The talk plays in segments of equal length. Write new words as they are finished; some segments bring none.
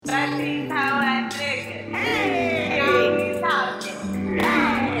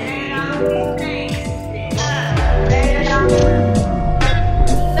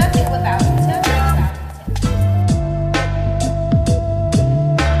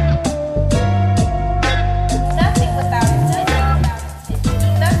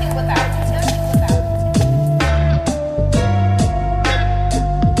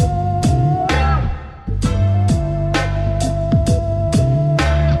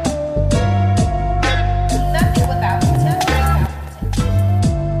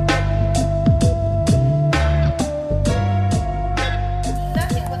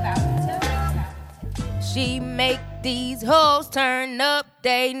these hoes turn up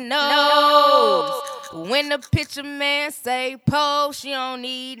they nose. When the picture man say pose, she don't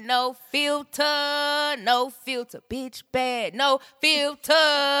need no filter, bitch bad, no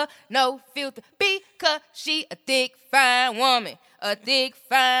filter, because she a thick, fine woman,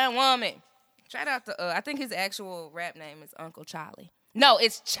 Shout out to, I think his actual rap name is Uncle Charlie. No,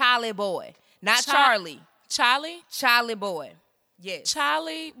 it's Charlie Boy, not Charlie. Charlie Boy. Yes.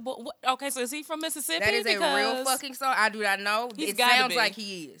 Charlie, okay, so is he from Mississippi? That is a real fucking song. I do not know. It sounds like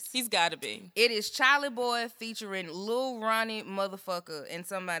he is. He's got to be. It is Charlie Boy featuring Lil Ronnie motherfucker and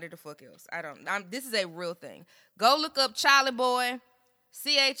somebody the fuck else. This is a real thing. Go look up Charlie Boy,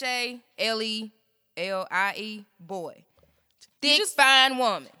 Chalelie boy. Thick, fine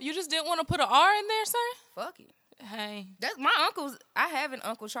woman. You just didn't want to put an R in there, sir? Fuck it. Hey. That's my uncle's. I have an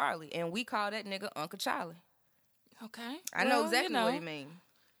Uncle Charlie, and we call that nigga Uncle Charlie. Okay. I know exactly what he mean.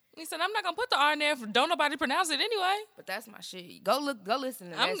 He said, I'm not going to put the R in there if don't nobody pronounce it anyway. But that's my shit. Go listen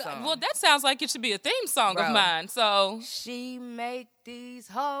to that song. Well, that sounds like it should be a theme song of mine, so. She make these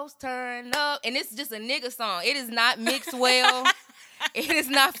hoes turn up. And it's just a nigga song. It is not mixed well. It is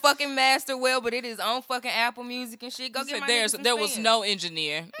not fucking mastered well, but it is on fucking Apple Music and shit. Go get my niggas some There was no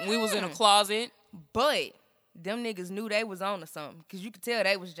engineer. We was in a closet. But them niggas knew they was on to something. Because you could tell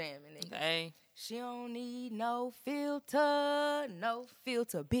they was jamming. Nigga. Hey. She don't need no filter,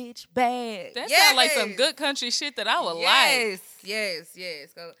 bitch bad. That sounds like some good country shit that I would like. Yes.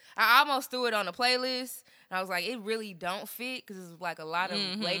 I almost threw it on the playlist. And I was like, it really don't fit because it's like a lot of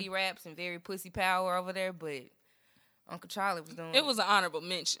lady raps and very pussy power over there. But Uncle Charlie was doing it. It was an honorable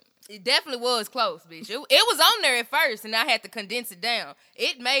mention. It definitely was close, bitch. It was on there at first, and I had to condense it down.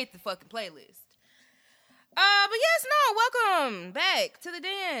 It made the fucking playlist. But yes, no, welcome back to the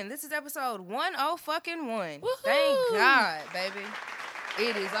den. This is episode 101. Thank God, baby.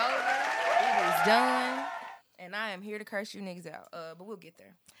 It is over. It is done. And I am here to curse you niggas out. But we'll get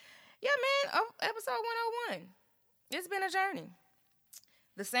there. Yeah, man, episode 101. It's been a journey.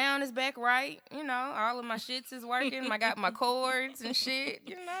 The sound is back right. You know, all of my shits is working. I got my cords and shit,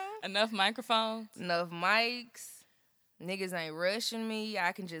 you know. Enough microphones. Enough mics. Niggas ain't rushing me.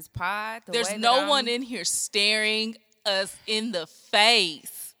 I can just pod. There's no one in here staring us in the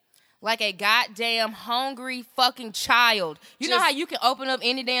face. Like a goddamn hungry fucking child. You know how you can open up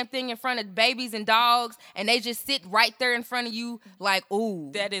any damn thing in front of babies and dogs and they just sit right there in front of you like, ooh.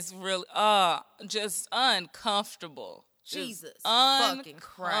 That is really, just uncomfortable. Jesus fucking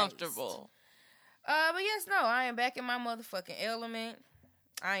Christ. Uncomfortable. But yes, no, I am back in my motherfucking element.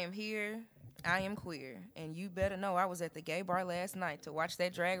 I am here. I am queer, and you better know I was at the gay bar last night to watch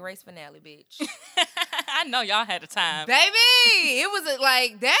that Drag Race finale, bitch. I know y'all had a time. Baby, it was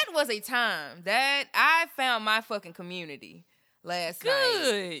that was a time that I found my fucking community last night.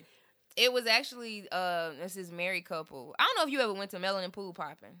 Good. It was actually, this is married couple. I don't know if you ever went to Melanin Pool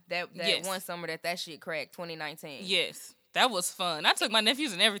Popping. That yes. One summer that shit cracked, 2019. Yes, that was fun. I took my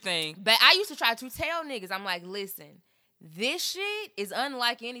nephews and everything. But I used to try to tell niggas, I'm like, listen, this shit is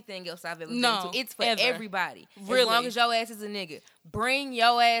unlike anything else I've ever been to. It's for everybody. Really? As long as your ass is a nigga. Bring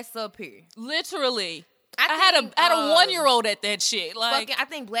your ass up here. Literally. I had a 1-year-old at that shit. Like, I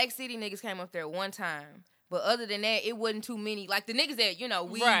think Black City niggas came up there one time. But other than that, it wasn't too many. Like, the niggas that, you know,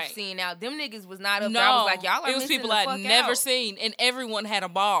 we've seen out, them niggas was not up there. I was like, y'all are it was missing people the I'd fuck never out. seen, and everyone had a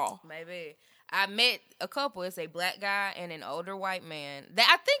ball. Maybe. I met a couple. It's a black guy and an older white man.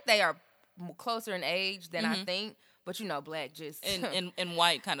 I think they are closer in age than I think. But you know, black just and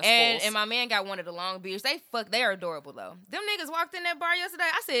white kind of spoils. And my man got one of the long beards. They are adorable though. Them niggas walked in that bar yesterday.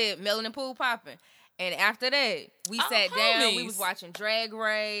 I said Melanin Pool Popping. And after that, we sat down. We was watching Drag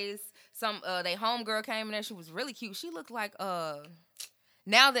Race. They homegirl came in there. She was really cute. She looked like now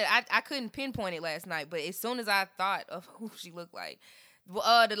that I couldn't pinpoint it last night, but as soon as I thought of who she looked like.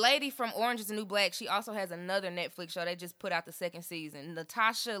 The lady from Orange is the New Black, she also has another Netflix show. They just put out the second season.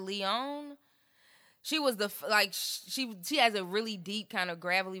 Natasha Lyonne. She was she has a really deep kind of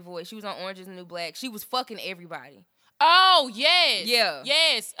gravelly voice. She was on Orange is the New Black. She was fucking everybody. Oh, yes. Yeah.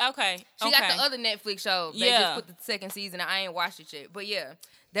 Yes. Okay. She got the other Netflix show. They just put the second season. I ain't watched it yet. But yeah,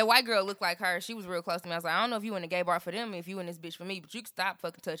 that white girl looked like her. She was real close to me. I was like, I don't know if you in the gay bar for them, if you in this bitch for me, but you can stop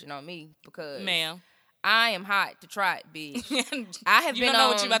fucking touching on me because ma'am, I am hot to try it, bitch. I have you don't know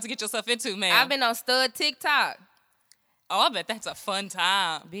what you're about to get yourself into, ma'am. I've been on Stud TikTok. Oh, I bet that's a fun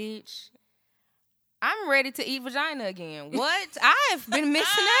time. Bitch. I'm ready to eat vagina again. What? I've been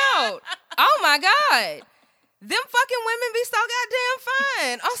missing out. Oh, my God. Them fucking women be so goddamn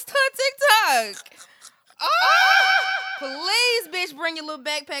fine on Stud TikTok. Oh! Please, bitch, bring your little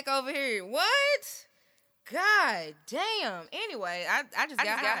backpack over here. What? God damn. Anyway, I just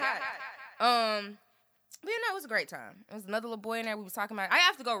got hot. But yeah, no, it was a great time. It was another little boy in there we was talking about. I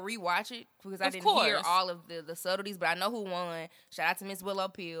have to go rewatch it because I didn't hear all of the subtleties, but I know who won. Shout out to Miss Willow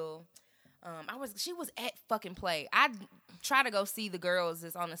Peel. She was at fucking play. I try to go see the girls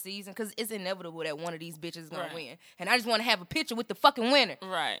that's on the season because it's inevitable that one of these bitches is gonna win, and I just want to have a picture with the fucking winner.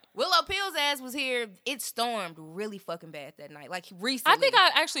 Right. Willow Peel's ass was here. It stormed really fucking bad that night. Like recently, I think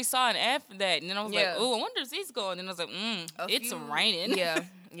I actually saw an ad for that, and then I was like, "Oh, I wonder if he's going." And I was like, "It's raining."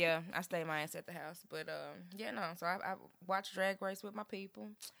 Yeah. I stayed my ass at the house, but no. So I watched Drag Race with my people.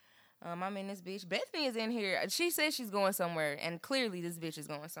 I'm in this bitch. Bethany is in here. She says she's going somewhere, and clearly this bitch is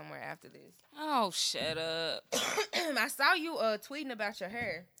going somewhere after this. Oh, shut up. I saw you tweeting about your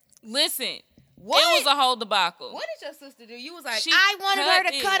hair. Listen. What? It was a whole debacle. What did your sister do? You was like, I wanted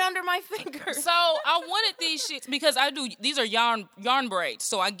her to cut under my finger. So I wanted these shits because these are yarn braids.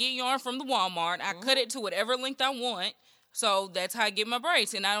 So I get yarn from the Walmart. I cut it to whatever length I want. So that's how I get my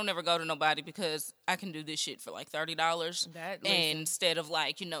braids. And I don't ever go to nobody because I can do this shit for like $30 instead of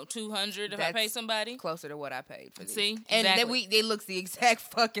like, $200 if I pay somebody. Closer to what I paid for this. See? And exactly. they look the exact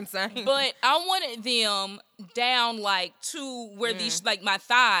fucking same. But I wanted them down like to where these, like my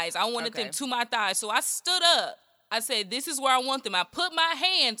thighs. I wanted them to my thighs. So I stood up. I said, this is where I want them. I put my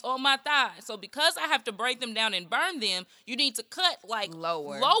hands on my thighs. So because I have to break them down and burn them, you need to cut like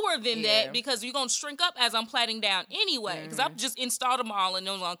lower than that because you're going to shrink up as I'm plaiting down anyway. Because I've just installed them all and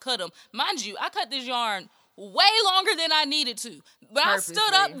I'm going to cut them. Mind you, I cut this yarn way longer than I needed to. But purposely. I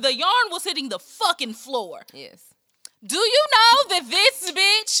stood up, the yarn was hitting the fucking floor. Yes. Do you know that this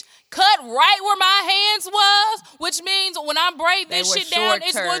bitch cut right where my hands was? Which means when I braid this shit down,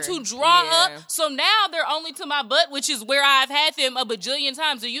 it's going to draw up. So now they're only to my butt, which is where I've had them a bajillion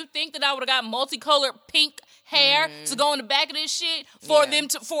times. Do you think that I would have got multicolored pink hair to go in the back of this shit for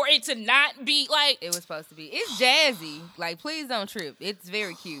it to not be like it was supposed to be? It's jazzy. Like, please don't trip. It's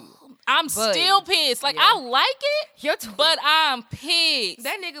very cute. I'm still pissed. Like, I like it, but I'm pissed.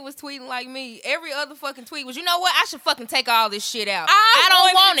 That nigga was tweeting like me. Every other fucking tweet was, you know what? I should fucking take all this shit out. I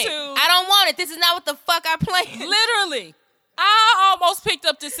don't want it. I don't want it. This is not what the fuck I planned. Literally. I almost picked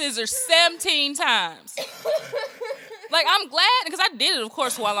up the scissors 17 times. Like, I'm glad, because I did it, of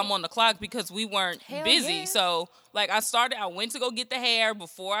course, while I'm on the clock because we weren't busy. Yeah. So, like, I went to go get the hair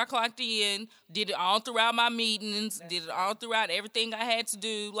before I clocked in, did it all throughout my meetings, did it all throughout everything I had to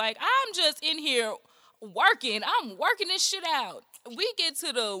do. Like, I'm just in here working. I'm working this shit out. We get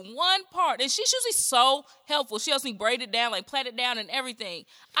to the one part, and she's usually so helpful. She helps me braid it down, like, plait it down and everything.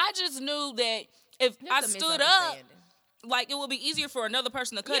 I just knew that if I stood up, like, it would be easier for another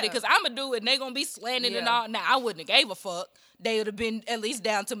person to cut it because I'm going to do it and they're going to be slanted and all. Now, I wouldn't have gave a fuck. They would have been at least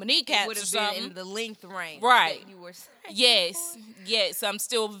down to my kneecaps or something. Been in the length range. Right. That you were saying. Yes. I'm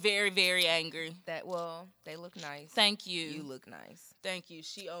still very, very angry. They look nice. Thank you. You look nice. Thank you.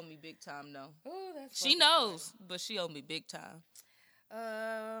 She owed me big time, though. Oh, that's she knows, but she owed me big time.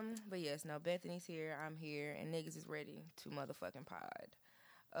 But yes, no, Bethany's here. I'm here. And niggas is ready to motherfucking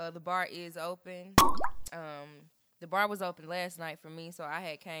pod. The bar is open. The bar was open last night for me, so I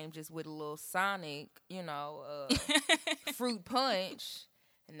had came just with a little Sonic, fruit punch.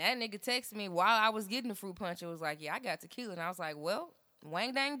 And that nigga texted me while I was getting the fruit punch. It was like, yeah, I got tequila. And I was like, well,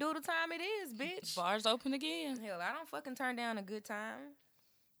 wang dang do the time it is, bitch. Bar's open again. Hell, I don't fucking turn down a good time.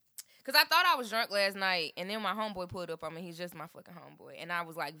 Because I thought I was drunk last night, and then my homeboy pulled up on me. He's just my fucking homeboy. And I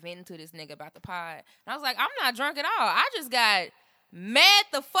was like venting to this nigga about the pod. And I was like, I'm not drunk at all. I just got mad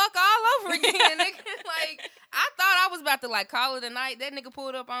the fuck all over again, nigga. Like, I thought I was about to, like, call it a night. That nigga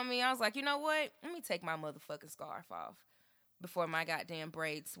pulled up on me. I was like, you know what? Let me take my motherfucking scarf off before my goddamn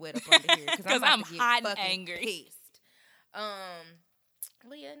braids sweat up under here. Because I'm hot and angry. Pissed.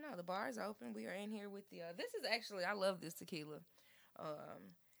 But yeah, no, the bar is open. We are in here with the, this is actually, I love this tequila.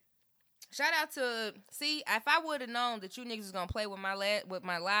 Shout out to, see, if I would have known that you niggas was going to play with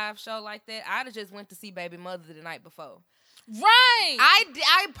my live show like that, I'd have just went to see Baby Mother the night before. Right.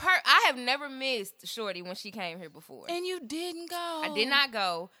 I have never missed Shorty when she came here before. And you didn't go. I did not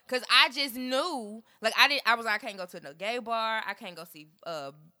go because I just knew. Like, I can't go to no gay bar. I can't go see, I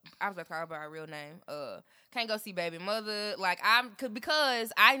was about to call her by her real name. Can't go see Baby Mother. Like,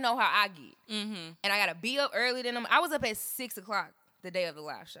 because I know how I get. Mm-hmm. And I got to be up early than them. I was up at 6 o'clock the day of the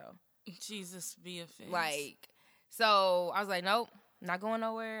live show. Jesus be a face. Like, so I was like, nope. Not going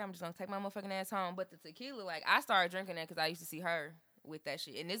nowhere. I'm just going to take my motherfucking ass home. But the tequila, like, I started drinking that because I used to see her with that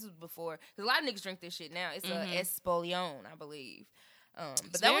shit. And this was before, because a lot of niggas drink this shit now. It's a Espolion, I believe.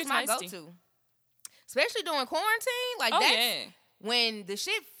 But that was my go-to. Especially during quarantine. Like, when the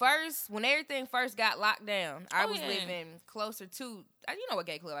shit when everything first got locked down, I was living closer to, you know what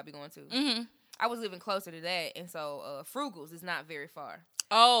gay club I be going to. Mm-hmm. I was living closer to that. And so, Frugal's is not very far.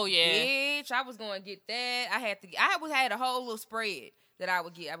 Oh yeah, bitch, I was going to get that. I had a whole little spread that I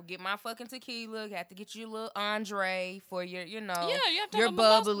would get. I would get my fucking tequila. Had to get you a little Andre for your, you have to your have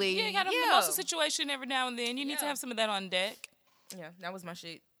bubbly. You got a mimosa situation every now and then. You need to have some of that on deck. Yeah, that was my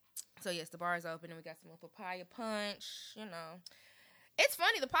shit. So yes, the bar is open and we got some papaya punch. It's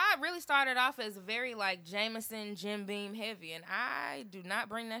funny. The pod really started off as very like Jameson, Jim Beam heavy, and I do not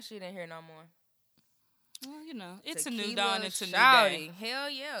bring that shit in here no more. Well, it's tequila, a new dawn. It's a new day. Hell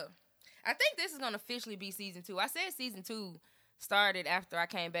yeah. I think this is going to officially be season 2. I said season 2 started after I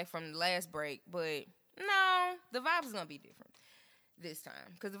came back from the last break, but no, the vibes is going to be different this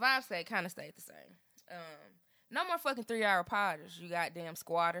time because the vibes kind of stayed the same. No more fucking 3-hour podders, you goddamn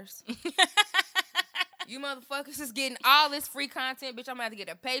squatters. You motherfuckers is getting all this free content, bitch. I'm about to get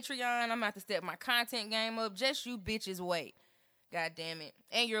a Patreon. I'm about to step my content game up. Just you bitches wait. God damn it.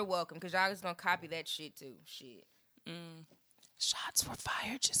 And you're welcome, because y'all just gonna copy that shit, too. Shit. Shots were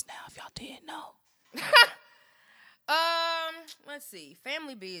fired just now, if y'all didn't know. Let's see.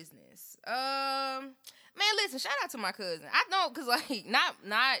 Family business. Man, listen, shout out to my cousin. I know, because, like,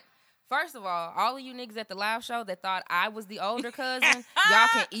 not... First of all of you niggas at the live show that thought I was the older cousin, y'all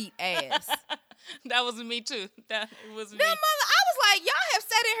can eat ass. That was me, too. That was me. That mother, I was like, y'all have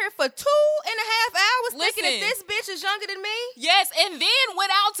sat in here for 2.5 hours thinking that this bitch is younger than me? Yes, and then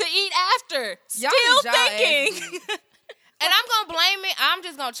went out to eat after. Still thinking. And I'm going to blame it. I'm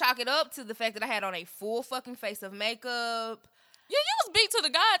just going to chalk it up to the fact that I had on a full fucking face of makeup. Yeah, you was beat to the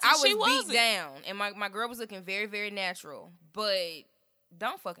gods and she wasn't. I was beat down. And my girl was looking very, very natural. But...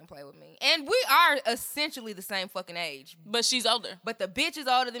 don't fucking play with me. And we are essentially the same fucking age. But she's older. But the bitch is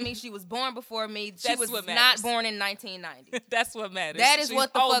older than me. She was born before me. She was not born in 1990. That's what matters. That is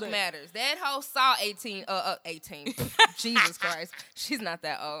what the fuck matters. That hoe saw 18. Jesus Christ. She's not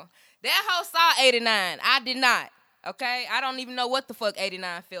that old. That hoe saw 89. I did not. Okay? I don't even know what the fuck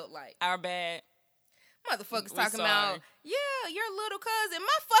 89 felt like. Our bad. Motherfuckers talking about, yeah, your little cousin.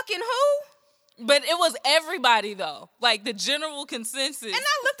 My fucking who? But it was everybody, though. Like, the general consensus. And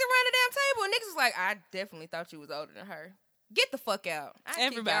I looked around the damn table, and niggas was like, I definitely thought you was older than her. Get the fuck out. I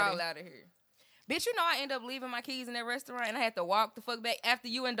kick y'all out of here. Bitch, you know I ended up leaving my keys in that restaurant, and I had to walk the fuck back after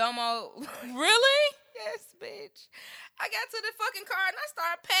you and Domo. Really? Yes, bitch. I got to the fucking car, and I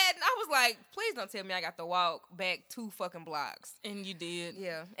started padding. I was like, please don't tell me I got to walk back 2 fucking blocks. And you did.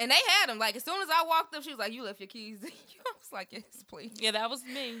 Yeah. And they had them. Like, as soon as I walked up, she was like, you left your keys. I was like, yes, please. Yeah, that was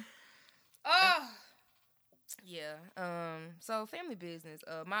me. Oh, yeah. So family business.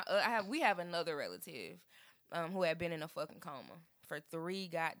 We have another relative, who had been in a fucking coma for 3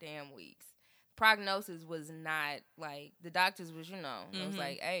 goddamn weeks. Prognosis was not like the doctors was, it was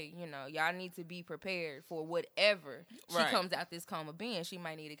like, hey, y'all need to be prepared for whatever she comes out this coma being. She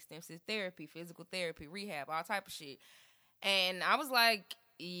might need extensive therapy, physical therapy, rehab, all type of shit. And I was like,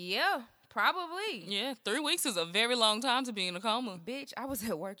 yeah. Probably. Yeah, 3 weeks is a very long time to be in a coma. Bitch, I was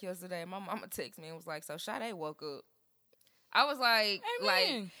at work yesterday. My mama texted me and was like, so Sade woke up. I was like,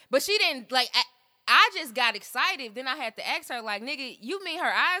 but she didn't, like, I just got excited. Then I had to ask her, like, nigga, you mean her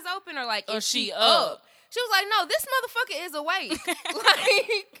eyes open or, like, is she up? She was like, no, this motherfucker is awake.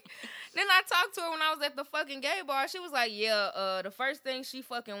 Like, then I talked to her when I was at the fucking gay bar. She was like, yeah, the first thing she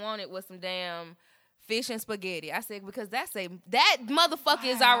fucking wanted was some damn... fish and spaghetti. I said, because that motherfucker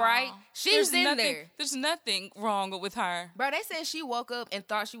is all right. She's in there. There's nothing wrong with her. Bro, they said she woke up and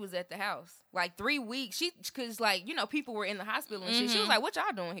thought she was at the house. Like 3 weeks. Because, like, people were in the hospital and shit. She was like, what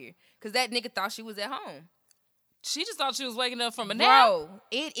y'all doing here? Because that nigga thought she was at home. She just thought she was waking up from a nap. Bro,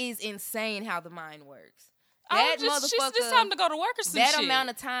 it is insane how the mind works. It's time to go to work or some shit. That amount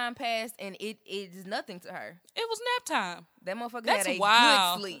of time passed and it is nothing to her. It was nap time. That motherfucker had a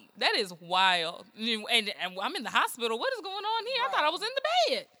good sleep. That is wild. And I'm in the hospital. What is going on here? Right. I thought I was in the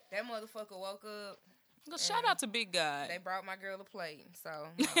bed. That motherfucker woke up. Shout out to Big Guy. They brought my girl a plate, so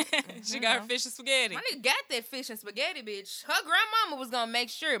she got her fish and spaghetti. My nigga got that fish and spaghetti, bitch. Her grandmama was gonna make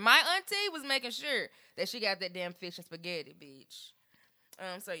sure. My auntie was making sure that she got that damn fish and spaghetti, bitch.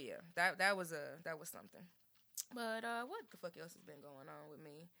 So yeah, that was something. But what the fuck else has been going on with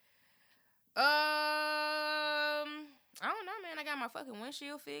me? I don't know, man. I got my fucking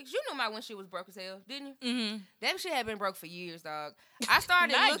windshield fixed. You knew my windshield was broke as hell, didn't you? Mm-hmm. That shit had been broke for years, dog. I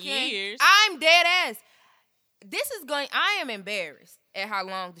started looking. Years. I'm dead ass. I am embarrassed at how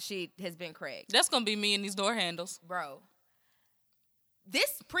long the shit has been cracked. That's gonna be me and these door handles, bro.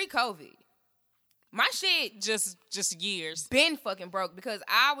 This pre-COVID. My shit just years been fucking broke because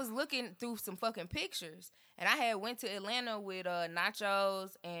I was looking through some fucking pictures and I had went to Atlanta with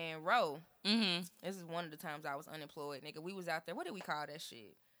Nachos and Ro. Mm-hmm. This is one of the times I was unemployed, nigga. We was out there. What did we call that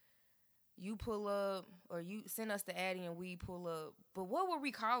shit? you pull up, or you send us the Addy and we pull up. But what were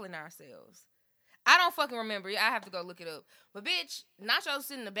we calling ourselves? I don't fucking remember. I have to go look it up. But bitch, Nacho was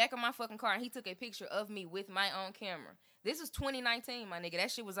sitting in the back of my fucking car and he took a picture of me with my own camera. This was 2019, my nigga.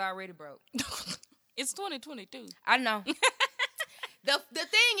 That shit was already broke. It's 2022. I know. The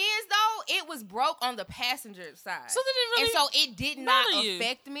thing is, though, it was broke on the passenger side. So it didn't really, and so it did not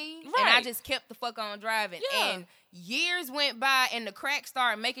affect me. Right. And I just kept the fuck on driving. Yeah. And years went by and the crack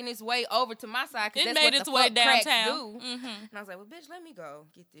started making its way over to my side. It that's made its way downtown. Do. Mm-hmm. And I was like, well, bitch, let me go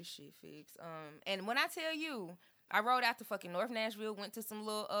get this shit fixed. And when I tell you, I rode out to fucking North Nashville, went to some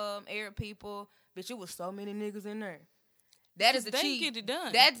little Arab people. Bitch, it was so many niggas in there. That is a cheap. Get it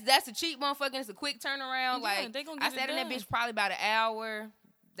done. That's a cheap motherfucking. It's a quick turnaround. Yeah, like they gonna I get sat it in that done. bitch probably about an hour.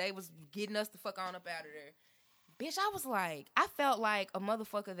 They was getting us the fuck on up out of there. Bitch, I was like, I felt like a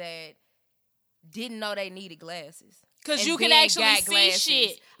motherfucker that didn't know they needed glasses. Because you can actually see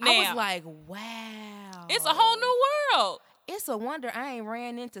shit now. I was like, wow. It's a whole new world. It's a wonder I ain't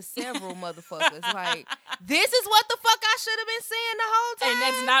ran into several motherfuckers. Like, this is what the fuck I should have been saying the whole time. And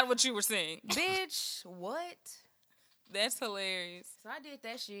that's not what you were saying. Bitch, what? That's hilarious. So I did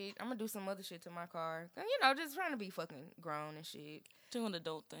that shit. I'm gonna do some other shit to my car. You know, just trying to be fucking grown and shit. Doing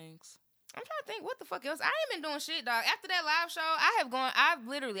adult things. I'm trying to think what the fuck else. I ain't been doing shit, dog. After that live show,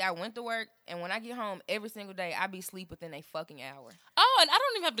 I went to work, and when I get home every single day, I be asleep within a fucking hour. Oh, and I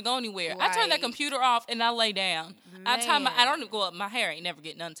don't even have to go anywhere. I turn that computer off and I lay down. I don't even go up. My hair ain't never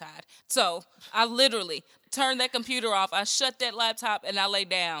getting untied. So I literally turn that computer off. I shut that laptop and I lay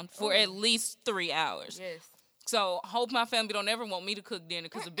down for at least 3 hours. Yes. So hope my family don't ever want me to cook dinner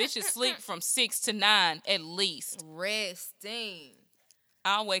because the bitches sleep from 6 to 9 at least. Resting.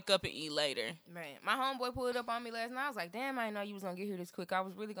 I'll wake up and eat later. Man, my homeboy pulled up on me last night. I was like, damn, I didn't know you was going to get here this quick. I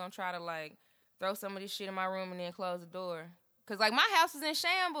was really going to try to, like, throw some of this shit in my room and then close the door. Because, like, my house is in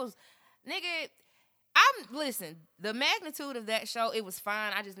shambles. Nigga, listen, the magnitude of that show, it was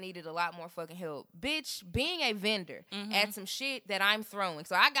fine. I just needed a lot more fucking help. Bitch, being a vendor at some shit that I'm throwing.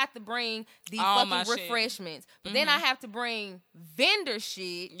 So I got to bring the fucking refreshments. But then I have to bring vendor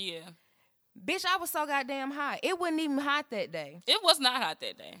shit. Yeah. Bitch, I was so goddamn hot. It wasn't even hot that day. It was not hot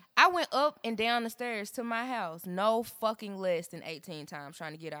that day. I went up and down the stairs to my house no fucking less than 18 times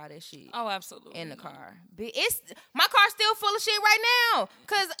trying to get all that shit. Oh, absolutely. In the car. My car's still full of shit right now.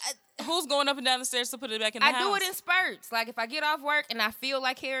 Because who's going up and down the stairs to put it back in the house? I do it in spurts. Like, if I get off work and I feel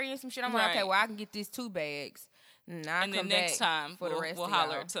like carrying some shit, I'm like, okay, well, I can get these 2 bags. And then next time, we'll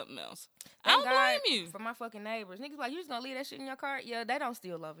holler at something else. I don't blame you. For my fucking neighbors. Niggas like, you just gonna leave that shit in your car? Yeah, they don't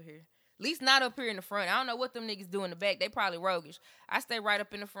steal over here. At least not up here in the front. I don't know what them niggas do in the back. They probably roguish. I stay right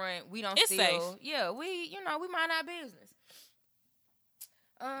up in the front. We don't steal. Safe. Yeah, we mind our business.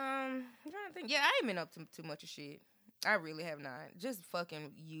 I'm trying to think. Yeah, I ain't been up to too much of shit. I really have not. Just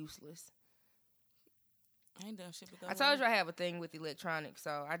fucking useless. I ain't done shit with that. I told you I have a thing with electronics,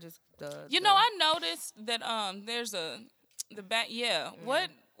 so I just I noticed that there's the back. Yeah.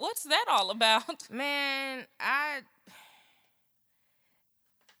 What's that all about? Man,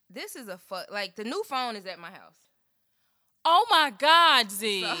 this is like the new phone is at my house. Oh my God,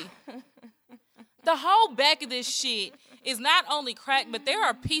 Z. So. The whole back of this shit is not only cracked, but there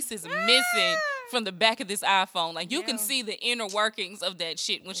are pieces missing from the back of this iPhone. Like, you can see the inner workings of that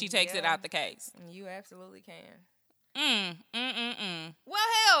shit when she takes it out the case. You absolutely can. Well,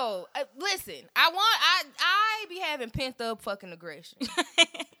 hell, listen, I be having pent up fucking aggression.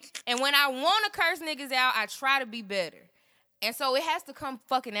 And when I want to curse niggas out, I try to be better. And so it has to come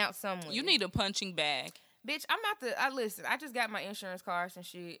fucking out somewhere. You need a punching bag. Bitch, listen, I just got my insurance cards and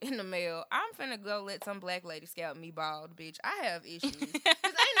shit in the mail. I'm finna go let some black lady scalp me bald, bitch. I have issues. Cause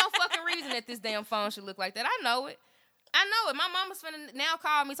ain't no fucking reason that this damn phone should look like that. I know it. My mama's finna now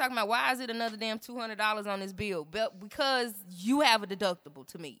call me talking about why is it another damn $200 on this bill? Because you have a deductible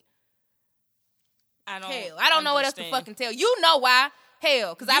to me. I don't know what else to fucking tell. You know why.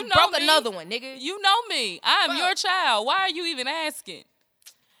 Hell, because I broke another one, nigga. You know me. I am your child. Why are you even asking?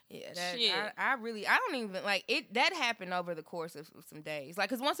 Yeah, I don't even, like, it. That happened over the course of some days. Like,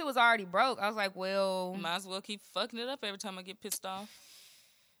 because once it was already broke, I was like, well. Might as well keep fucking it up every time I get pissed off.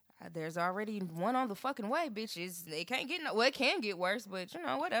 There's already one on the fucking way, bitches. It can't get it can get worse, but,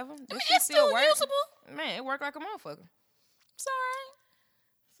 whatever. It's still usable. Man, it worked like a motherfucker. It's all right.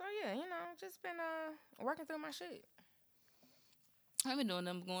 So, yeah, just been working through my shit. I've been doing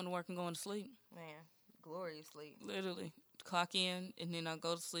them, going to work and going to sleep. Man, glorious sleep. Literally. Clock in, and then I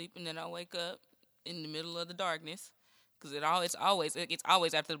go to sleep, and then I wake up in the middle of the darkness. Because it's always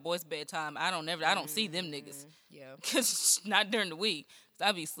after the boys' bedtime. I don't see them niggas. Yeah. Because not during the week.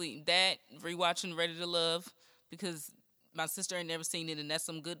 I be sleeping. That, rewatching Ready to Love, because My sister ain't never seen it, and that's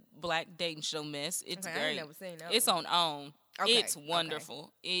some good black dating show mess. It's great. I ain't never seen that. It's one. on OWN. Okay. It's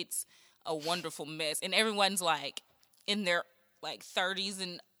wonderful. Okay. It's a wonderful mess, and everyone's like in their like 30s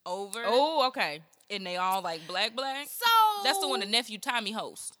and over. Oh, okay. And they all like black. So that's the one the nephew Tommy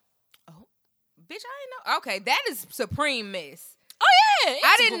hosts. Oh, bitch, I ain't know. Okay, that is supreme mess. Oh yeah,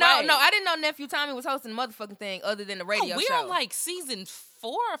 I didn't know. No, I didn't know nephew Tommy was hosting the motherfucking thing other than the radio we're show. on like season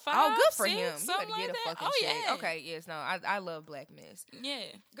 4 or 5. Oh, good for 6, him. You better like get a that. fucking shit. Yeah. Okay, yes, no, I love black mess. Yeah.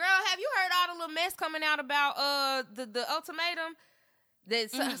 Girl, have you heard all the little mess coming out about the ultimatum?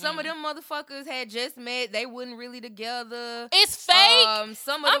 That some of them motherfuckers had just met. They wasn't really together. It's fake.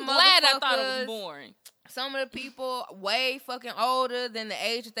 Some of I'm glad I thought it was boring. Some of the people way fucking older than the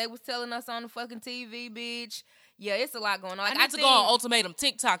age that they was telling us on the fucking TV, bitch. Yeah, it's a lot going on. Like, I need to go on Ultimatum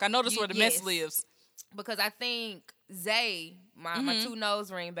TikTok. I know that's where the mess lives. Because I think Zay, my two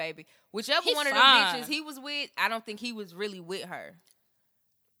nose ring baby, whichever one of them bitches he was with, I don't think he was really with her.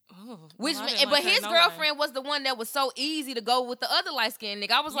 Oh, but his girlfriend was the one that was so easy to go with the other light skinned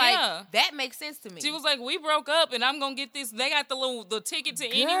nigga. I was like, that makes sense to me. She was like, we broke up and I'm gonna get this. They got the ticket to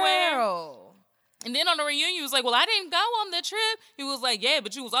anywhere. And then on the reunion, he was like, well, I didn't go on the trip. He was like, yeah,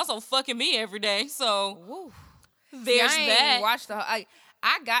 but you was also fucking me every day. So there's that. Watched I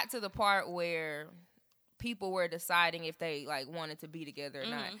got to the part where people were deciding if they like wanted to be together or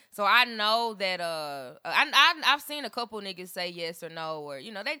not. So I know that I've seen a couple niggas say yes or no, or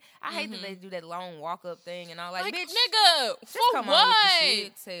you know I hate that they do that long walk up thing and all. Like bitch, nigga, for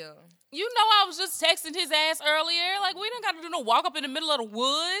what? You know I was just texting his ass earlier. Like we didn't got to do no walk up in the middle of the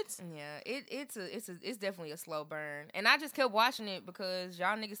woods. Yeah, it's definitely a slow burn, and I just kept watching it because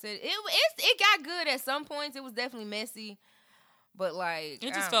y'all niggas said it got good at some points. It was definitely messy. But like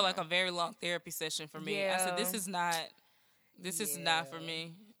it just felt like a very long therapy session for me. Yeah. I said this is not for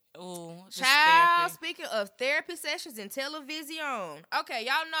me. Ooh, child. Speaking of therapy sessions and television, okay,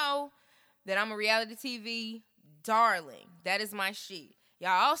 y'all know that I'm a reality TV darling. That is my shit.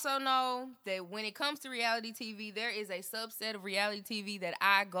 Y'all also know that when it comes to reality TV, there is a subset of reality TV that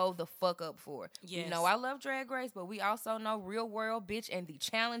I go the fuck up for. Yes. You know I love Drag Race, but we also know Real World, bitch, and the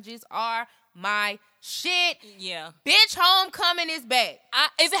challenges are my shit. Yeah. Bitch, Homecoming is back.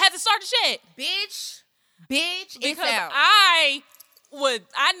 Is it had to start the shit? Bitch, because it's out. I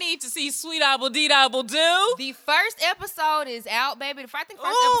need to see Sweet Apple D Double Do. The first episode is out, baby. I think the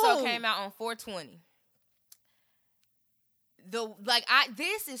first episode came out on 4/20.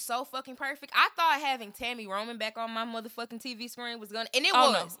 This is so fucking perfect. I thought having Tammy Roman back on my motherfucking TV screen was gonna, and it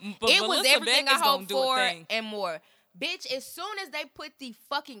was. No. But it was everything I hoped for and more. Bitch, as soon as they put the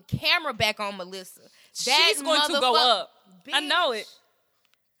fucking camera back on Melissa, she's going to go up. Bitch. I know it.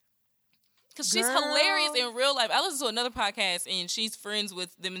 Because she's hilarious in real life. I listened to another podcast, and she's friends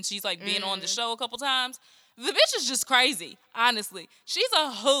with them, and she's, like, been on the show a couple times. The bitch is just crazy, honestly. She's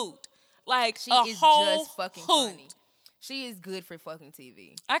a hoot. Like, she is just fucking funny. She is good for fucking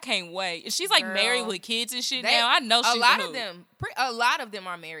TV. I can't wait. She's, like, married with kids and shit now. I know she's a hoot. A lot of them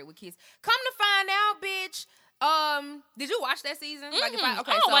are married with kids. Come to find out, bitch. Did you watch that season?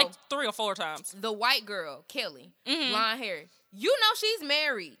 Like 3 or 4 times. The white girl, Kelly, blonde hair. You know she's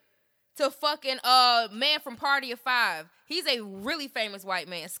married to fucking man from Party of 5. He's a really famous white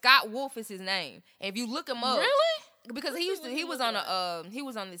man. Scott Wolf is his name. And if you look him up, really, because he was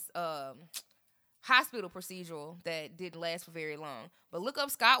on this hospital procedural that didn't last for very long. But look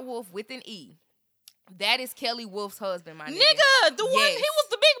up Scott Wolf with an E. That is Kelly Wolf's husband, my nigga. The one, he was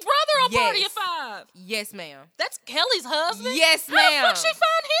the big brother on Party of 5. Yes, ma'am. That's Kelly's husband? Yes, ma'am. How the fuck she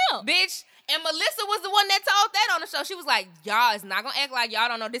find him? Bitch. And Melissa was the one that told that on the show. She was like, y'all is not going to act like y'all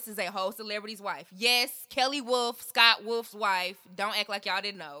don't know this is a whole celebrity's wife. Yes, Kelly Wolf, Scott Wolf's wife. Don't act like y'all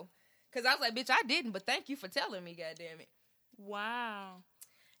didn't know. Because I was like, bitch, I didn't, but thank you for telling me, goddammit. Wow.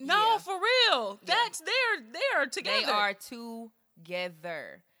 No, for real. That's, they're together. They are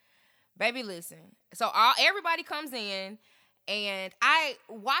together. Baby, listen. So everybody comes in, and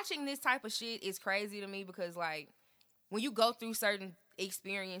watching this type of shit is crazy to me because, like, when you go through certain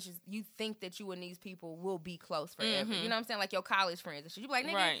experiences, you think that you and these people will be close forever. You know what I'm saying? Like your college friends and shit. You be like,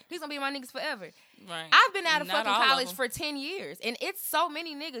 nigga, these gonna be my niggas forever. Right. I've been out of fucking college for 10 years, and it's so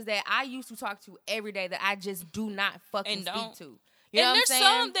many niggas that I used to talk to every day that I just do not fucking speak to. You know and there's what I'm saying?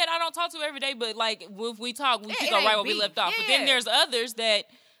 some that I don't talk to every day, but like if we talk, we pick up right where we left off. But then there's others that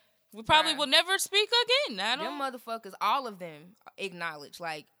we probably will never speak again. Them motherfuckers, all of them acknowledge,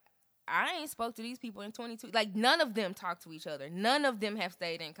 like, I ain't spoke to these people in 22. Like, none of them talk to each other. None of them have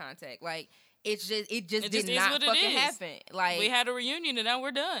stayed in contact. Like, it just did not fucking happen. Like, we had a reunion and now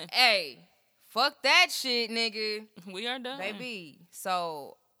we're done. Hey, fuck that shit, nigga. We are done. Baby.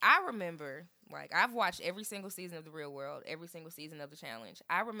 So, I remember, like, I've watched every single season of The Real World, every single season of The Challenge.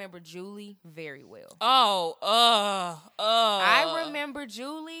 I remember Julie very well. I remember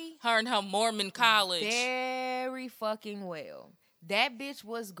Julie. Her and her Mormon college. Very fucking well. That bitch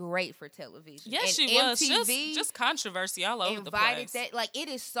was great for television. Yes, and she MTV was. Just controversy all over the place. That, like, it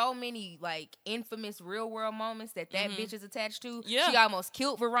is so many, like, infamous real world moments that bitch is attached to. Yeah. She almost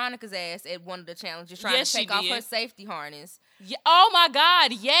killed Veronica's ass at one of the challenges trying to take off her safety harness. Yeah. Oh, my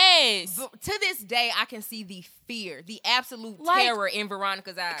God, yes. But to this day, I can see the fear, the absolute terror in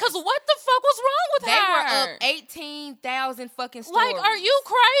Veronica's eyes. Because what the fuck was wrong with her? They were up 18,000 fucking stories. Like, are you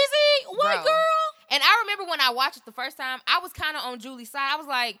crazy? What, Bro. girl? And I remember when I watched it the first time, I was kind of on Julie's side. I was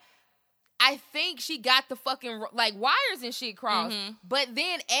like, I think she got the fucking, like, wires and shit crossed. Mm-hmm. But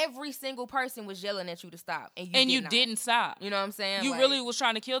then every single person was yelling at you to stop. And you didn't stop. You know what I'm saying? You really was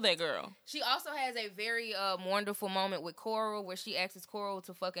trying to kill that girl. She also has a very wonderful moment with Coral where she asks Coral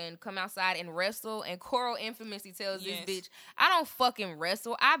to fucking come outside and wrestle. And Coral infamously tells this bitch, I don't fucking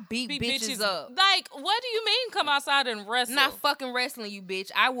wrestle. I beat bitches up. Like, what do you mean come outside and wrestle? Not fucking wrestling you,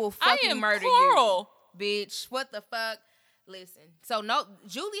 bitch. I will fucking murder Coral. You. Bitch, what the fuck? Listen, so no,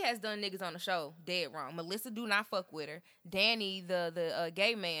 Julie has done niggas on the show dead wrong. Melissa do not fuck with her. Danny, the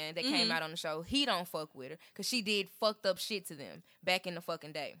gay man that came out on the show, he don't fuck with her because she did fucked up shit to them back in the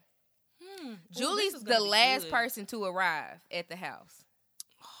fucking day. Julie's the last person to arrive at the house.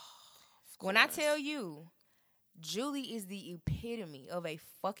 When I tell you, Julie is the epitome of a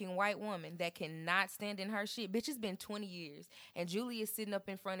fucking white woman that cannot stand in her shit. Bitch, it's been 20 years. And Julie is sitting up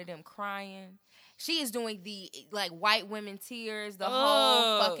in front of them crying. She is doing the, like, white women tears, the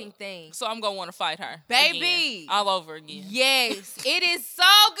whole fucking thing. So I'm going to want to fight her. Baby. Again. All over again. Yes. It is so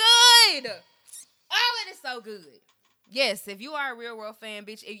good. Oh, it is so good. Yes, if you are a Real World fan,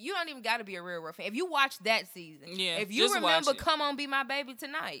 bitch, if you don't even got to be a Real World fan. If you watch that season, if you remember Come On Be My Baby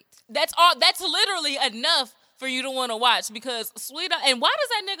Tonight. That's all. That's literally enough for you to want to watch because and why does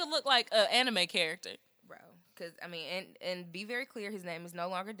that nigga look like an anime character? Bro, because, I mean, and be very clear, his name is no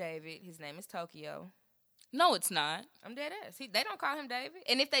longer David. His name is Tokyo. No, it's not. I'm dead ass. They don't call him David.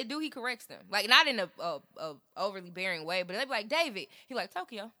 And if they do, he corrects them. Like, not in a overly bearing way, but they be like, David. He like,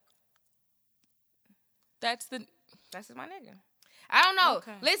 Tokyo. That's my nigga. I don't know.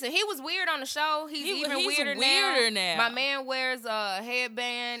 Okay. Listen, he was weird on the show. He's even weirder now. My man wears a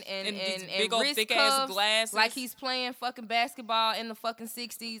headband and big old wrist thick cuffs ass glasses, like he's playing fucking basketball in the fucking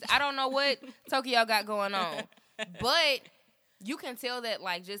 60s. I don't know what Tokyo got going on, but you can tell that,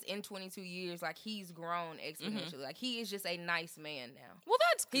 like, just in 22 years, like, he's grown exponentially. Like, he is just a nice man now. Well,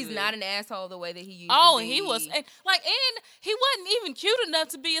 that's good. He's not an asshole the way that he used to be. He was. And he wasn't even cute enough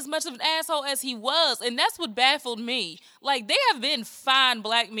to be as much of an asshole as he was. And that's what baffled me. Like, there have been fine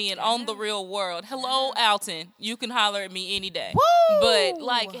black men on The Real World. Hello, Alton. You can holler at me any day. Woo! But,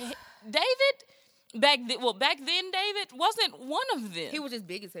 like, David... Back then, David wasn't one of them. He was just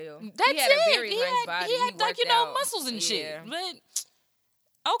big as hell. That's he had a very nice body. He had like, muscles and shit. But okay,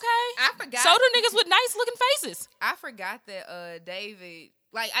 I forgot. So do niggas with nice looking faces. I forgot that David,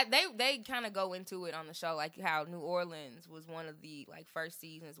 like, they kind of go into it on the show, like how New Orleans was one of the, like, first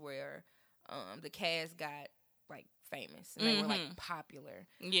seasons where the cast got, like, famous and they were, like, popular.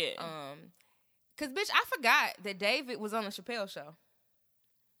 Yeah. Cause bitch, I forgot that David was on the Chappelle show.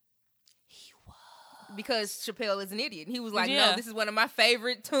 Because Chappelle is an idiot. And he was like, no, this is one of my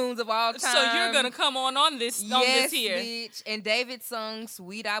favorite tunes of all time. So you're going to come on this here. Bitch. And David sung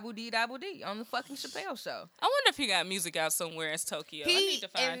Sweet Abu Dee Dabu Dee on the fucking Chappelle show. I wonder if he got music out somewhere as Tokyo. I need to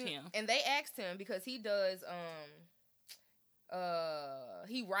find him. And they asked him because he does,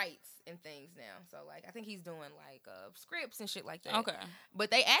 he writes and things now. So, like, I think he's doing, like, scripts and shit like that. Okay.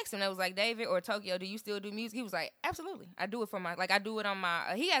 But they asked him, they was like, David or Tokyo, do you still do music? He was like, absolutely. I do it for I do it on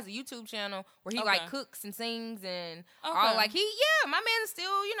my, he has a YouTube channel where he, like, cooks and sings and all, like, my man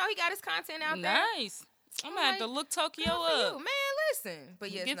still, he got his content out there. Nice. I'm going to have to look Tokyo up. Man, listen.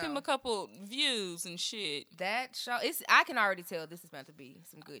 But yes, give him a couple views and shit. That show, I can already tell this is about to be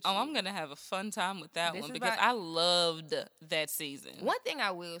some good shit. Oh, I'm going to have a fun time with that one because I loved that season. One thing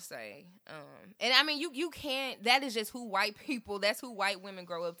I will say, and I mean, you can't, that is just who that's who white women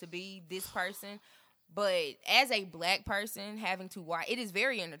grow up to be, this person. But as a black person, having to watch, it is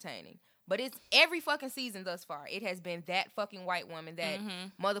very entertaining. But it's every fucking season thus far. It has been that fucking white woman that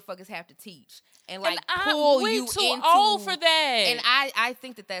motherfuckers have to teach and like pull you into. I'm way too old for that. And I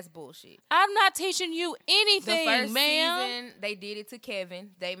think that that's bullshit. I'm not teaching you anything, the first ma'am. Season, they did it to Kevin.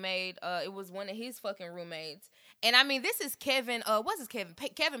 They made it was one of his fucking roommates. And I mean, this is Kevin. What's his Kevin?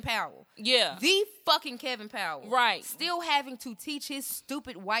 Kevin Powell. Yeah, the fucking Kevin Powell. Right. Still having to teach his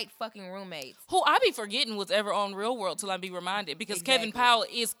stupid white fucking roommates. Who I be forgetting was ever on Real World till I be reminded because Kevin Powell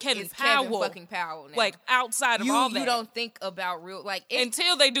is Kevin Powell. Kevin fucking Powell. Now. Like outside of all that, you don't think about real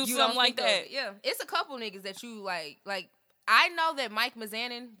until they do something like that. Yeah, it's a couple niggas that you like. Like I know that Mike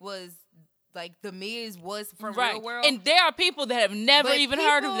Mazanin was. Like the Miz was from Real World, and there are people that have never even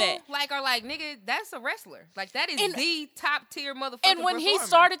heard of that. Like are like, nigga, that's a wrestler. Like that is the top tier motherfucker. And when he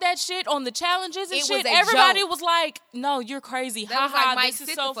started that shit on the challenges and shit, was everybody was like, "No, you're crazy. Ha ha! Like, this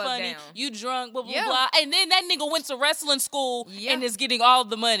is so funny. Down. You drunk, blah blah blah." And then that nigga went to wrestling school and is getting all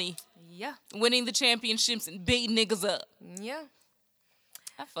the money. Yeah, winning the championships and beating niggas up. Yeah.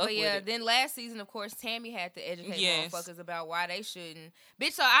 But yeah, then last season, of course, Tammy had to educate motherfuckers about why they shouldn't.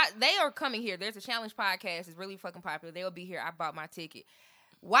 Bitch, so they are coming here. There's a challenge podcast. It's really fucking popular. They'll be here. I bought my ticket.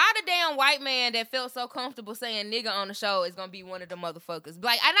 Why the damn white man that felt so comfortable saying nigga on the show is going to be one of the motherfuckers?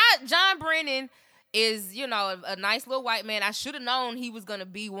 Like, John Brennan is, you know, a nice little white man. I should have known he was going to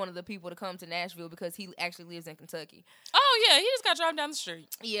be one of the people to come to Nashville because he actually lives in Kentucky. Oh, yeah. He just got dropped down the street.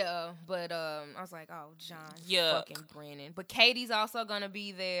 Yeah, but I was like, oh, John fucking Brennan. But Katie's also going to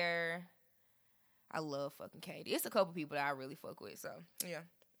be there. I love fucking Katie. It's a couple people that I really fuck with, so, yeah.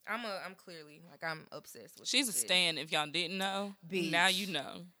 I'm clearly, like, I'm obsessed with She's a stan, if y'all didn't know. Bitch. Now you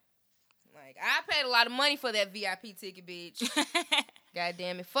know. Like, I paid a lot of money for that VIP ticket, bitch. God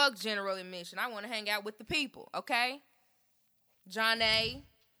damn it. Fuck general admission. I want to hang out with the people, okay? John A.,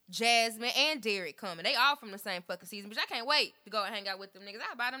 Jasmine, and Derek coming. They all from the same fucking season, bitch. I can't wait to go and hang out with them niggas.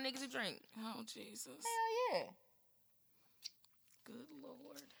 I'll buy them niggas a drink. Oh, Jesus. Hell yeah. Good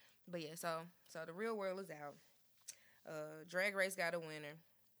Lord. But yeah, so the Real World is out. Drag Race got a winner.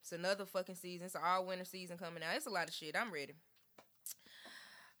 It's another fucking season. It's an all-winter season coming out. It's a lot of shit. I'm ready.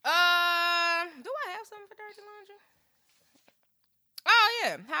 Do I have something for Dirty Laundry? Oh,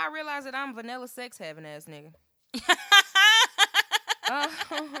 yeah. How I realized that I'm vanilla sex having ass nigga.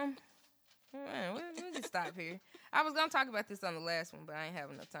 We'll just stop here. I was going to talk about this on the last one, but I ain't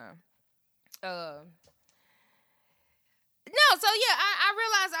having enough time. No, so yeah, I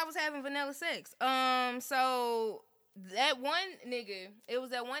realized I was having vanilla sex. So that one nigga, it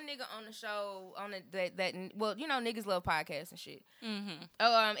was that one nigga on the show that well, you know, niggas love podcasts and shit.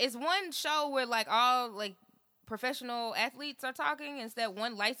 Mm-hmm. It's one show where like all like professional athletes are talking, and it's that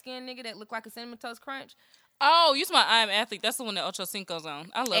one light skinned nigga that looked like a Cinnamon Toast Crunch. Oh, you my I Am Athlete. That's the one that Ocho Cinco's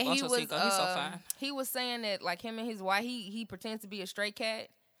on. I love Ocho Cinco. He's so fine. He was saying that like him and his wife, he pretends to be a straight cat.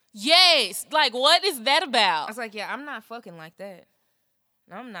 Yes. Like, what is that about? I was like, yeah, I'm not fucking like that.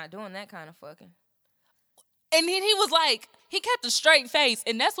 I'm not doing that kind of fucking. And then he was like, he kept a straight face,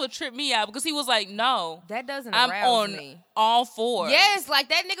 and that's what tripped me out because he was like, no. That doesn't arouse me. I'm on all fours. Yes, like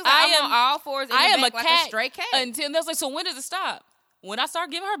that nigga's like, I'm on all fours in the back like a straight cat. Until that's like, so when does it stop? When I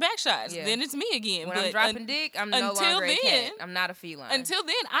start giving her back shots, then it's me again. When I'm dropping dick, I'm no longer a cat. I'm not a feline. Until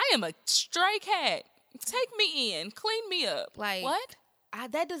then, I am a stray cat. Take me in. Clean me up. Like, what?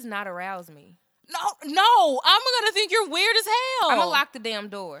 That does not arouse me. No, I'm gonna think you're weird as hell. I'm gonna lock the damn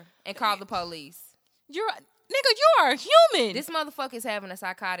door and call the police. Nigga, you are a human. This motherfucker is having a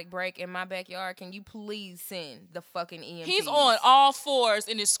psychotic break in my backyard. Can you please send the fucking EMTs? He's on all fours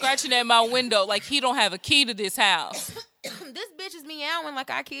and is scratching at my window like he don't have a key to this house. This bitch is meowing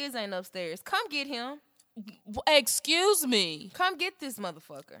like our kids ain't upstairs. Come get him. Excuse me. Come get this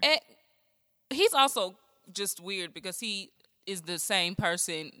motherfucker. And he's also just weird because he is the same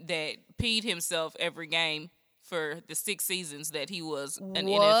person that peed himself every game for the 6 seasons that he was an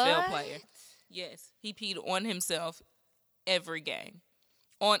NFL player. Yes, he peed on himself every game,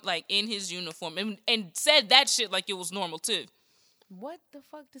 on like in his uniform, and said that shit like it was normal too. What the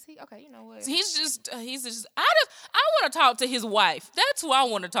fuck does he? Okay, you know what? He's just. I want to talk to his wife. That's who I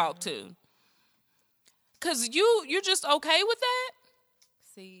want to talk to. Cause you're just okay with that.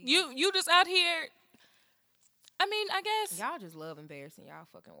 See, you just out here. I mean, I guess y'all just love embarrassing y'all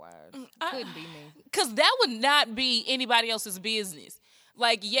fucking wives. Couldn't be me. Cause that would not be anybody else's business.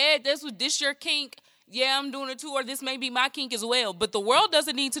 Like, yeah, this your kink. Yeah, I'm doing it too, or this may be my kink as well. But the world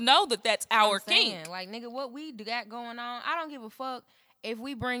doesn't need to know that that's our kink. Like, nigga, what we got going on, I don't give a fuck if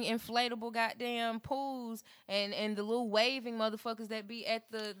we bring inflatable goddamn pools and the little waving motherfuckers that be at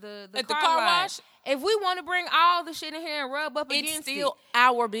the car wash. If we want to bring all the shit in here and rub up against it, it's still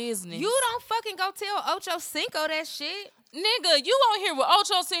our business. You don't fucking go tell Ocho Cinco that shit. Nigga, you out here with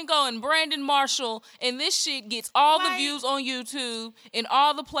Ocho Cinco and Brandon Marshall, and this shit gets all the views on YouTube and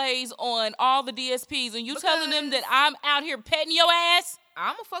all the plays on all the DSPs, and you telling them that I'm out here petting your ass?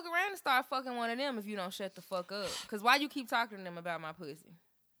 I'm gonna fuck around and start fucking one of them if you don't shut the fuck up. Because why you keep talking to them about my pussy?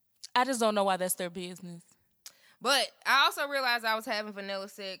 I just don't know why that's their business. But I also realized I was having vanilla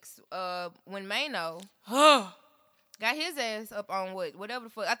sex when Mano got his ass up on whatever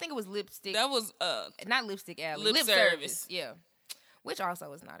the fuck. I think it was lipstick. That was not Lipstick Alley. Lip Service. Yeah. Which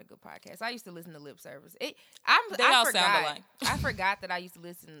also is not a good podcast. I used to listen to Lip Service. They all sound alike. I forgot that I used to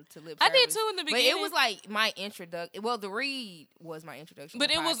listen to Lip Service. I did too in the beginning. But it was like my introduction. Well, the read was my introduction. But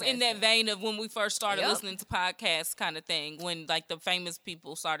it was in that vein of when we first started listening to podcasts kind of thing. When like the famous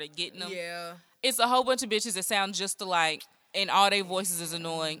people started getting them. Yeah. It's a whole bunch of bitches that sound just alike. And all their voices is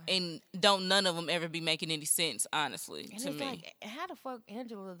annoying. And don't none of them ever be making any sense, honestly, and to me. Like, how the fuck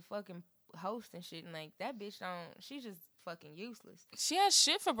Angela the fucking host and shit? And like, that bitch she's just fucking useless. She has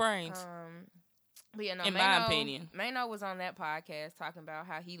shit for brains. But yeah, no, in my opinion. Mano was on that podcast talking about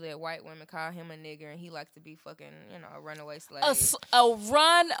how he let white women call him a nigger and he likes to be fucking, a runaway slave. A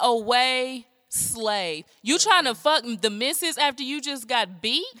runaway slave. You trying to fuck the missus after you just got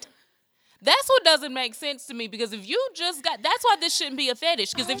beat? That's what doesn't make sense to me, because if you just got, that's why this shouldn't be a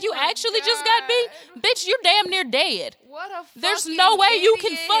fetish. Because if you actually just got beat, bitch, you're damn near dead. What a fucking There's no way idiot. You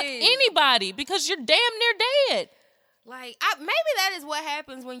can fuck anybody because you're damn near dead. Like, maybe that is what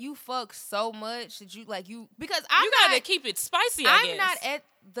happens when you fuck so much that you because you gotta keep it spicy. I guess. I'm not at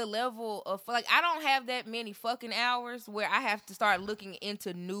the level of I don't have that many fucking hours where I have to start looking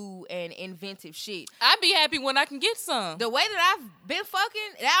into new and inventive shit. I'd be happy when I can get some. The way that I've been fucking,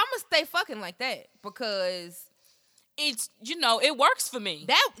 I'm gonna stay fucking like that because it's it works for me.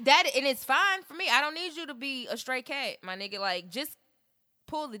 That and it's fine for me. I don't need you to be a stray cat, my nigga. Like, just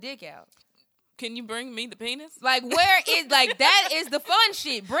pull the dick out. Can you bring me the penis? Like, where is that is the fun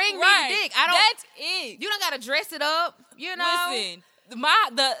shit. Bring me the dick. That's it. You don't gotta dress it up. Listen,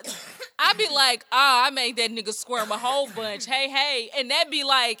 I'd be like, I made that nigga squirm a whole bunch. Hey, and that'd be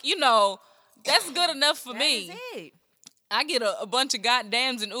like, that's good enough for me. That is it. I get a bunch of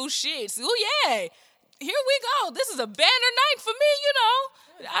goddams and ooh shits. Ooh yeah, here we go. This is a banner night for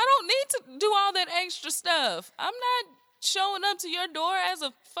me. I don't need to do all that extra stuff. I'm not showing up to your door as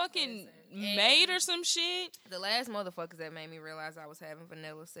a fucking maid or some shit. The last motherfuckers that made me realize I was having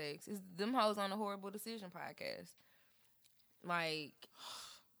vanilla sex is them hoes on the Horrible Decision podcast. Like,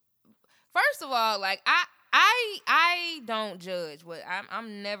 first of all, like I don't judge what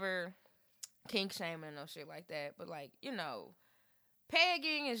I'm never kink shaming or no shit like that. But like,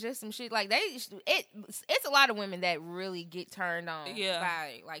 pegging is just some shit. Like it's a lot of women that really get turned on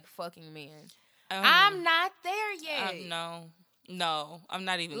by like fucking men. I'm not there yet. No, I'm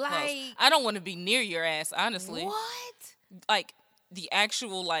not even close. I don't want to be near your ass, honestly. What? Like, the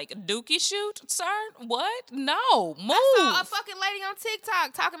actual, dookie shoot, sir? What? No, move. I saw a fucking lady on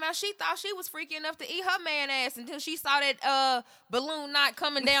TikTok talking about she thought she was freaky enough to eat her man ass until she saw that balloon knot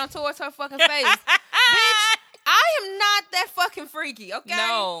coming down towards her fucking face. Bitch, I am not that fucking freaky, okay?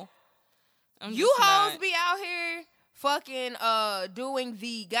 No. You hoes be out here fucking doing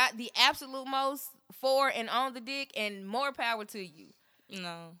the absolute most for and on the dick, and more power to you.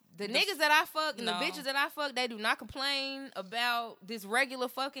 No. The niggas that I fuck and the bitches that I fuck, they do not complain about this regular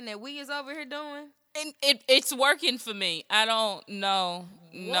fucking that we is over here doing. And it's working for me. I don't know.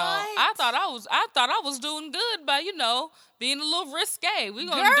 No. I thought I was doing good by, being a little risque. We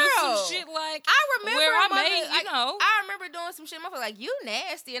gonna do some shit like I remember doing some shit. I was like, you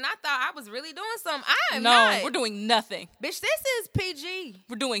nasty, and I thought I was really doing something. I am not. No, we're doing nothing. Bitch, this is PG.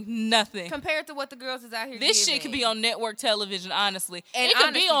 We're doing nothing compared to what the girls is out here. This giving. shit could be on network television, honestly. And it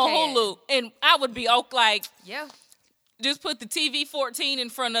could be on Hulu, and I would be yeah. Just put the TV 14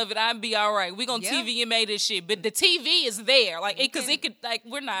 in front of it. I'd be all right. We gonna TVMA this shit, but the TV is there,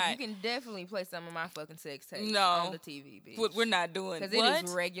 we're not. You can definitely play some of my fucking sex tapes on the TV, bitch. We're not doing because it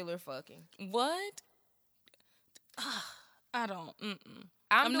is regular fucking. What? I don't.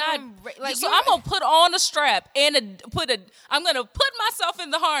 I'm not. So I'm gonna put on a strap and I'm gonna put myself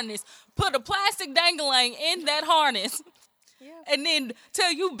in the harness, put a plastic dangling in that harness, and then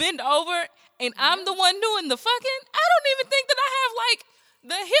tell you bend over. And I'm the one doing the fucking. I don't even think that I have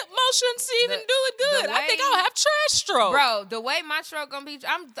The hip motions even do it good. I think I'll have trash stroke. Bro, the way my stroke gonna be,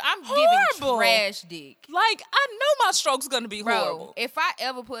 I'm giving trash dick. Like, I know my stroke's gonna be horrible. If I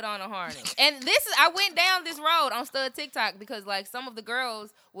ever put on a harness, and I went down this road on Stud TikTok because like some of the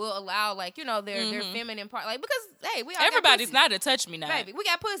girls will allow like, you know, their feminine part, like, because hey, we all everybody's not a touch me now. Baby, we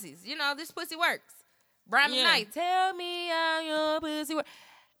got pussies. You know, this pussy works. Brian McKnight, tell me how your pussy works.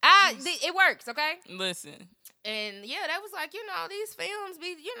 It works, okay? Listen. And yeah, that was like, you know, these films be,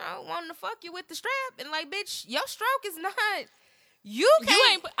 you know, wanting to fuck you with the strap. And like, bitch, your stroke is not, you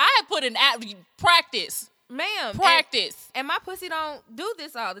can't. I put in practice. Ma'am. Practice. And my pussy don't do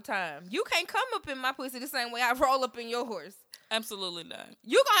this all the time. You can't come up in my pussy the same way I roll up in yours. Absolutely not.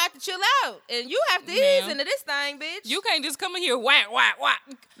 You gonna have to chill out. And you have to ease into this thing, bitch. You can't just come in here whack.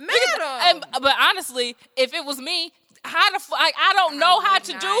 Madam. But honestly, if it was me, how the fuck? I don't know how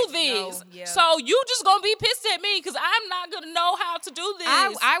to do this. So you just gonna be pissed at me because I'm not gonna know how to do this.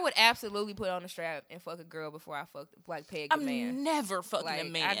 I would absolutely put on a strap and fuck a girl before I peg a man. I'm never fucking a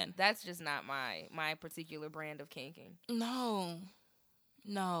man. That's just not my particular brand of kinking. No.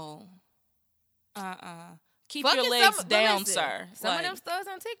 Keep your legs down, sir. Some of them studs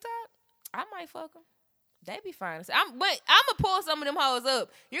on TikTok, I might fuck them. They be fine. But I'm gonna pull some of them hoes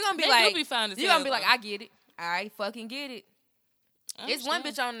up. You're gonna be like, be fine as you're gonna be like, I get it. I fucking get it. It's one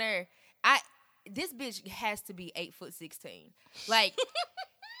bitch on there. This bitch has to be 8'16". Like,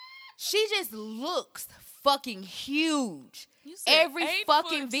 she just looks fucking huge. Every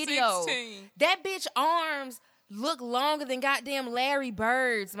fucking video. 16. That bitch arms look longer than goddamn Larry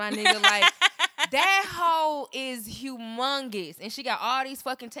Bird's, my nigga. Like, that hoe is humongous. And she got all these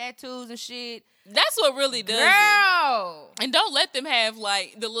fucking tattoos and shit. That's what really does Girl. it. And don't let them have,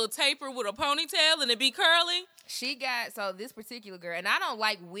 like, the little taper with a ponytail and it be curly. She got, so this particular girl, and I don't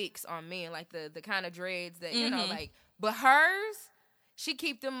like wicks on men, like the kind of dreads that, you know, like, but hers, she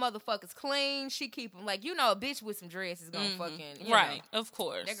keep them motherfuckers clean. She keep them, like, you know, a bitch with some dreads is gonna fucking, you right, know. of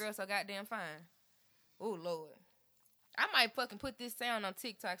course. That girl so goddamn fine. Oh, Lord. I might fucking put this sound on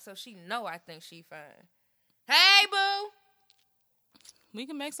TikTok so she know I think she fine. Hey, boo. We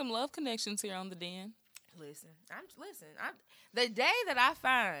can make some love connections here on the Den. Listen. The day that I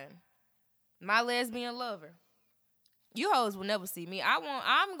find my lesbian lover, you hoes will never see me.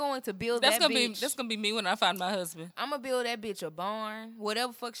 I'm going to build that bitch. That's gonna be me when I find my husband. I'm gonna build that bitch a barn,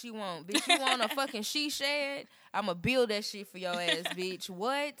 whatever fuck she want. Bitch, you want a fucking she shed? I'm gonna build that shit for your ass, bitch.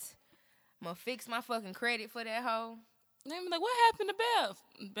 What? I'm gonna fix my fucking credit for that hoe. They be like, what happened to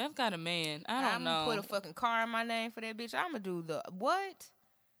Beth? Beth got a man. I don't know. I'm gonna put a fucking car in my name for that bitch. I'm gonna do the what?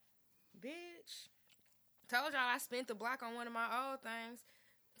 Bitch. Told y'all I spent the block on one of my old things.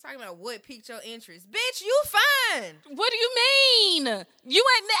 Talking about what piqued your interest. Bitch, you fine. What do you mean? You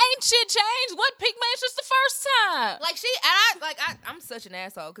ain't shit changed. What piqued my interest the first time? Like I'm such an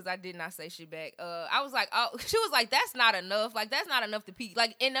asshole because I did not say shit back. I was like, oh, she was like, that's not enough. Like, that's not enough to pique.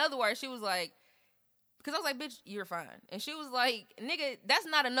 Like, in other words, she was like, because I was like, bitch, you're fine. And she was like, nigga, that's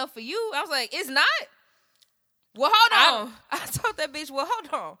not enough for you. I was like, it's not? Well, hold on. I told that bitch, well,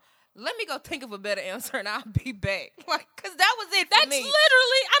 hold on. Let me go think of a better answer and I'll be back. Like, because that was it for me. That's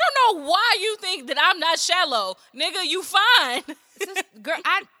literally, I don't know why you think that I'm not shallow. Nigga, you fine. Girl,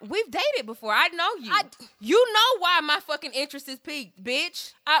 we've dated before. I know you. You know why my fucking interest is piqued,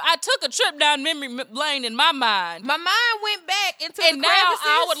 bitch. I took a trip down memory lane in my mind. My mind went back into and the now crevices.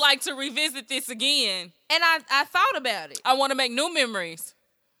 I would like to revisit this again. And I thought about it. I want to make new memories.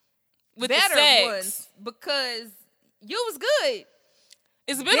 With better the sex. Ones because you was good.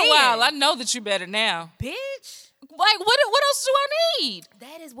 It's been a while. I know that you better now. Bitch. Like, what else do I need?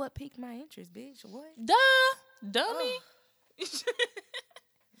 That is what piqued my interest, bitch. What? Duh. Dummy.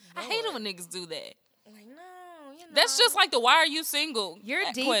 I hate it when niggas do that. Like, no, you know. That's just like the why are you single You're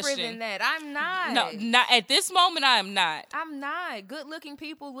deeper than that. I'm not. No, not at this moment I am not. I'm not. Good looking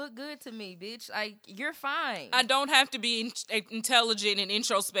people look good to me, bitch. Like, you're fine. I don't have to be intelligent and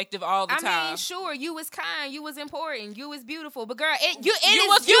introspective all the time. I mean, sure, you was kind, you was important, you was beautiful, but girl, you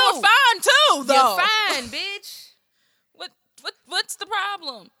were fine too, though. You're fine, bitch. What's the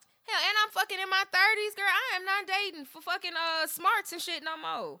problem? Hell, and I'm fucking in my 30s, girl. I am not dating for fucking smarts and shit no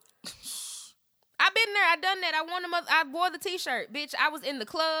more. I've been there. I done that. I wore the t-shirt, bitch. I was in the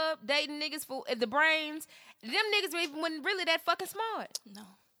club dating niggas for the brains. Them niggas wasn't really that fucking smart. No.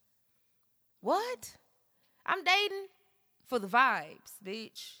 What? I'm dating for the vibes,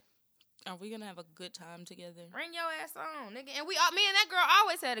 bitch. Are we gonna have a good time together? Bring your ass on, nigga. And me and that girl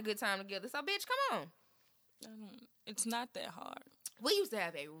always had a good time together. So, bitch, come on. It's not that hard. We used to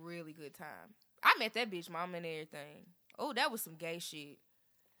have a really good time. I met that bitch mama and everything. Oh, that was some gay shit.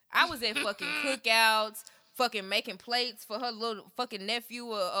 I was at fucking cookouts, fucking making plates for her little fucking nephew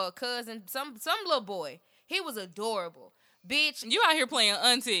or cousin, some little boy. He was adorable. Bitch. You out here playing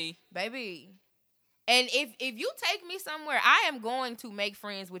auntie. Baby. And if you take me somewhere, I am going to make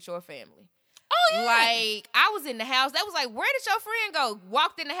friends with your family. Oh, yeah. Like, I was in the house. That was like, where did your friend go?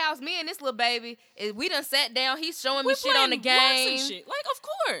 Walked in the house. Me and this little baby. We done sat down. He's showing me shit on the game. Shit. Like, of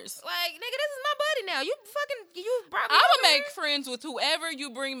course. Like, nigga, this is my buddy now. You brought me I would make friends with whoever you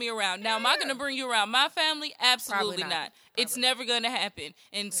bring me around. Now, am I going to bring you around my family? Absolutely not. It's never going to happen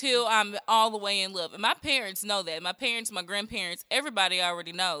until I'm all the way in love. And my parents know that. My parents, my grandparents, everybody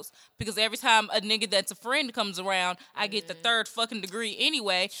already knows. Because every time a nigga that's a friend comes around, I get the third fucking degree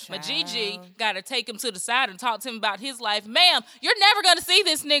anyway. My Gigi got to take him to the side and talk to him about his life. Ma'am, you're never going to see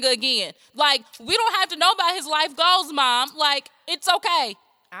this nigga again. Like, we don't have to know about his life goals, Mom. Like, it's okay.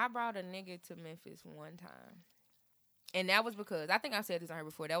 I brought a nigga to Memphis one time. And that was because, I think I said this on her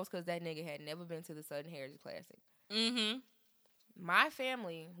before, that was because that nigga had never been to the Southern Heritage Classic. Mm-hmm. My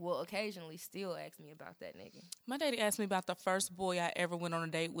family will occasionally still ask me about that nigga. My daddy asked me about the first boy I ever went on a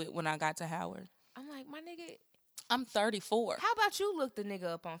date with when I got to Howard. I'm like, my nigga... I'm 34. How about you look the nigga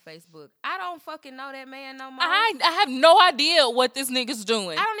up on Facebook? I don't fucking know that man no more. I have no idea what this nigga's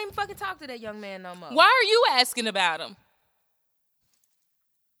doing. I don't even fucking talk to that young man no more. Why are you asking about him?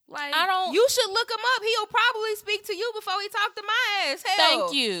 Like, you should look him up. He'll probably speak to you before he talk to my ass. Hell,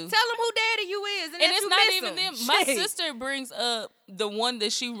 thank you. Tell him who daddy you is. And it's not even them. My sister brings up the one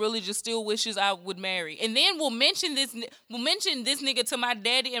that she really just still wishes I would marry. And then we'll mention this nigga to my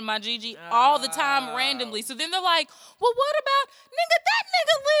daddy and my Gigi all the time randomly. So then they're like, well, what about, nigga, that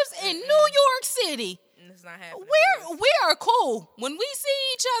nigga lives in New York City. It's not happening. We are cool. When we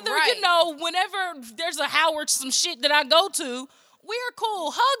see each other, you know, whenever there's a Howard, some shit that I go to, we're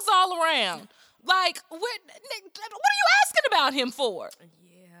cool. Hugs all around. Like, what are you asking about him for?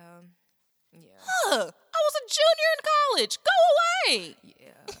 Yeah. Huh. I was a junior in college. Go away.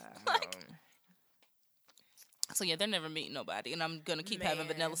 Yeah. So, yeah, they're never meeting nobody. And I'm going to keep having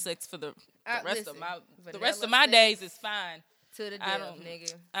vanilla sex for the rest of my days is fine. To the death,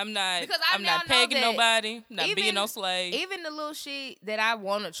 nigga. I'm not pegging nobody. I'm not being no slave. Even the little shit that I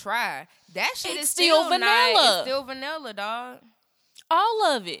want to try, that shit is still vanilla. It's still vanilla, dog. All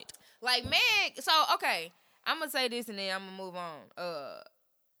of it. Like, Meg, so, okay, I'm going to say this and then I'm going to move on.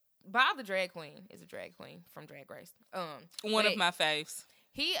 Bob the drag queen is a drag queen from Drag Race. One of my faves.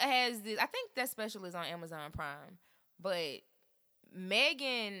 He has this, I think that special is on Amazon Prime, but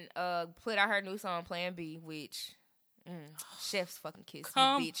Megan put out her new song, Plan B, which, chef's fucking kiss,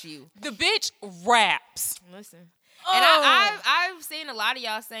 bitch, you. The bitch raps. Listen. And I've seen a lot of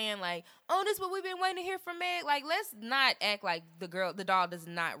y'all saying, like, oh, this is what we've been waiting to hear from Meg. Like, let's not act like the doll does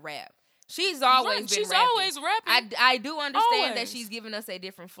not rap. She's always been rapping. Always rapping. I do understand that she's giving us a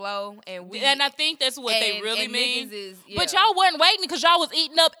different flow. And I think that's what they really mean. Yeah. But y'all wasn't waiting because y'all was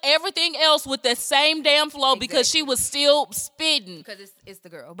eating up everything else with the same damn flow because she was still spitting. Because it's the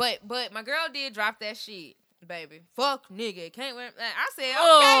girl. But my girl did drop that shit, baby. Fuck nigga. Can't win. I said,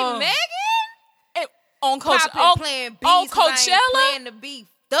 okay, Megan. On Coachella, playing the beef.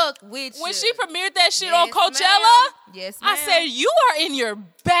 Stuck with you. When she premiered that shit on Coachella, yes, ma'am. I said, you are in your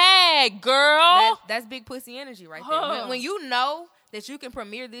bag, girl. That's big pussy energy right there. When you know that you can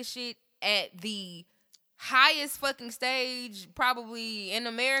premiere this shit at the highest fucking stage probably in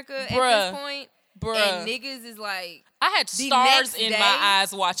America at this point, and niggas is like, I had stars in my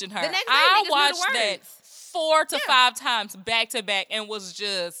eyes watching her. The next day, I watched that 4 to 5 times back to back and was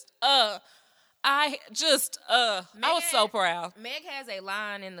just I was so proud. Meg has a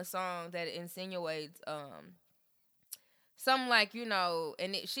line in the song that insinuates something like, you know,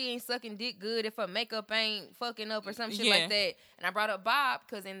 and she ain't sucking dick good if her makeup ain't fucking up or some shit like that. And I brought up Bob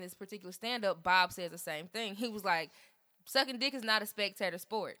because in this particular stand-up, Bob says the same thing. He was like, sucking dick is not a spectator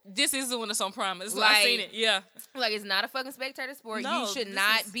sport. This is the one that's on Prime. I've seen it. Yeah. Like, it's not a fucking spectator sport. No, you should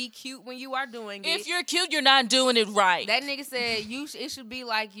not be cute when you are doing it. If you're cute, you're not doing it right. That nigga said it should be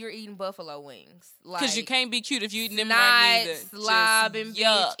like you're eating buffalo wings. Because you can't be cute if you eating them right neither. Slob and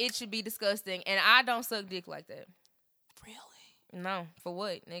bitch. It should be disgusting. And I don't suck dick like that. Really? No. For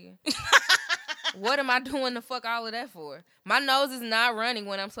what, nigga? What am I doing the fuck all of that for? My nose is not running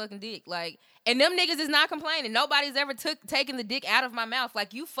when I'm sucking dick. Like, and them niggas is not complaining. Nobody's ever taken the dick out of my mouth.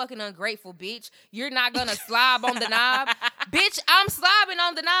 Like, you fucking ungrateful, bitch. You're not gonna slob on the knob. Bitch, I'm slobbing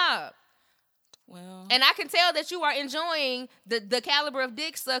on the knob. Well. And I can tell that you are enjoying the caliber of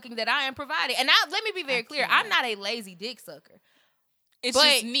dick sucking that I am providing. And let me be very clear. I'm not a lazy dick sucker. It's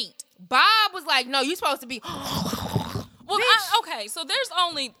just neat. Bob was like, no, you're supposed to be... Well, okay, so there's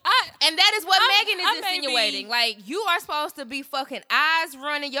only and that is what Megan is insinuating. Like, you are supposed to be fucking eyes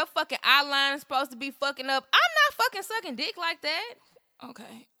running. Your fucking eyeliner is supposed to be fucking up. I'm not fucking sucking dick like that.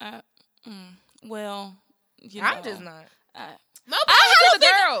 Okay. Well, you know, I'm just not. I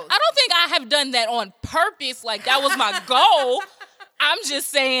don't think I have done that on purpose. Like, that was my goal. I'm just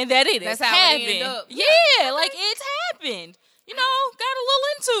saying that it has happened. It ended up. Yeah, like, it's happened. You know, got a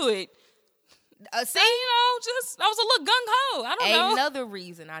little into it. See, just I was a little gung ho. I don't know. Another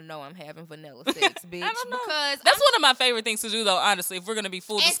reason I know I'm having vanilla sex, bitch. I don't know. Because that's one of my favorite things to do, though. Honestly, if we're gonna be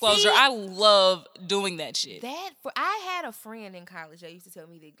full disclosure, I love doing that shit. I had a friend in college that used to tell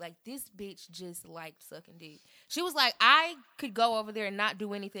me that, like, this bitch just liked sucking dick. She was like, I could go over there and not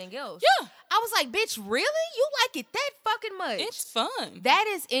do anything else. Yeah, I was like, bitch, really? You like it that fucking much? It's fun. That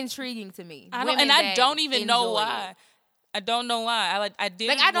is intriguing to me. I don't even know why. I don't know why. I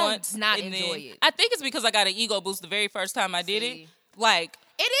did it I don't once. Not enjoy it. I think it's because I got an ego boost the very first time I did it. Like,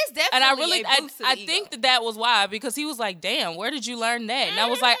 it is definitely. And I really, a boost to the I ego. think that was why, because he was like, "Damn, where did you learn that?" And I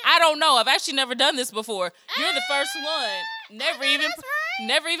was like, "I don't know. I've actually never done this before. You're the first one.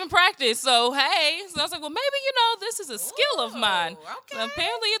 Never even practiced. So hey, so I was like, well, maybe this is a skill of mine. Okay. So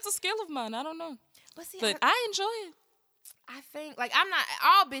apparently, it's a skill of mine. I don't know, but I enjoy it. I think, like, I'm not,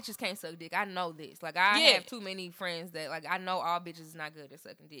 all bitches can't suck dick. I know this. Like, I have too many friends that, like, I know all bitches is not good at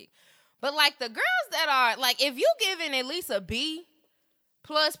sucking dick. But, like, the girls that are, like, if you giving at least a B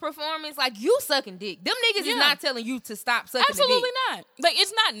plus performance, like, you sucking dick. Them niggas is not telling you to stop sucking the dick. Absolutely not. Like,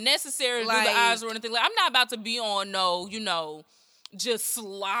 it's not necessary to do the eyes or anything. Like, I'm not about to be on just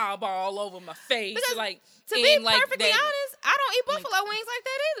slob all over my face. Because, like, to be perfectly honest, I don't eat buffalo wings like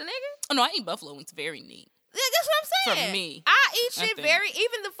that either, nigga. Oh, no, I eat buffalo wings very neat. Yeah, that's what I'm saying. For me. I eat shit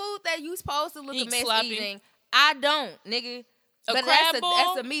even the food that you supposed to look a mess sloppy. Eating, I don't, nigga. But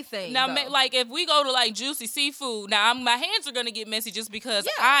that's a me thing. Now, like, if we go to, like, juicy seafood, now my hands are going to get messy just because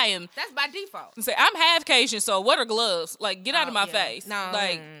I am. That's by default. Say, I'm half Cajun, so what are gloves? Like, get out of my face. No,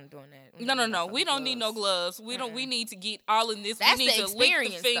 like, I'm doing that. No. We don't need no gloves. We don't. We need to get all in this. That's we need the to lick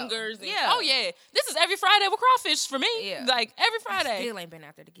the fingers. Oh yeah. This is every Friday with crawfish for me. Yeah. Like every Friday. I still ain't been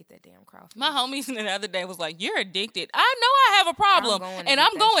out there to get that damn crawfish. My homies the other day was like, "You're addicted." I know I have a problem,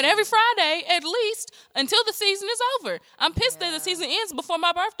 I'm going every Friday at least until the season is over. I'm pissed that the season ends before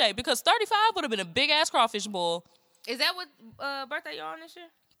my birthday because 35 would have been a big ass crawfish boil. Is that what birthday you're on this year?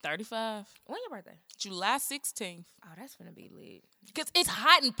 35. When your birthday? July 16th. Oh, that's gonna be lit. Because it's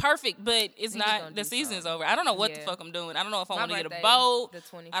hot and perfect, but it's not. The season is over. I don't know what the fuck I'm doing. I don't know if I want to get a boat.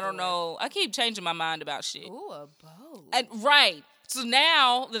 I don't know. I keep changing my mind about shit. Ooh, a boat. Right. So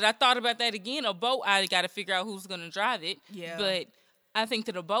now that I thought about that again, a boat, I got to figure out who's going to drive it. Yeah. But I think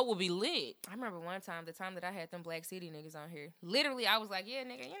that a boat will be lit. I remember one time, the time that I had them Black City niggas on here. Literally, I was like, yeah,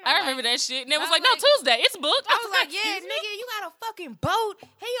 nigga, I remember that shit. And it was like, no, Tuesday. It's booked. I was like, yeah, nigga, you got a fucking boat.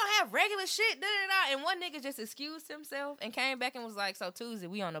 Hey, you don't have regular shit. Da, da, da. And one nigga just excused himself and came back and was like, so Tuesday,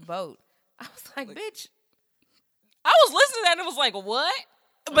 we on a boat. I was like, bitch. I was listening to that and it was like, what?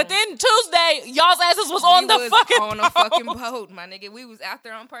 But then Tuesday, y'all's asses was on the fucking boat, my nigga. We was out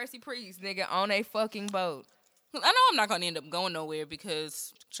there on Percy Priest, nigga, on a fucking boat. I know I'm not going to end up going nowhere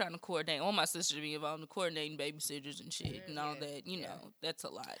because trying to coordinate. I want my sister to be involved in coordinating babysitters and shit and all that. You know, that's a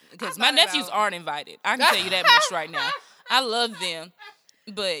lot. Because my nephews aren't invited. I can tell you that much right now. I love them,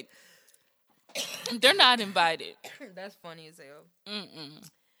 but they're not invited. That's funny as hell.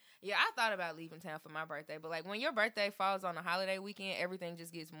 Yeah, I thought about leaving town for my birthday, but, like, when your birthday falls on a holiday weekend, everything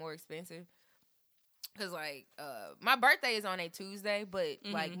just gets more expensive. Because, like, my birthday is on a Tuesday, but,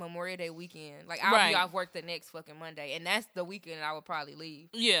 like, Memorial Day weekend, like, I'll be off work the next fucking Monday, and that's the weekend I would probably leave.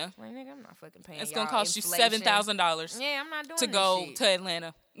 Yeah. Like, nigga, I'm not fucking paying It's going to cost you $7,000. Yeah, I'm not doing to go shit. to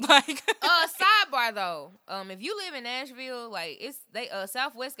Atlanta. Like, sidebar, though. If you live in Nashville, like,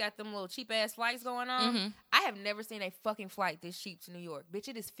 Southwest got them little cheap-ass flights going on. I have never seen a fucking flight this cheap to New York. Bitch,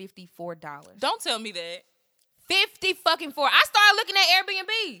 it is $54. Don't tell me that. 50 fucking 4. I started looking at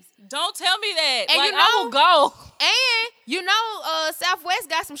Airbnbs. Don't tell me that. And like, I will go. And Southwest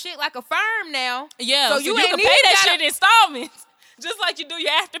got some shit like a firm now. Yeah, so you can pay that shit in installments. Just like you do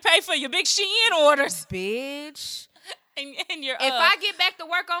your Afterpay for your big Shein orders. Bitch. And your if I get back to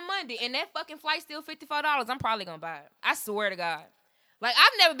work on Monday and that fucking flight's still $54, I'm probably gonna buy it. I swear to God. Like,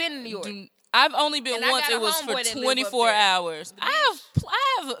 I've never been in New York. I've only been once. It was for 24 hours. I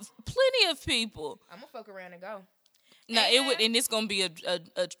have plenty of people. I'm gonna fuck around and go. No, and it's gonna be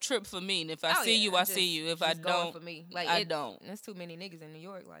a trip for me. And if I see you, I see you. If I don't, for me, like, I don't. There's too many niggas in New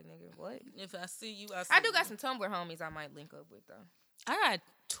York. Like, nigga, what? If I see you, I see you. I do got some Tumblr homies I might link up with though. I got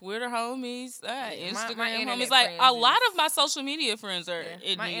Twitter homies. I got Instagram my homies. Like, a lot of my social media friends are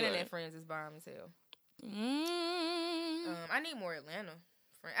in my New internet York. friends is bomb as hell. I need more Atlanta.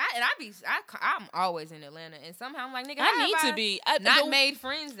 I'm always in Atlanta, and somehow I'm like, nigga, I need to be. Made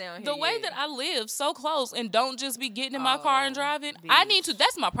friends down here. The way that I live so close and don't just be getting in my car and driving, bitch. I need to.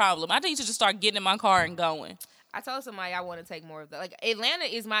 That's my problem. I need to just start getting in my car and going. I told somebody I want to take more of that. Like, Atlanta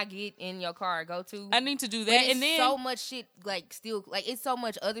is my get in your car go to. I need to do that. And then so much shit, it's so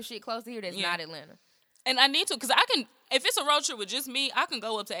much other shit close to here that's not Atlanta. And I need to, because I can, if it's a road trip with just me, I can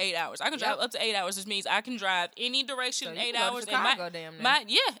go up to 8 hours. I can drive up to 8 hours, which means I can drive any direction in 8 hours. Chicago,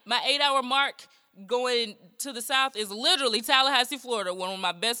 my 8 hour mark going to the south is literally Tallahassee, Florida, where one of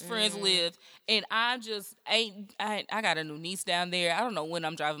my best friends live. And I got a new niece down there. I don't know when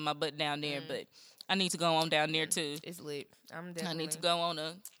I'm driving my butt down there, but I need to go on down there too. It's lit. I need to go on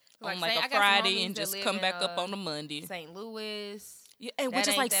a Friday and just come back up on a Monday. St. Louis. Yeah, and which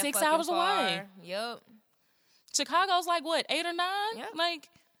is like 6 hours away. Yep. Chicago's like what, 8 or 9? Yep.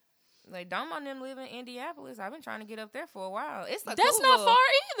 Like Dom on them live in Indianapolis. I've been trying to get up there for a while. That's not far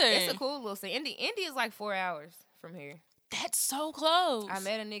either. It's a cool little city. Indy is like 4 hours from here. That's so close. I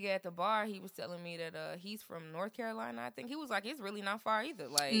met a nigga at the bar. He was telling me that he's from North Carolina. I think he was like, it's really not far either.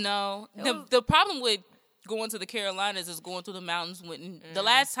 Like, no, the problem with going to the Carolinas is going through the mountains. The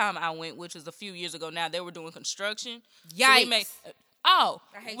last time I went, which was a few years ago now, they were doing construction. Yikes. I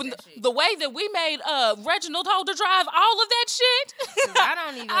hate that shit. The way that we made Reginald Holder drive all of that shit. I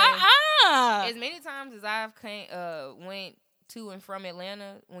don't even. As many times as I've went to and from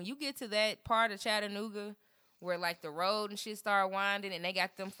Atlanta, when you get to that part of Chattanooga where like the road and shit start winding and they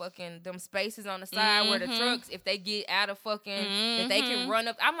got them spaces on the side where the trucks, if they get out of if they can run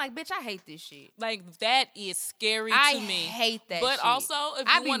up, I'm like, bitch, I hate this shit. Like, that is scary to me. I hate that but shit. But also, if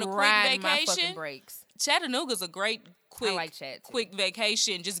you want a quick vacation, Chattanooga's a great quick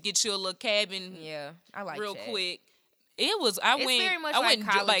vacation. Just get you a little cabin. Yeah, I like real Chat. Quick. I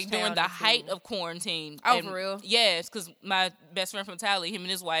went during the height of quarantine. Oh, for real? Yes, because my best friend from Tally, him and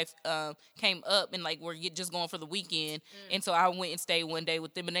his wife came up and like we're just going for the weekend, and so I went and stayed one day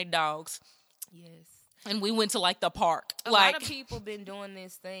with them and their dogs. Yes. And we went to like the park. A lot of people been doing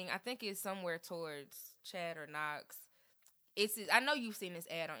this thing. I think it's somewhere towards Chad or Knox. I know you've seen this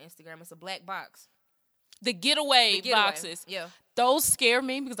ad on Instagram. It's a black box. The getaway boxes. Yeah. Those scare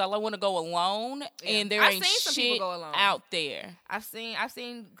me because I want to go alone, and there ain't shit out there. I've seen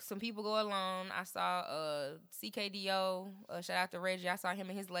some people go alone. I saw CKDO. Shout out to Reggie. I saw him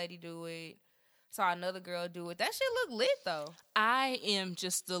and his lady do it. Saw another girl do it. That shit look lit though. I am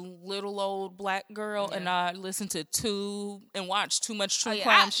just a little old black girl, and I listen to and watch too much true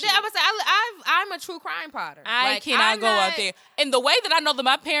crime shit. I would say I'm a true crime potter. I cannot go out there. And the way that I know that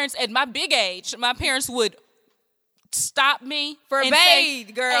my parents, at my big age, my parents would stop me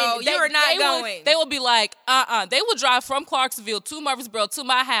forbade, girl. You are not going. They would be like, They would drive from Clarksville to Murfreesboro to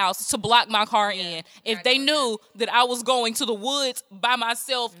my house to block my car in if they knew that I was going to the woods by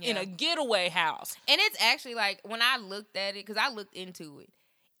myself in a getaway house. And it's actually like, when I looked at it, because I looked into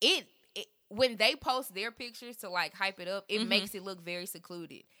it, when they post their pictures to like hype it up, it makes it look very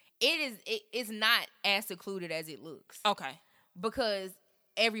secluded. It is not as secluded as it looks. Okay. Because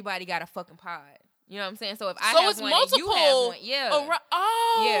everybody got a fucking pod. You know what I'm saying? So if I have it's one multiple, and you have one,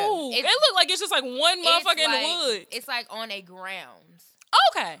 yeah. It looked like it's just like one motherfucker in the woods. It's like on a grounds.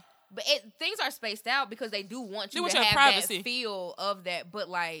 Okay. But things are spaced out because they do want you to have privacy. That feel of that. But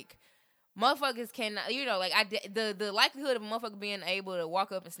like, motherfuckers cannot, the likelihood of a motherfucker being able to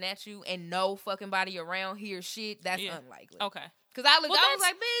walk up and snatch you and no fucking body around hear shit, that's unlikely. Okay. Because I was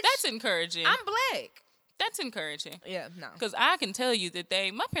like, bitch. That's encouraging. I'm black. That's encouraging. Yeah, no. Because I can tell you that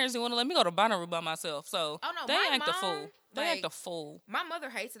my parents didn't want to let me go to Bonnaroo by myself. So they act a fool. They act a fool. My mother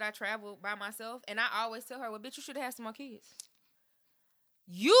hates that I travel by myself. And I always tell her, well, bitch, you should have had some more kids.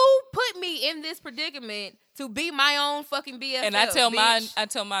 You put me in this predicament to be my own fucking BFF. And I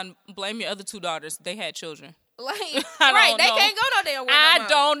tell mine, blame your other 2 daughters. They had children. Like, right, they can't go no damn way. I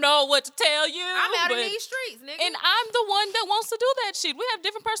don't know what to tell you. I'm out of these streets, nigga. And I'm the one that wants to do that shit. We have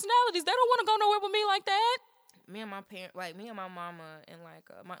different personalities. They don't want to go nowhere with me like that. Me and my parents, like me and my mama and like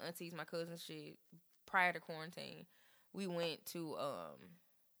my aunties, my cousins, shit. Prior to quarantine, we went to.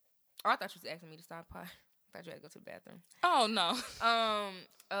 I thought you was asking me to stop pod. I thought you had to go to the bathroom. Oh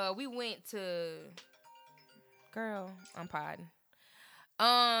no. We went to. Girl, I'm podding.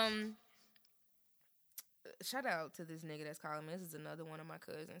 Shout out to this nigga that's calling me. This is another one of my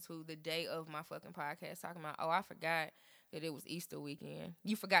cousins who the day of my fucking podcast talking about, I forgot that it was Easter weekend.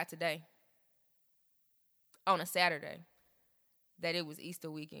 You forgot today. On a Saturday. That it was Easter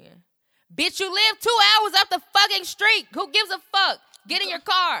weekend. Bitch, you live 2 hours up the fucking street. Who gives a fuck? Get in your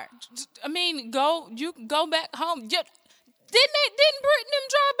car. I mean, you go back home. Didn't Britt and them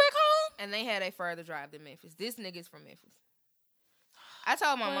drive back home? And they had a further drive than Memphis. This nigga's from Memphis. I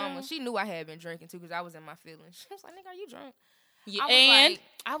told my mama. She knew I had been drinking, too, because I was in my feelings. She was like, nigga, are you drunk? Yeah,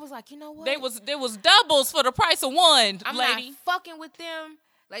 I was like, you know what? There was doubles for the price of one, I'm lady. not fucking with them.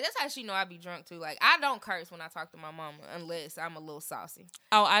 Like, that's how she know I be drunk, too. Like, I don't curse when I talk to my mama unless I'm a little saucy.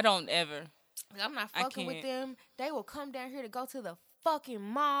 Oh, I don't ever. Like, I'm not fucking with them. They will come down here to go to the fucking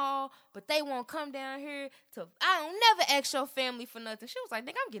mall, but they won't come down here to... I don't never ask your family for nothing. She was like,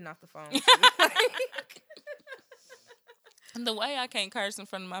 nigga, I'm getting off the phone. The way I can't curse in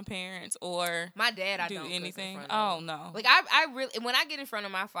front of my parents or my dad, I do don't anything. Curse in front of him. No. Like I really, when I get in front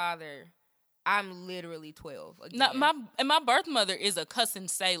of my father, I'm literally 12. Again. No, my birth mother is a cussing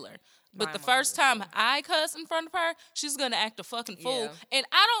sailor. But the first time I cuss in front of her, she's gonna act a fucking fool. Yeah. And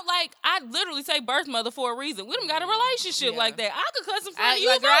I literally say birth mother for a reason. We done got a relationship like that. I could cuss in front of you.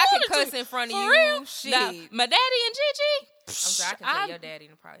 Like, I could cuss in front of you. Real? Shit. Now, my daddy and Gigi. I'm sorry, I can tell your daddy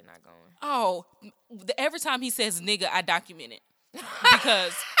probably not going. Oh, every time he says nigga, I document it.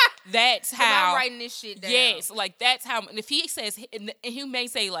 Because that's how I'm writing this shit down. Yes, like that's how. If he says, and he may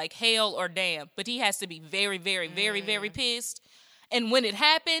say like hell or damn, but he has to be very, very, very, very pissed. And when it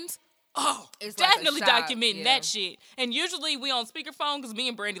happens, it's definitely like documenting that shit. And usually we on speakerphone because me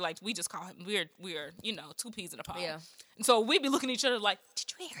and Brandy, like, we just call him, we're two peas in a pod. Yeah. And so we be looking at each other like,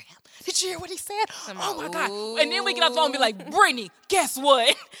 did you hear him? Did you hear what he said? Oh my God. And then we get off the phone and be like, Brittany, guess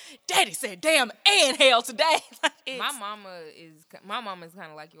what? Daddy said damn and hell today. My mama is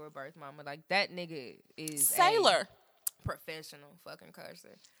kind of like your birth mama. Like, that nigga is sailor. Professional fucking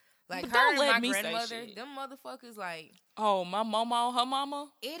curser. Like, her and my grandmother, them motherfuckers, like... Oh, my mama, her mama?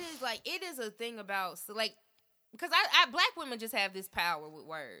 It is a thing about... So, like, because black women just have this power with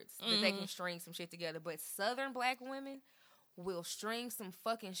words that they can string some shit together. But Southern black women will string some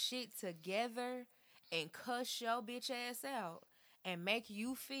fucking shit together and cuss your bitch ass out and make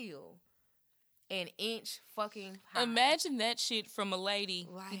you feel an inch fucking high. Imagine that shit from a lady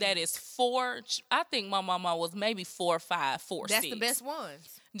that is 4... I think my mama was maybe 4'5", 4'6". That's the best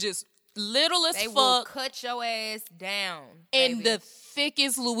ones. Just little as fuck. They will cut your ass down. In the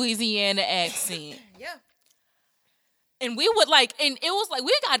thickest Louisiana accent. Yeah. And we would and it was like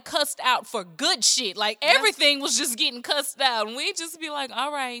we got cussed out for good shit. Like everything was just getting cussed out. And we'd just be like,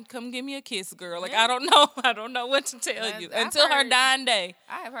 all right, come give me a kiss, girl. Like, I don't know what to tell you. Until her dying day.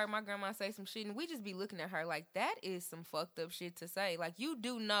 I have heard my grandma say some shit and we just be looking at her like, that is some fucked up shit to say. Like, you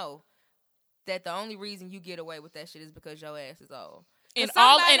do know that the only reason you get away with that shit is because your ass is old. And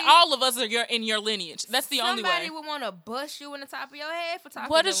all of us are in your lineage. That's the only way. Somebody would want to bust you in the top of your head for talking.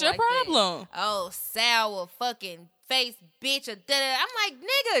 What is your problem? That. Oh, sour fucking face bitch. Or da-da. I'm like,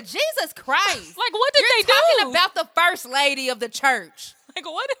 nigga, Jesus Christ! Like, what did they do? You're talking about the first lady of the church. Like,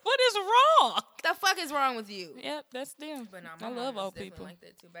 what is wrong? The fuck is wrong with you? Yep, that's them. But no, I love old people like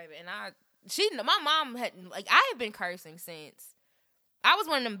that too, baby. And my mom had I have been cursing since. I was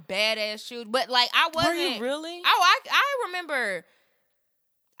one of them badass shoes, but like I wasn't. Were you really? Oh, I remember.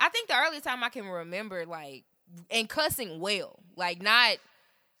 I think the earliest time I can remember, like, and cussing well, like not,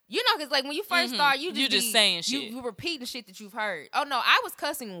 because like when you first start, you just saying shit, you repeating shit that you've heard. Oh no, I was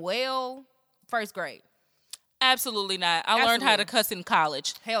cussing well first grade. Absolutely not. I learned how to cuss in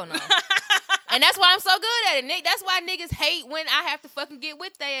college. Hell no. And that's why I'm so good at it. That's why niggas hate when I have to fucking get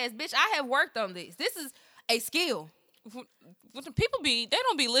with their ass. Bitch, I have worked on this. This is a skill. People they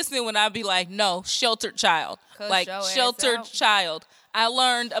don't be listening when I be like, no, sheltered child. Like, sheltered child. I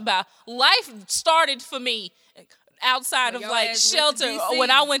learned about life started for me outside of like shelter when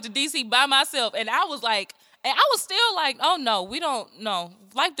I went to DC by myself. And I was like, and I was still like, oh no, we don't know.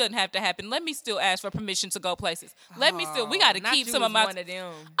 Life doesn't have to happen. Let me still ask for permission to go places. We got to keep some of my. One of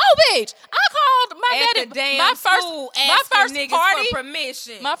them. Oh, bitch! I called my daddy. My first party. For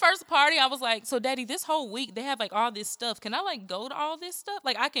permission. My first party, I was like, so daddy, this whole week they have like all this stuff. Can I like go to all this stuff?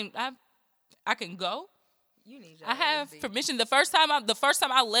 Like I can go. You need I have permission. The first time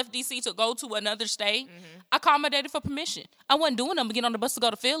I left DC to go to another state, I called my daddy for permission. I wasn't doing them to get on the bus to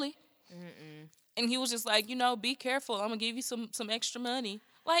go to Philly. And he was just like, be careful. I'm gonna give you some extra money.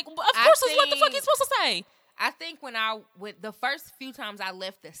 Like, of course, what the fuck you supposed to say? I think when the first few times I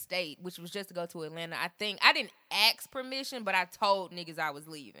left the state, which was just to go to Atlanta, I think I didn't ask permission, but I told niggas I was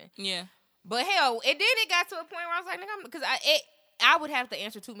leaving. Yeah. But hell, it got to a point where I was like, nigga, because I would have to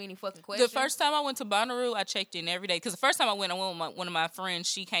answer too many fucking questions. The first time I went to Bonnaroo, I checked in every day. Because the first time I went with one of my friends.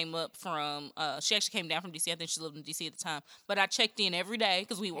 She came up from, she actually came down from D.C. I think she lived in D.C. at the time. But I checked in every day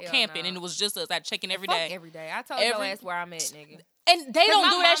because we were camping and it was just us. I'd check in every day. Every day. I told your ass where I'm at, nigga. And they don't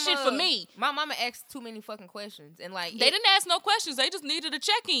do that shit for me. My mama asked too many fucking questions, and like they didn't ask no questions. They just needed a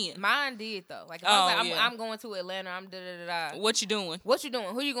check in. Mine did though. Like if I was like, I'm going to Atlanta. I'm da da da da. What you doing? What you doing?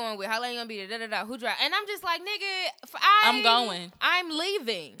 Who you going with? How long you gonna be there? Da da da. Who drive? And I'm just like, nigga, I'm going. I'm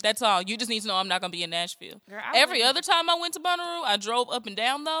leaving. That's all. You just need to know I'm not gonna be in Nashville. Girl, every other time I went to Bonnaroo, I drove up and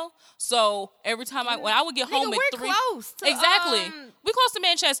down though. So every time when I would get home at 3, close to, exactly. We close to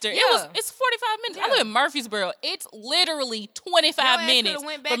Manchester. Yeah. It's 45 minutes. Yeah. I live in Murfreesboro. It's literally 25 minutes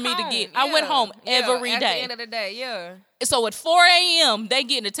for me to get. I went home every day. At the end of the day, yeah. So at 4 a.m., they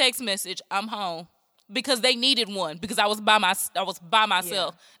getting a text message. I'm home. Because they needed one. Because I was by myself. Yeah.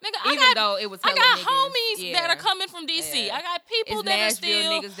 Nigga, I got homies that are coming from DC. Yeah. I got people that are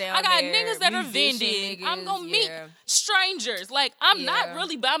still. I got niggas that are vending. Niggas, I'm gonna meet strangers. Like I'm not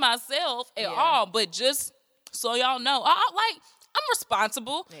really by myself at all. But just so y'all know, I'm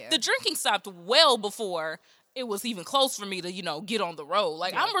responsible. Yeah. The drinking stopped well before it was even close for me to get on the road.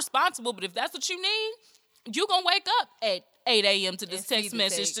 Like I'm responsible. But if that's what you need, you gonna wake up at 8 a.m. to this text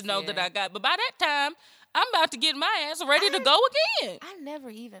message to know that I got. But by that time, I'm about to get my ass ready to go again. I never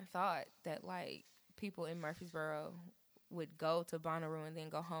even thought that like people in Murfreesboro would go to Bonnaroo and then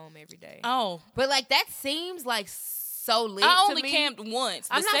go home every day. Oh, but like that seems like so lit. I only camped once.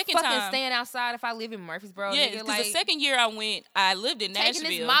 I'm not fucking staying outside if I live in Murfreesboro. Yeah, because the second year I went, I lived in Nashville.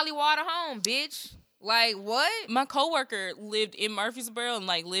 Taking this Molly water home, bitch. Like, what? My coworker lived in Murfreesboro and,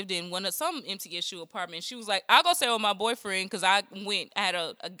 lived in some MTSU apartment. She was like, I'll go stay with my boyfriend because I had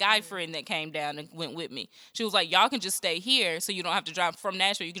a guy friend that came down and went with me. She was like, y'all can just stay here so you don't have to drive from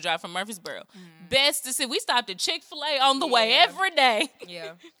Nashville. You can drive from Murfreesboro. Best to see. We stopped at Chick-fil-A on the way every day.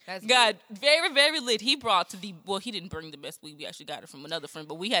 Yeah. That's God, very, very lit. He brought he didn't bring the best weed. We actually got it from another friend,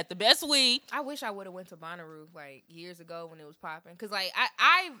 but we had the best weed. I wish I would have went to Bonnaroo years ago when it was popping. Because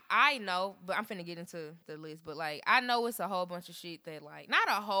I know, but I'm finna get into the list, but I know it's a whole bunch of shit that not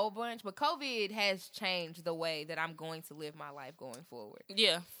a whole bunch, but COVID has changed the way that I'm going to live my life going forward.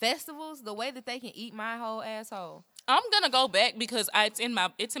 Yeah. Festivals, the way that they can eat my whole asshole. I'm gonna go back because it's in my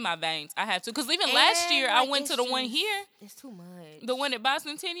veins. I have to, because even last year I went to the one here. It's too much. The one at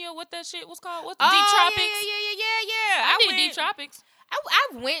Bicentennial, what that shit was called? What Deep Tropics? Yeah. I did Deep Tropics. I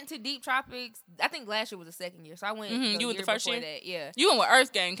went to Deep Tropics. I think last year was the second year, so I went. You went the first year. That, yeah. You went when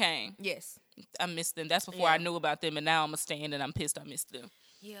Earth Gang came. Yes. I missed them. That's before I knew about them, and now I'm a stand, and I'm pissed I missed them.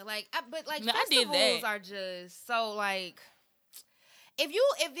 Yeah, festivals are just so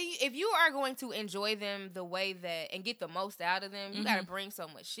If you are going to enjoy them the way that and get the most out of them, you gotta bring so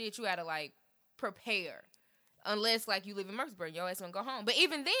much shit. You gotta prepare. Unless you live in Murfreesboro, your ass gonna go home. But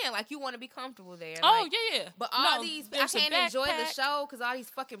even then, you want to be comfortable there. Yeah. But I can't enjoy the show because all these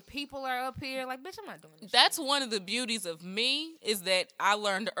fucking people are up here. Bitch, I'm not doing this. That's one of the beauties of me is that I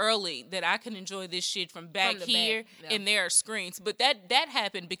learned early that I can enjoy this shit from back here, and there are screens. But that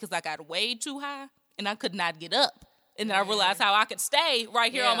happened because I got way too high and I could not get up. And then I realized how I could stay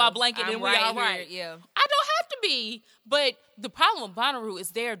right here on my blanket and we all right. Yeah, I don't have to be. But the problem with Bonnaroo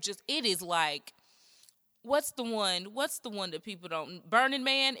is it is what's the one that people don't... Burning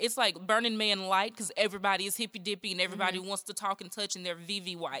Man? It's like Burning Man light because everybody is hippy-dippy and everybody wants to talk and touch and they're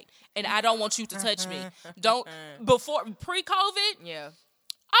VV white. And I don't want you to touch me. Pre-COVID... Yeah.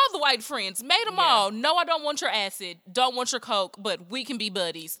 All the white friends, made them all. No, I don't want your acid. Don't want your coke, but we can be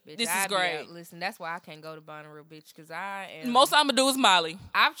buddies. Bitch, this is great. Listen, that's why I can't go to Bonnaroo, bitch, because most I'm going to do is Molly.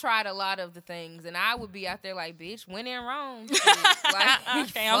 I've tried a lot of the things, and I would be out there bitch, when in Rome.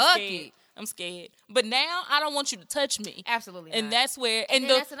 I'm scared. But now I don't want you to touch me. Absolutely and not. That's where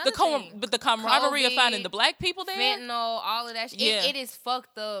the camaraderie of finding the black people there. Fentanyl, all of that shit. Yeah. It is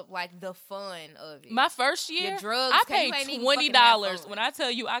fucked up the fun of it. My first year, the drugs, I paid $20 when I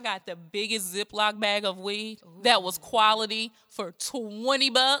tell you I got the biggest Ziploc bag of weed that was quality for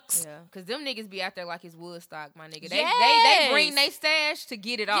 $20. Yeah, because them niggas be out there like it's Woodstock, my nigga. They bring they stash to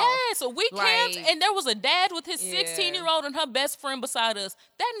get it off. Yeah, so we camped, and there was a dad with his 16-year-old and her best friend beside us.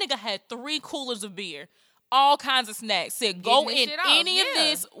 That nigga had 3 coolers of beer, all kinds of snacks. Said, go in any of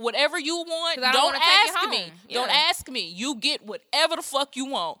this, whatever you want. Don't ask me. Yeah. Don't ask me. You get whatever the fuck you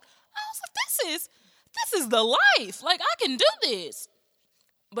want. I was like, this is the life. I can do this.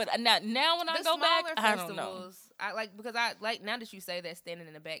 But now when I go back, I don't know. Because now that you say that standing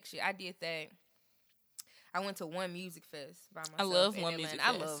in the back shit, I did that. I went to one music fest by myself. I love one music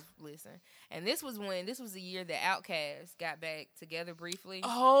fest. And this was the year that Outkast got back together briefly.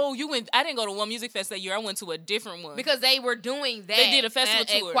 Oh, you went? I didn't go to one music fest that year. I went to a different one because they were doing that. They did a festival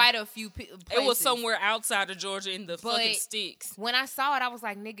tour at quite a few places. It was somewhere outside of Georgia in the fucking sticks. When I saw it, I was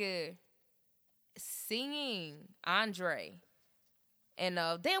like, nigga, singing Andre and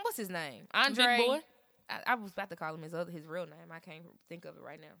what's his name? Andre. Big Boy. I was about to call him his real name. I can't think of it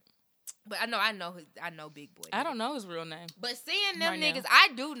right now. But I know Big Boy. I don't know his real name. But seeing them niggas, I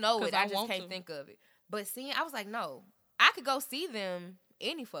do know it. I just can't think of it. But I was like, no, I could go see them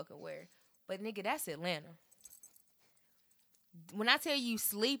any fucking where. But nigga, that's Atlanta. When I tell you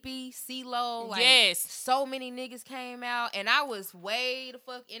Sleepy, CeeLo, like so many niggas came out, and I was way the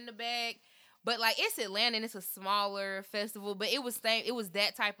fuck in the back. But like it's Atlanta and it's a smaller festival, but it was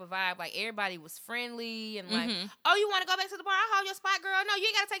that type of vibe. Like everybody was friendly and like, oh, you want to go back to the bar? I'll hold your spot, girl. No, you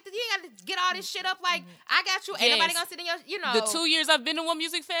ain't gotta get all this shit up. Like I got you. Ain't nobody gonna sit in your, you know. The 2 years I've been to One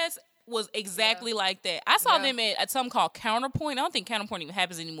Music Fest was exactly like that. I saw them at something called Counterpoint. I don't think Counterpoint even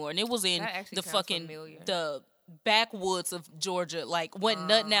happens anymore, and it was in the fucking the backwoods of Georgia. Like wasn't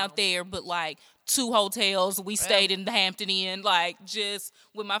nothing out there, but like 2 hotels. We stayed in the Hampton Inn, like just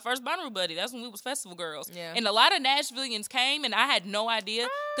with my first Bonnaroo buddy. That's when we was festival girls. Yeah. And a lot of Nashvillians came, and I had no idea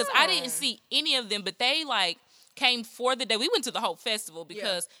because I didn't see any of them, but they like came for the day. We went to the whole festival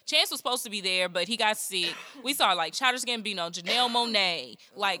because Chance was supposed to be there, but he got sick. We saw like Childish Gambino, Janelle Monáe.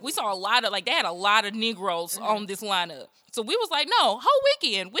 Like we saw a lot of they had a lot of Negroes on this lineup. So we was like, no, whole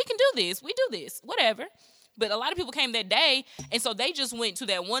weekend we can do this. We do this, whatever. But a lot of people came that day, and so they just went to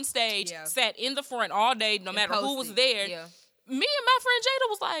that one stage, sat in the front all day, no matter who was there. Yeah. Me and my friend Jada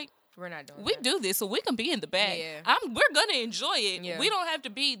was like, we're not doing we do this so we can be in the back. Yeah. We're gonna enjoy it. Yeah. We don't have to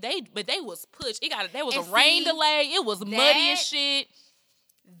be but they was pushed. There was a rain delay. It was muddy as shit.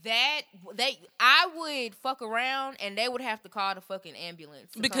 I would fuck around and they would have to call the fucking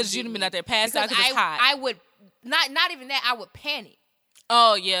ambulance because you'd been out there passed out because it's hot. I would not even that. I would panic.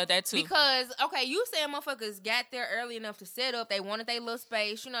 Oh, yeah, that too. Because, okay, you saying motherfuckers got there early enough to set up. They wanted their little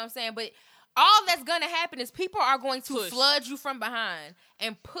space, you know what I'm saying? But all that's going to happen is people are going to flood you from behind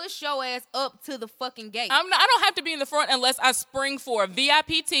and push your ass up to the fucking gate. I don't have to be in the front unless I spring for a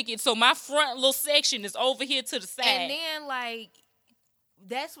VIP ticket, so my front little section is over here to the side. And then, like,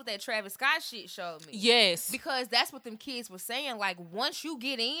 that's what that Travis Scott shit showed me. Yes. Because that's what them kids were saying. Like, once you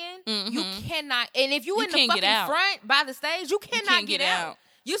get in, you cannot. And if you in the fucking front by the stage, you cannot get out.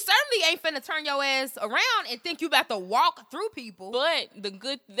 You certainly ain't finna turn your ass around and think you about to walk through people. But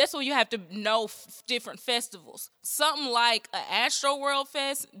that's what you have to know different festivals. Something like an Astro World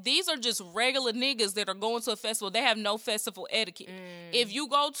Fest, these are just regular niggas that are going to a festival. They have no festival etiquette. If you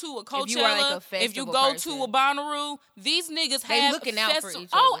go to a Coachella, if you go to a Bonnaroo, these niggas have looking out for each other.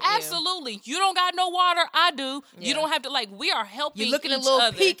 Oh, absolutely. You don't got no water, I do. Yeah. You don't have to, we are helping each other. You looking a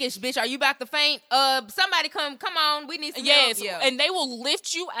little peakish, bitch. Are you about to faint? Somebody come on, we need some help. Yes, and they will lift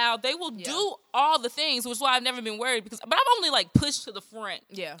you out. They will do all the things, which is why I've never been worried but I've only pushed to the front.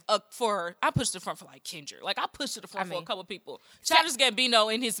 Yeah. I pushed to the front for Kendrick. I pushed to the front for a couple people. Childish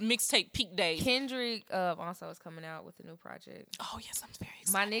Gambino in his mixtape peak days. Kendrick also is coming out with a new project. Oh yes, I'm very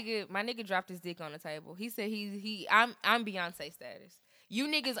excited. My nigga dropped his dick on the table. He said I'm Beyonce status. You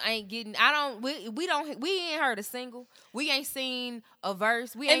niggas ain't getting. We ain't heard a single. We ain't seen a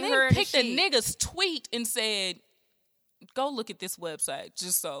verse. We ain't heard a shit. And then picked a nigga's tweet and said, go look at this website,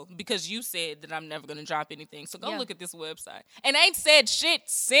 because you said that I'm never gonna drop anything. So go look at this website, and ain't said shit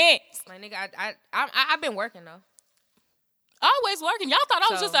since. My nigga, I've been working though. Always working. Y'all thought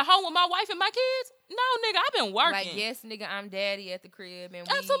I was just at home with my wife and my kids? No, nigga, I've been working. Yes, nigga, I'm daddy at the crib, and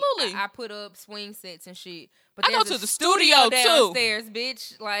absolutely, I put up swing sets and shit. But I go to the studio downstairs,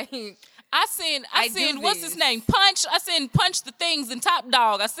 bitch. I send what's his name? Punch. I send Punch the things and Top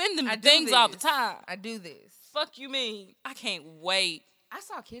Dog. I send them the things all the time. I do this. Fuck you mean? I can't wait. I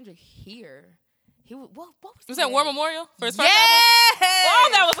saw Kendrick here. What was that? War Memorial for his first album? Oh,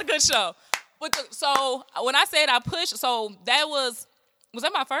 that was a good show. So when I said I pushed, so that was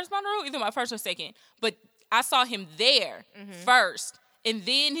that my first Bonnaroo? Either my first or second. But I saw him there first, and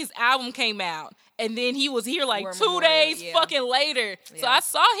then his album came out, and then he was here War 2 Memorial, days fucking later. Yeah. So I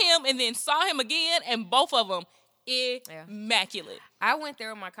saw him, and then saw him again, and both of them immaculate. I went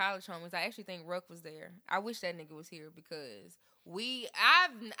there with my college homies. I actually think Ruck was there. I wish that nigga was here because I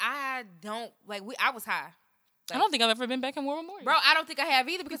was high. I don't think I've ever been back in War Memorial. Bro, I don't think I have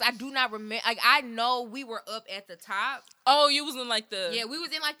either because I do not remember. I know we were up at the top. Oh, you was in the... Yeah, we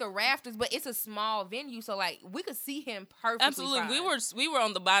was in the rafters, but it's a small venue, so we could see him perfectly. Absolutely. Fine. We were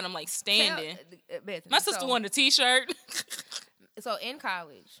on the bottom, standing. My sister wanted a t-shirt. So in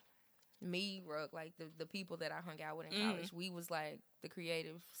college, me, Ruck, the people that I hung out with in college, we was the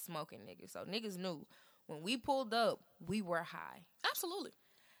creative smoking niggas. So niggas knew when we pulled up, we were high. Absolutely.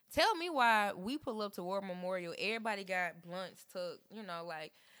 Tell me why we pull up to War Memorial, everybody got blunts took,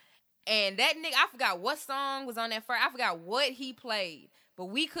 and that nigga, I forgot what song was on that first, I forgot what he played, but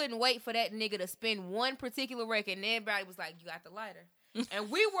we couldn't wait for that nigga to spin one particular record, and everybody was like, you got the lighter? And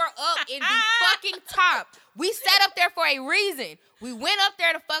we were up in the fucking top. We sat up there for a reason. We went up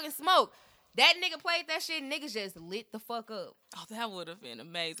there to fucking smoke. That nigga played that shit, niggas just lit the fuck up. Oh, that would have been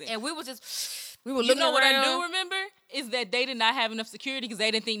amazing. And we were looking You know what around. I do remember? Is that they did not have enough security because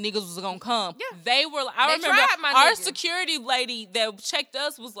they didn't think niggas was going to come. Yeah. They remember our security lady that checked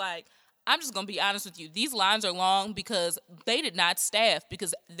us was like, I'm just going to be honest with you. These lines are long because they did not staff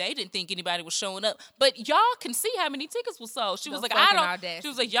because they didn't think anybody was showing up. But y'all can see how many tickets was sold. She was like, audacity. She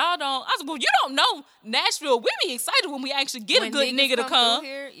was like, y'all don't. I was like, well, you don't know Nashville. We be excited when we actually get a good nigga to come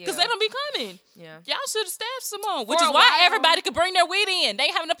because they don't be coming. Yeah. Y'all should have staffed some more, which is why everybody could bring their weed in. They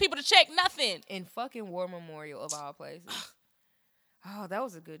ain't have enough people to check nothing. In fucking War Memorial of all places. Oh, that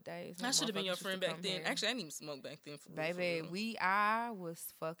was a good day. I should have been your friend back then. Actually, I didn't even smoke back then. Baby, I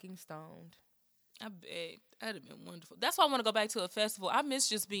was fucking stoned. I bet. That'd have been wonderful. That's why I want to go back to a festival. I miss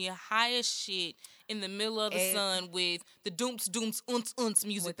just being high as shit in the middle of the sun with the doomps, unts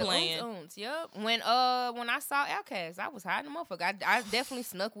music playing. Yep. When I saw Outkast, I was high in the motherfucker. I definitely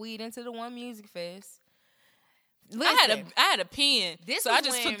snuck weed into the One Music Fest. Listen, I had a pen, so I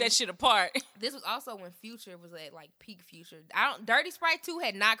just took that shit apart. This was also when Future was at like peak Future. Dirty Sprite 2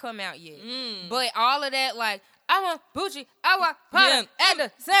 had not come out yet, but all of that like I want Bucci, I want Prada at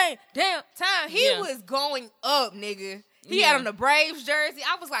the same damn time. He was going up, nigga. He had on the Braves jersey.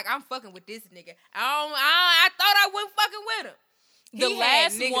 I was like, I'm fucking with this nigga. I thought I wasn't fucking with him. The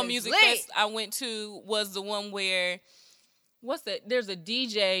last One Music Fest I went to was the one where. What's that? There's a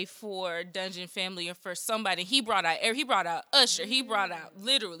DJ for Dungeon Family and for somebody. He brought out Usher. He brought out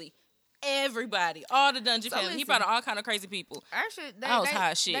literally everybody, all the Dungeon Family. Listen, he brought out all kind of crazy people. Usher, I was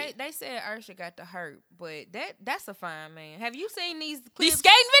high as shit. They said Usher got the hurt, but that's a fine man. Have you seen these skating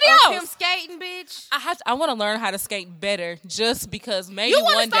videos? Of him skating, bitch. I want to learn how to skate better, just because maybe you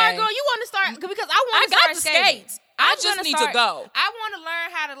one day. Girl, you want to start because I got the skates. I just need to go. I want to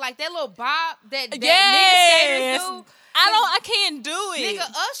learn how to like that little bob that yes. niggas skaters do. I can't do it. Nigga,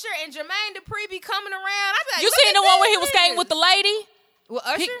 Usher and Jermaine Dupri be coming around. I be like, you seen the one where he was skating with the lady? With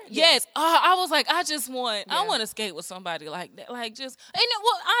Usher? Yes. I was like, I want to skate with somebody like that. Like just,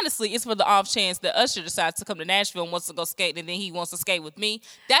 honestly, it's for the off chance that Usher decides to come to Nashville and wants to go skate and then he wants to skate with me.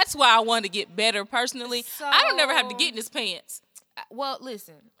 That's why I want to get better personally. So, I don't never have to get in his pants. Well,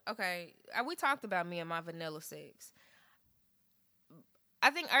 listen, okay. We talked about me and my vanilla sex. I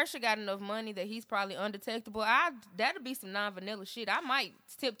think Usher got enough money that he's probably undetectable. That'll be some non-vanilla shit. I might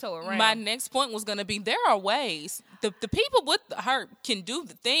tiptoe around. My next point was going to be there are ways. The people with the hurt can do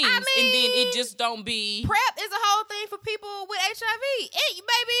the things, and then it just don't be... PrEP is a whole thing for people with HIV.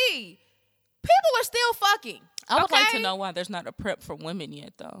 Baby, people are still fucking. I would like to know why there's not a PrEP for women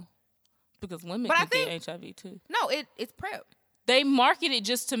yet, though. Because women can get HIV, too. No, it's PrEP. They market it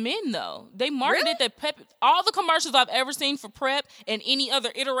just to men, though. They marketed that PrEP. All the commercials I've ever seen for PrEP and any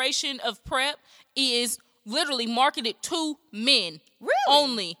other iteration of PrEP is literally marketed to men. Really?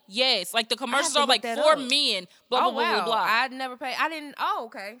 Only. Yes. Like the commercials are like for men. Blah, blah, blah, blah. I'd never pay. I didn't. Oh,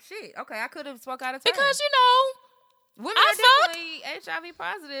 okay. Shit. Okay. I could have spoke out of turn. Because, women are definitely HIV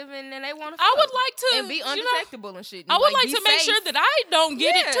positive and they want to I would like to. And be undetectable and shit. I would like to make sure that I don't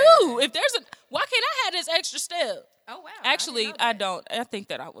get it, too. If there's why can't I have this extra step? Oh, wow. Actually, I don't. I think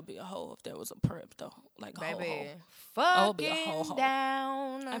that I would be a hoe if there was a PrEP, though. Like a baby, hoe. I would be a hoe.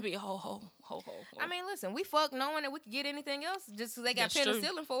 Down. I'd be a hoe. I mean, listen, we fuck knowing that we could get anything else just because they got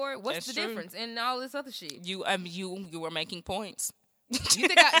penicillin for it. What's the difference? And all this other shit. You were making points. You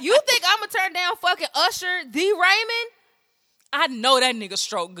think I'm gonna turn down fucking Usher, D. Raymond? I know that nigga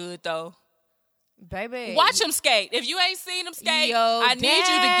stroke good, though. Baby. Watch him skate. If you ain't seen him skate, I need you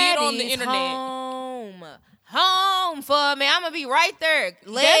to get on the internet. Home for me. I'm gonna be right there.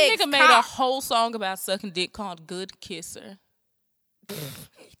 That nigga made a whole song about sucking dick called Good Kisser.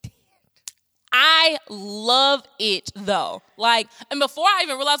 I love it though. Like, and before I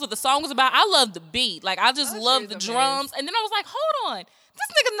even realized what the song was about, I love the beat. Like, I just love the drums. And then I was like, hold on.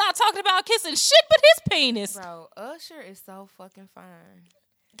 This nigga's not talking about kissing shit but his penis. Bro, Usher is so fucking fine.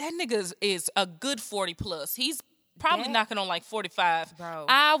 That nigga is a good 40 plus. He's probably knocking on like 45. Bro.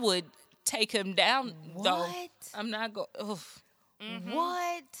 I would take him down, though. What? I'm not going. Mm-hmm.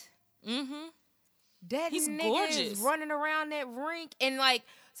 What? Mm-hmm. That He's nigga gorgeous. is running around that rink. And, like,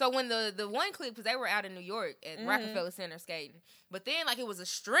 so when the one clip, because they were out in New York at Rockefeller Center skating. But then, like, it was a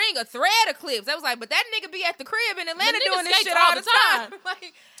thread of clips. They was like, but that nigga be at the crib in Atlanta doing this shit all the time.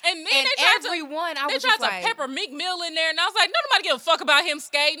 Like, and then they tried to pepper Meek Mill in there. And I was like, nobody give a fuck about him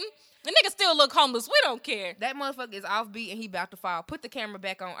skating. The nigga still look homeless. We don't care. That motherfucker is offbeat and he about to fall. Put the camera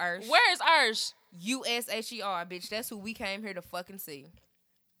back on Ursh. Where is Ursh? USHER, bitch. That's who we came here to fucking see.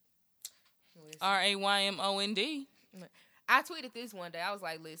 RAYMOND. I tweeted this one day. I was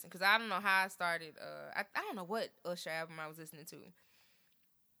like, listen, because I don't know how I started. I don't know what Usher album I was listening to.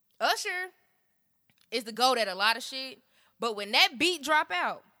 Usher is the GOAT at a lot of shit. But when that beat drop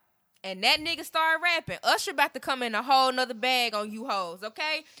out and that nigga start rapping, Usher about to come in a whole nother bag on you hoes,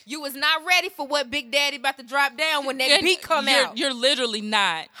 okay? You was not ready for what Big Daddy about to drop down when that beat come out. You're literally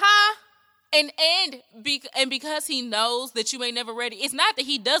not. Huh? And because he knows that you ain't never ready, it's not that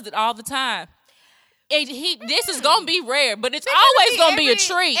he does it all the time. This is gonna be rare, but it's always gonna be a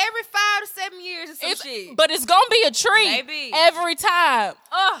treat. Every 5 to 7 years or some shit. But it's gonna be a treat, baby. Every time.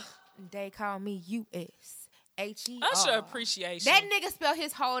 Ugh. They call me USHER. Usher appreciation. That nigga spelled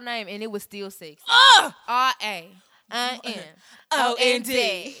his whole name and it was still sexy. RAIMOND.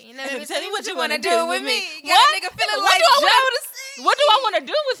 You know, tell me what you want to do with me. What? Nigga feeling like Jodeci. What do I want to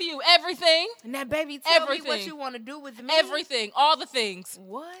do with you? Everything. Now, baby, tell me what you want to do with me. Everything. All the things.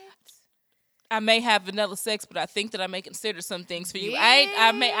 What? I may have vanilla sex, but I think that I may consider some things for you. Bitch.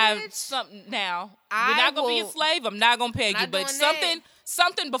 I something now. You're not gonna be a slave. I'm not gonna peg you, but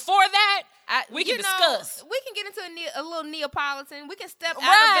something before that, we can discuss. We can get into a little Neapolitan. We can step out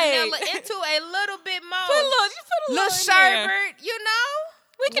of vanilla into a little bit more. Put a little sherbet. You know,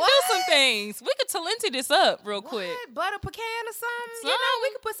 we can do some things. We could talenti this up real quick. Butter pecan or something. You know,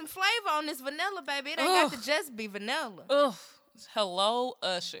 we could put some flavor on this vanilla, baby. It ain't got to just be vanilla. Ugh. Hello,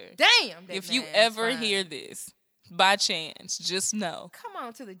 Usher. Damn. If you ever hear this, by chance, just know. Come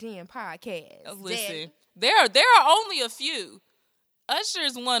on to the Den podcast. Listen, there are only a few.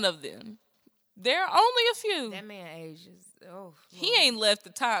 Usher's one of them. There are only a few. That man ages. Oh, he ain't left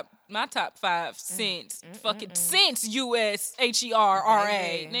my top 5 since since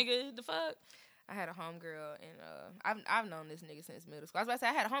USHERRA. Nigga, the fuck. I had a homegirl, and I've known this nigga since middle school. I was about to say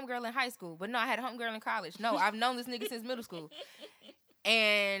I had a homegirl in high school, but no, I had a homegirl in college. No, I've known this nigga since middle school.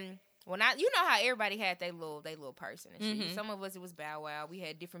 And when you know how everybody had they little person and shit. Some of us it was Bow Wow. We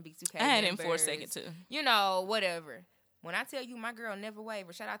had different B2K. I had him for a second too. You know, whatever. When I tell you my girl never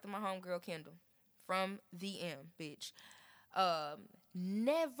wavered, shout out to my homegirl Kendall from the M, bitch.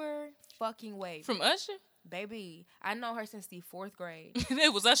 Never fucking wavered. From Usher? Baby, I know her since the 4th grade.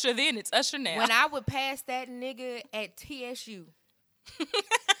 It was Usher then, it's Usher now. When I would pass that nigga at TSU,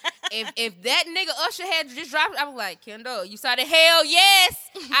 if that nigga Usher had just dropped, I was like, Kendall, you saw the hell yes.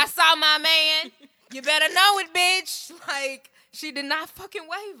 I saw my man. You better know it, bitch. Like, she did not fucking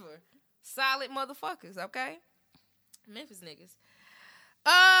waver. Solid motherfuckers, okay? Memphis niggas.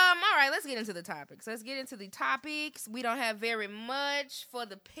 All right, let's get into the topics. We don't have very much for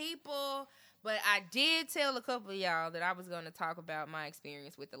the people. But I did tell a couple of y'all that I was going to talk about my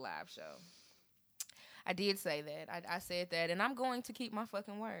experience with the live show. I did say that. I said that, and I'm going to keep my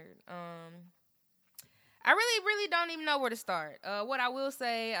fucking word. I really don't even know where to start. What I will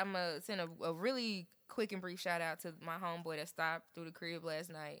say, I'm going to send a really quick and brief shout out to my homeboy that stopped through the crib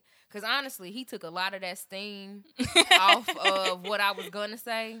last night. Because honestly, he took a lot of that steam off of what I was going to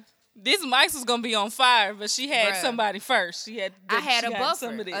say. This mics was gonna be on fire, but she had somebody first. I had a buffer.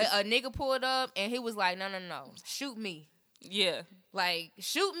 A nigga pulled up and he was like, no, shoot me. Yeah, like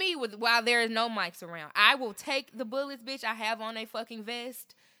shoot me while there is no mics around. I will take the bullets, bitch. I have on a fucking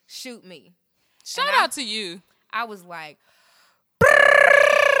vest. Shoot me. Shout out to you. I was like,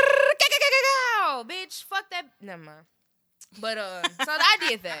 bitch, fuck that. Never mind. But so I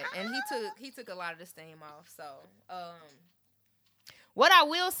did that, and he took a lot of the steam off. So what I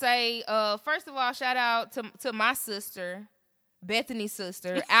will say, first of all, shout out to my sister, Bethany's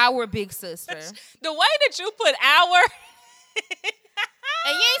sister, our big sister. The way that you put our...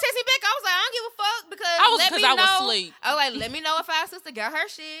 And you ain't text me back. I was like, I don't give a fuck because I was asleep. I was like, let me know if our sister got her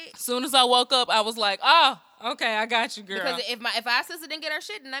shit. As soon as I woke up, I was like, oh, okay, I got you, girl. Because if our sister didn't get her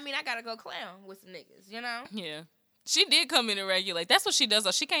shit, then I mean I gotta go clown with some niggas, you know? Yeah. She did come in and regulate. That's what she does,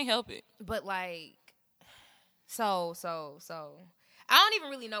 though. She can't help it. But like, so I don't even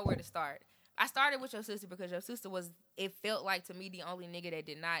really know where to start. I started with your sister because your sister it felt like to me the only nigga that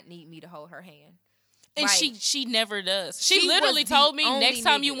did not need me to hold her hand. And like, she never does. She literally told me next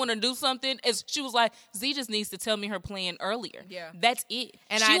time you want to do something, she was like, Z just needs to tell me her plan earlier. Yeah. That's it.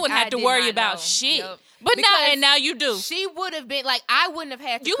 And she wouldn't have to worry about shit. Yep. But now you do. She would have been like, I wouldn't have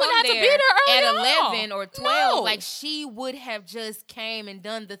had to you come wouldn't have there to be there early at 11 or 12. No. Like she would have just came and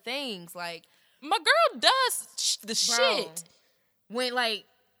done the things. Like my girl does the shit. When like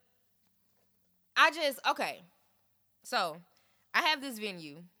so I have this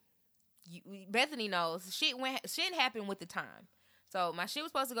venue. Bethany knows shit happened with the time. So my shit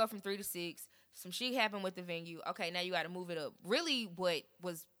was supposed to go from 3 to 6. Some shit happened with the venue. Okay, now you got to move it up. Really, what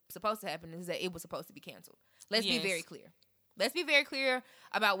was supposed to happen is that it was supposed to be canceled. Let's be very clear. Let's be very clear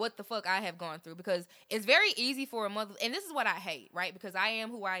about what the fuck I have gone through, because it's very easy for a mother, and this is what I hate, right? Because I am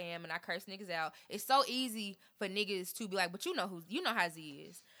who I am and I curse niggas out. It's so easy for niggas to be like, but you know how Z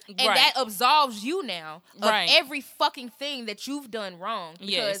is. And that absolves you now of every fucking thing that you've done wrong.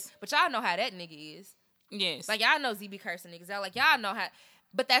 But y'all know how that nigga is. Yes. Like, y'all know Z be cursing niggas out. Like, y'all know how,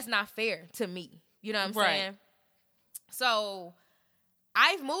 but that's not fair to me. You know what I'm saying? So,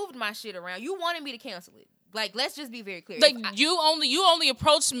 I've moved my shit around. You wanted me to cancel it. Like, let's just be very clear. Like, you only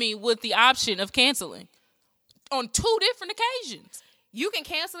approached me with the option of canceling on 2 different occasions. You can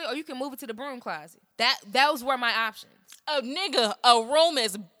cancel it or you can move it to the broom closet. Those were my options. A room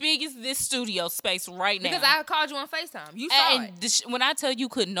as big as this studio space right now. Because I called you on FaceTime. You saw it. When I tell you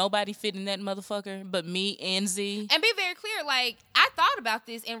could nobody fit in that motherfucker but me and Z. And be very clear, like, I thought about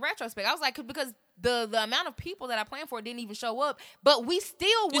this in retrospect. I was like, because the amount of people that I planned for didn't even show up, but we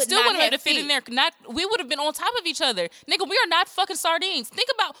still would not have to fit in there. We would have been on top of each other. Nigga, we are not fucking sardines. Think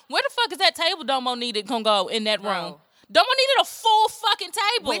about where the fuck is that table Domo needed gonna go in that room. Domo needed a full fucking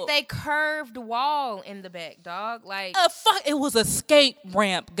table. With a curved wall in the back, dog. Like, it was a skate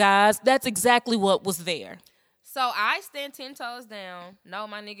ramp, guys. That's exactly what was there. So I stand 10 toes down. No,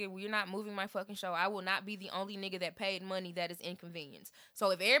 my nigga, you're not moving my fucking show. I will not be the only nigga that paid money that is inconvenienced.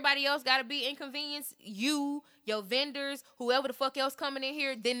 So if everybody else got to be inconvenienced, you, your vendors, whoever the fuck else coming in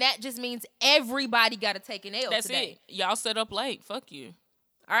here, then that just means everybody got to take an L today. That's it. Y'all set up late. Fuck you.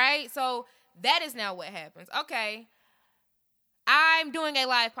 All right? So that is now what happens. Okay. I'm doing a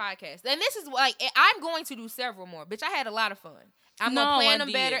live podcast. And this is like, I'm going to do several more. Bitch, I had a lot of fun. I'm going to plan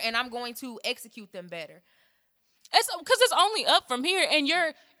them better, and I'm going to execute them better. It's because it's only up from here, and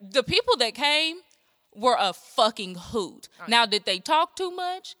the people that came were a fucking hoot. Now, did they talk too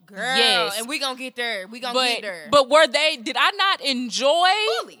much? Girl, yes. And we gonna get there. We gonna get there. But did I not enjoy?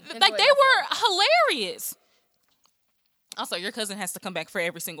 Like, they were hilarious. Also, your cousin has to come back for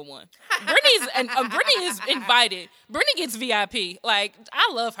every single one. Brittany is invited. Brittany gets VIP. Like,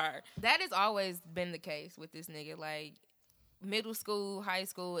 I love her. That has always been the case with this nigga. Like, middle school, high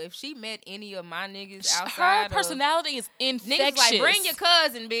school, if she met any of my niggas outside, her personality is infectious. Niggas like, bring your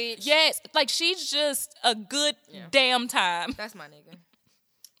cousin, bitch. Yes, like, she's just a good damn time. That's my nigga.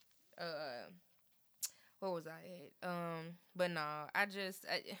 What was I at? But no,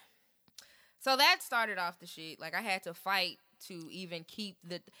 so that started off the shit. Like, I had to fight to even keep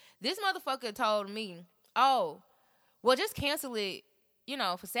this motherfucker told me, oh, well, just cancel it,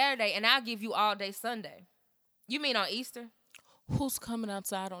 for Saturday, and I'll give you all day Sunday. You mean on Easter? Who's coming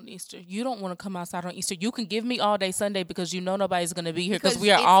outside on Easter? You don't want to come outside on Easter. You can give me all day Sunday because nobody's going to be here because we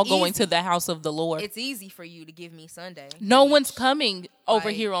are all going to the house of the Lord. It's easy for you to give me Sunday. No one's coming over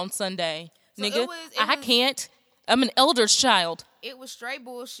here on Sunday, so nigga. I can't. I'm an elder's child. It was straight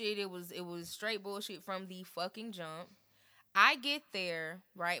bullshit. It was straight bullshit from the fucking jump. I get there,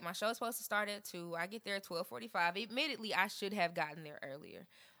 right? My show's supposed to start at 2. I get there at 12:45. Admittedly, I should have gotten there earlier.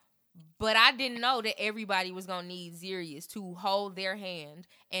 But I didn't know that everybody was going to need Zerius to hold their hand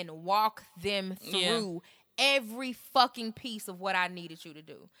and walk them through every fucking piece of what I needed you to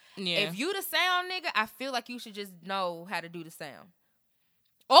do. Yeah. If you the sound nigga, I feel like you should just know how to do the sound.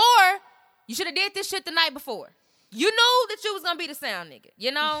 Or you should have did this shit the night before. You knew that you was going to be the sound nigga,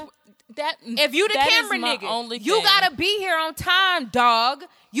 If you the camera nigga, you got to be here on time, dog.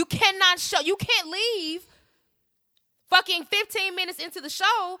 You can't leave fucking 15 minutes into the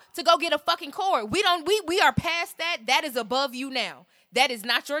show to go get a fucking cord. We are past that. That is above you now. That is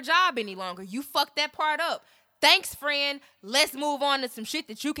not your job any longer. You fucked that part up. Thanks, friend. Let's move on to some shit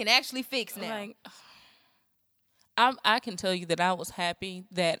that you can actually fix now. Like, I can tell you that I was happy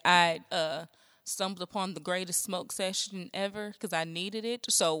that I stumbled upon the greatest smoke session ever because I needed it.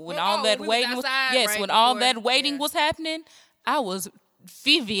 So when all that waiting was happening, I was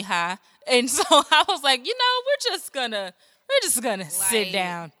Vivi high. And so I was like, we're just gonna sit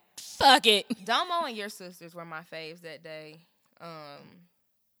down. Fuck it. Domo and your sisters were my faves that day.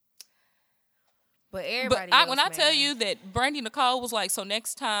 But everybody else, when I tell you that Brandy Nicole was like, so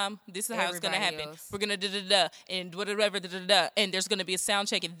next time, this is how it's going to happen. We're going to da-da-da, and whatever, da-da-da, and there's going to be a sound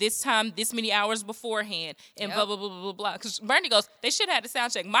check, and this time, this many hours beforehand, and blah, blah, blah, blah, blah. Because Brandy goes, they should have had a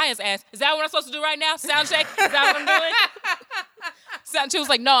sound check. Maya's asked, is that what I'm supposed to do right now? Sound check? Is that what I'm doing? She was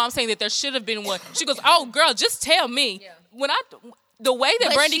like, no, I'm saying that there should have been one. She goes, oh, girl, just tell me. Yeah. The way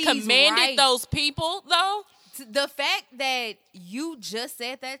that Brandy commanded those people, though. The fact that you just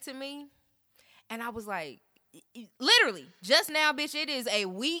said that to me, and I was like, literally, just now, bitch, it is a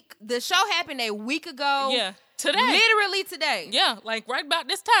week. The show happened a week ago. Yeah, today. Literally today. Yeah, like right about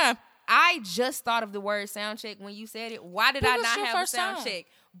this time. I just thought of the word sound check when you said it. Why did I not have a sound check?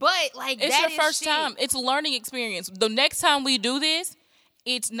 But like, it's that your first shit. time. It's a learning experience. The next time we do this,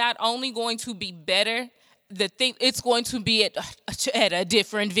 it's not only going to be better. It's going to be at a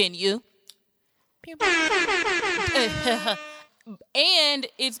different venue. And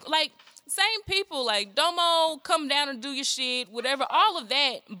it's like same people, like Domo, come down and do your shit, whatever, all of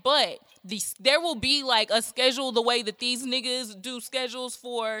that. But there will be like a schedule the way that these niggas do schedules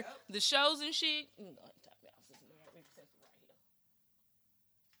for the shows and shit.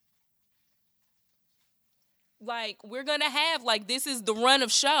 Like, we're gonna have, like, this is the run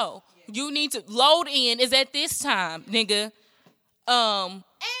of show. You need to load in is at this time, nigga. And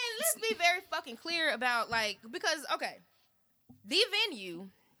let's be very fucking clear about, like, because, okay, the venue,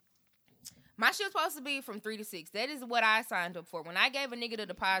 my shit was supposed to be from 3 to 6. That is what I signed up for. When I gave a nigga the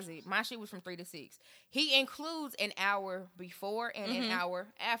deposit, my shit was from 3 to 6. He includes an hour before and an hour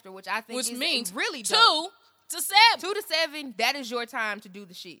after, which I think is means really dope. 2 to 7. 2 to 7, that is your time to do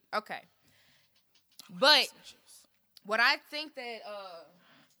the shit. Okay. But what I think that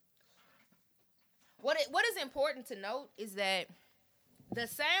what is important to note is that the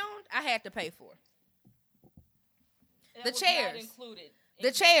sound I had to pay for. The chairs.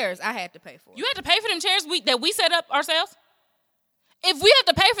 The chairs I had to pay for. You had to pay for them chairs that we set up ourselves? If we had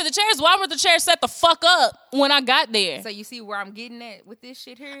to pay for the chairs, why were the chairs set the fuck up when I got there? So you see where I'm getting at with this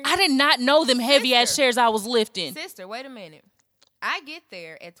shit here? I did not know them heavy ass chairs I was lifting. Sister, wait a minute. I get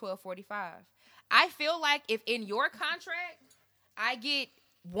there at 12:45. I feel like if in your contract, I get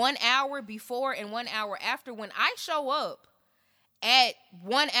 1 hour before and 1 hour after, when I show up at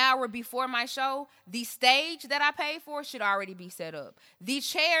 1 hour before my show, the stage that I paid for should already be set up. The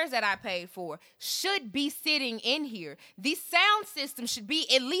chairs that I paid for should be sitting in here. The sound system should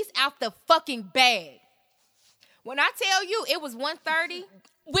be at least out the fucking bag. When I tell you it was 1:30...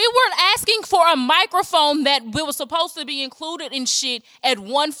 We weren't asking for a microphone that we were supposed to be included in shit at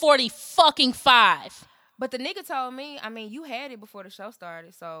 1:45. But the nigga told me, I mean, you had it before the show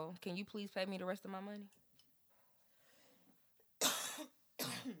started, so can you please pay me the rest of my money?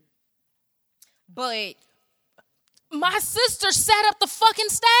 But my sister set up the fucking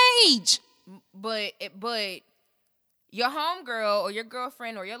stage. But your homegirl or your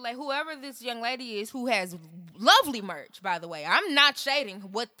girlfriend or whoever this young lady is who has lovely merch, by the way. I'm not shading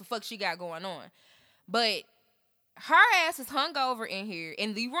what the fuck she got going on. But her ass is hungover in here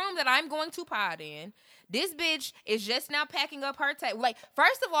in the room that I'm going to pod in. This bitch is just now packing up her table. Like,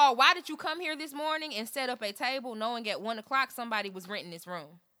 first of all, why did you come here this morning and set up a table knowing at 1 o'clock somebody was renting this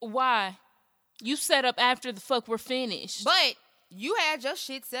room? Why? You set up after the fuck we're finished. But you had your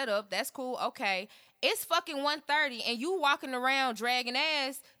shit set up. That's cool. Okay. It's fucking 1:30 and you walking around dragging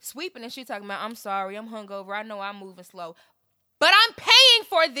ass, sweeping and shit talking about, I'm sorry, I'm hungover. I know I'm moving slow. But I'm paying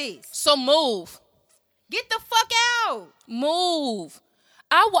for this. So move. Get the fuck out. Move.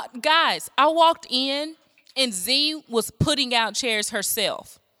 I walked in and Zee was putting out chairs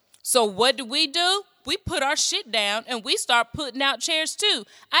herself. So what do? We put our shit down and we start putting out chairs too.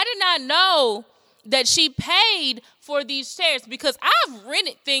 I did not know that she paid for these chairs because I've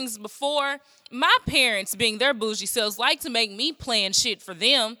rented things before. My parents, being their bougie selves, like to make me plan shit for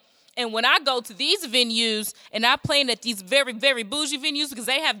them. And when I go to these venues and I plan at these very, very bougie venues because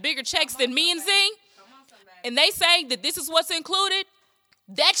they have bigger checks than me and Zee, and they say that this is what's included,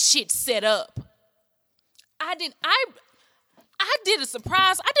 that shit's set up. I did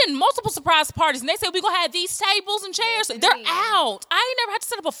multiple surprise parties, and they said we're going to have these tables and chairs. They're out. I ain't never had to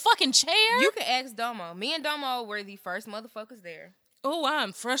set up a fucking chair. You can ask Domo. Me and Domo were the first motherfuckers there. Oh,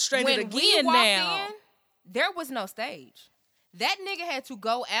 I'm frustrated when again we walked now. In, there was no stage. That nigga had to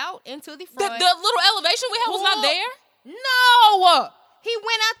go out into the The front. little elevation we had was not there? No! He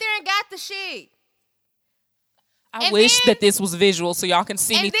went out there and got the shit. I wish that this was visual so y'all can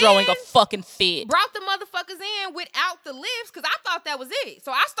see me throwing a fucking fit. Brought the motherfuckers in without the lifts because I thought that was it.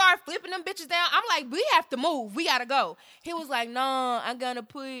 So I started flipping them bitches down. I'm like, we have to move. We got to go. He was like, no, I got to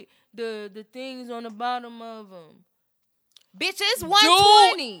put the things on the bottom of them. Bitch, it's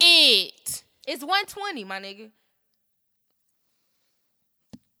 120. Do it. It's 120, my nigga.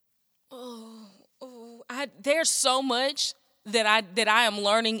 There's so much that I am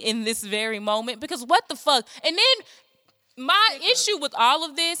learning in this very moment because what the fuck? And then my issue with all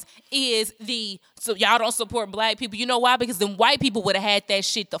of this is so y'all don't support black people. You know why? Because then white people would have had that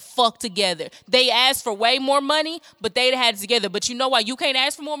shit the fuck together. They asked for way more money, but they'd had it together. But you know why you can't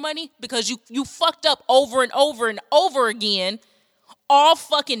ask for more money? Because you fucked up over and over and over again all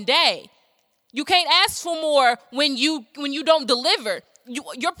fucking day. You can't ask for more when you don't deliver.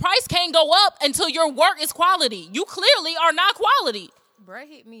 Your price can't go up until your work is quality. You clearly are not quality. Bruh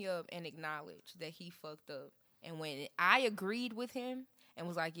hit me up and acknowledged that he fucked up. And when I agreed with him and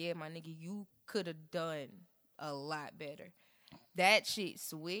was like, yeah, my nigga, you could have done a lot better. That shit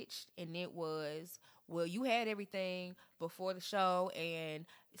switched, and it was, well, you had everything before the show, and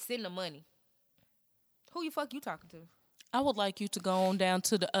send the money. Who you talking to? I would like you to go on down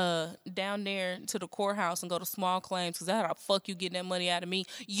to the down there to the courthouse and go to small claims, because that's how the fuck you getting that money out of me.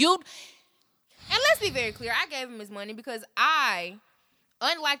 And let's be very clear, I gave him his money because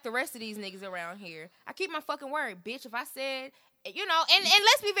unlike the rest of these niggas around here, I keep my fucking word, bitch. If I said, and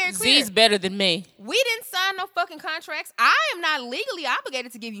let's be very clear. Z's better than me. We didn't sign no fucking contracts. I am not legally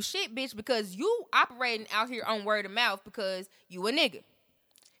obligated to give you shit, bitch, because you operating out here on word of mouth because you a nigga.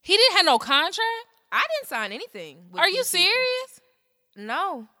 He didn't have no contract? I didn't sign anything. Are you serious?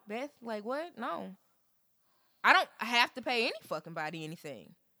 No, Beth. Like, what? No. I don't have to pay any fucking body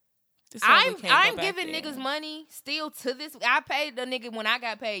anything. I'm giving niggas money still to this. I paid the nigga when I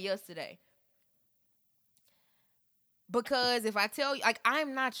got paid yesterday. Because if I tell you, like,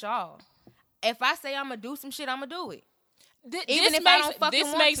 I'm not y'all. If I say I'm going to do some shit, I'm going to do it.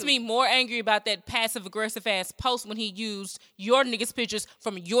 This makes me more angry about that passive-aggressive ass post when he used your niggas' pictures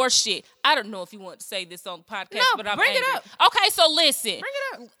from your shit. I don't know if you want to say this on the podcast, but I'm angry. Bring it up. Okay, so listen. Bring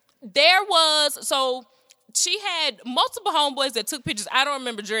it up. She had multiple homeboys that took pictures. I don't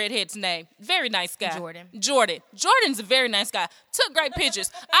remember Dreadhead's name. Very nice guy. Jordan's a very nice guy. Took great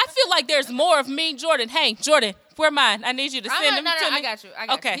pictures. I feel like there's more of me, Jordan. Hey, Jordan, where mine? I need you to send them to me. I got you.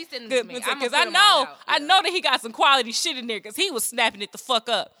 Okay. He's sending them to me. Because I know that he got some quality shit in there because he was snapping it the fuck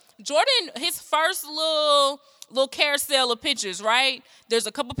up. Jordan, his first little carousel of pictures, right? There's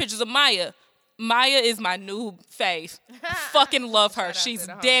a couple pictures of Maya. Maya is my new fave. Fucking love her. She's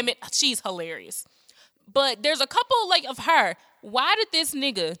hilarious. But there's a couple of her. Why did this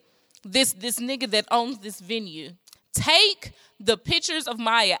nigga that owns this venue take the pictures of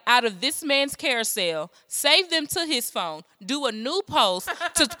Maya out of this man's carousel, save them to his phone, do a new post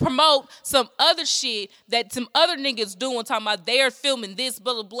to promote some other shit that some other niggas doing, talking about they're filming this,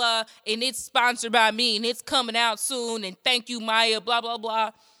 blah, blah, blah, and it's sponsored by me, and it's coming out soon, and thank you, Maya, blah, blah,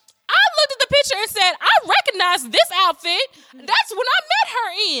 blah. I looked at the picture and said, I recognize this outfit. That's when I met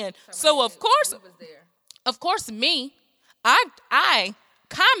her in. So, of course, me, I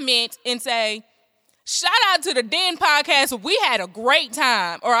comment and say, shout out to the Den Podcast. We had a great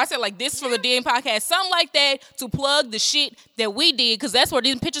time. Or I said this from the Den Podcast. Something like that to plug the shit that we did, because that's where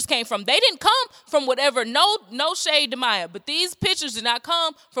these pictures came from. They didn't come from whatever, no shade to Maya, but these pictures did not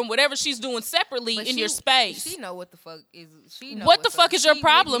come from whatever she's doing separately in your space. She know what the fuck is. What the fuck is your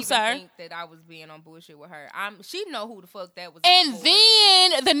problem, sir? Think that I was being on bullshit with her. She know who the fuck that was. And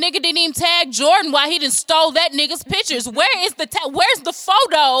then the nigga didn't even tag Jordan while he done stole that nigga's pictures. Where's the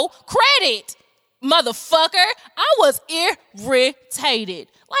photo credit? Motherfucker, I was irritated.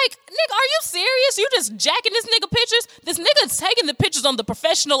 Nigga, are you serious? You just jacking this nigga pictures? This nigga's taking the pictures on the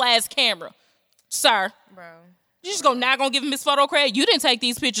professional ass camera. Sir. Bro. You just not gonna give him his photo credit? You didn't take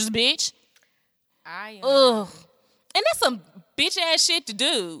these pictures, bitch. Ugh. And that's some bitch ass shit to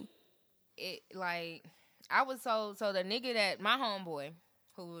do. I was so the nigga that my homeboy,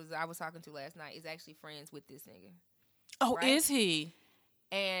 I was talking to last night, is actually friends with this nigga. Oh, right? Is he?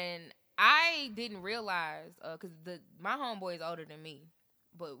 And I didn't realize, because my homeboy is older than me,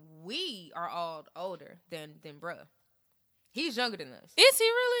 but we are all older than bruh. He's younger than us. Is he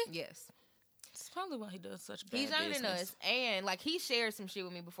really? Yes. That's probably why he does such bad business. He's younger than us, and he shared some shit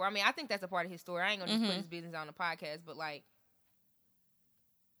with me before. I mean, I think that's a part of his story. I ain't gonna just put his business on the podcast, but I'ma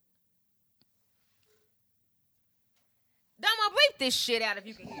bleep this shit out if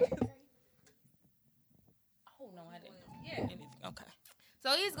you can hear it. Oh no, I didn't. Yeah. Okay. So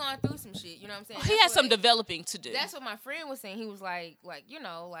he's going through some shit, you know what I'm saying? He has some developing to do. That's what my friend was saying. He was I'm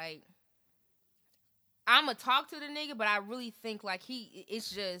going to talk to the nigga, but I really think it's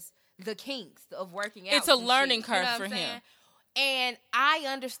just the kinks of working out. It's a learning curve for him. And I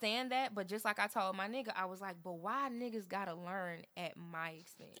understand that, but just like I told my nigga, I was like, but why niggas got to learn at my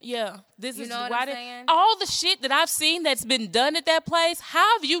expense? Yeah. This you is know what I'm saying? All the shit that I've seen that's been done at that place,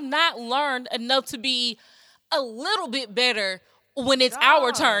 how have you not learned enough to be a little bit better when it's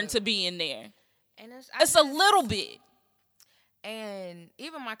our turn to be in there? And it's a little bit. And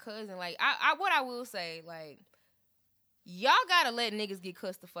even my cousin, what I will say, y'all gotta let niggas get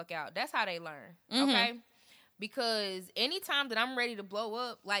cussed the fuck out. That's how they learn, okay? Because anytime that I'm ready to blow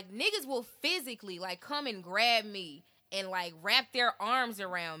up, niggas will physically, come and grab me and, wrap their arms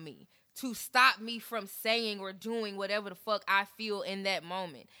around me to stop me from saying or doing whatever the fuck I feel in that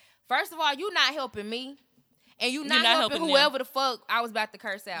moment. First of all, you not helping me. And you're not helping whoever the fuck I was about to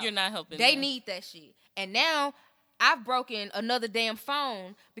curse out. You're not helping They need that shit. And now, I've broken another damn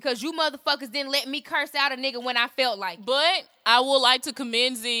phone because you motherfuckers didn't let me curse out a nigga when I felt like it. But I would like to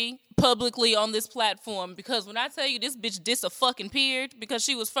commend Zee publicly on this platform because when I tell you this bitch dis-a-fucking-peered because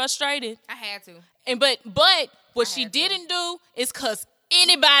she was frustrated. I had to. And but what she didn't do is cuss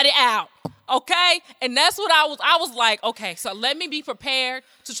anybody out. Okay? And that's what I was like, okay, so let me be prepared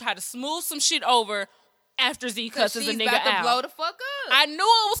to try to smooth some shit over after Zee cusses a nigga out. She's about to blow the fuck up. I knew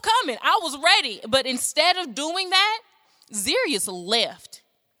it was coming. I was ready. But instead of doing that, Zerius left.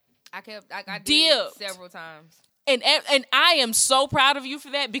 I did it several times. And I am so proud of you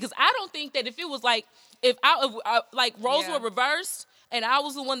for that because I don't think that if it was like, if roles were reversed, and I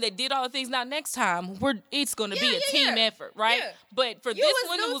was the one that did all the things. Now next time, it's going to be a team effort, right? Yeah. But for this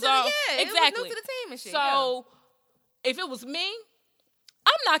one, it was all exactly. It was new to the team and shit. So if it was me,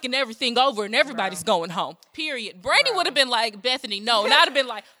 I'm knocking everything over and everybody's going home. Period. Brady would have been like, Bethany, no, and I'd have been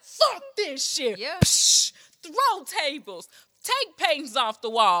like, fuck this shit. Yeah. Psh, throw tables. Take paintings off the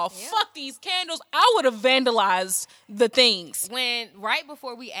wall. Yeah. Fuck these candles. I would have vandalized the things. Right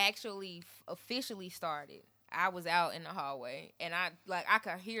before we actually officially started, I was out in the hallway, and I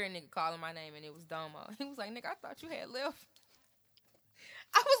could hear a nigga calling my name, and it was Domo. He was like, nigga, I thought you had left.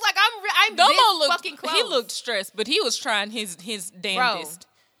 I was like, I'm Domo this fucking close. He looked stressed, but he was trying his damnedest. Bro,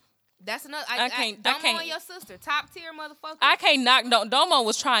 that's another. I can't. Domo and your sister, top tier motherfucker. I can't knock. No, Domo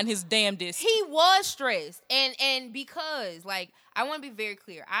was trying his damnedest. He was stressed, and because I want to be very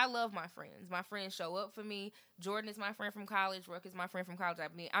clear. I love my friends. My friends show up for me. Jordan is my friend from college. Rook is my friend from college.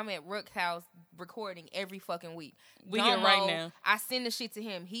 I'm at Rook's house recording every fucking week. We here right now. I send the shit to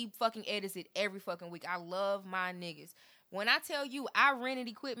him. He fucking edits it every fucking week. I love my niggas. When I tell you I rented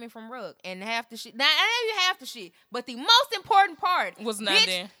equipment from Rook and half the shit, not even half the shit, but the most important part was not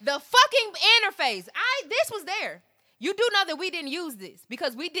there. The fucking interface. This was there. You do know that we didn't use this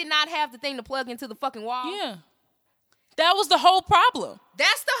because we did not have the thing to plug into the fucking wall. Yeah. That was the whole problem.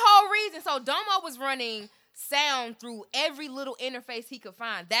 That's the whole reason. So Domo was running sound through every little interface he could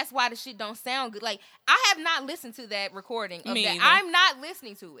find. That's why the shit don't sound good. Like, I have not listened to that recording of that. I'm not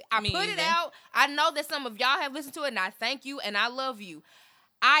listening to it. I put it out. I know that some of y'all have listened to it, and I thank you, and I love you.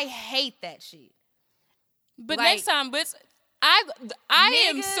 I hate that shit. But next time, I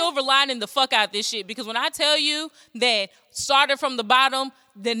am silver lining the fuck out this shit because when I tell you that started from the bottom,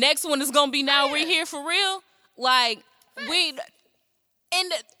 the next one is gonna be now we're here for real. Like, we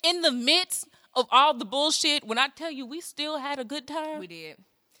in the midst of all the bullshit, when I tell you we still had a good time. We did.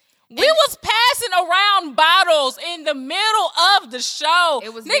 We was passing around bottles in the middle of the show.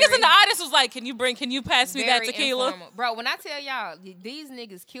 It was niggas in the audience was like, can you pass me that tequila? Informal. Bro, when I tell y'all, these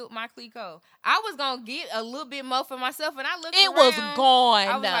niggas killed my Clico. I was going to get a little bit more for myself, and I looked around. It was gone.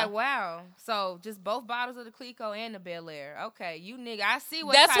 I was like, wow. So, just both bottles of the Clico and the Bel Air. Okay, you nigga, I see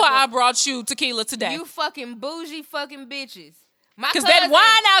what That's why I brought you tequila today. You fucking bougie fucking bitches. Because that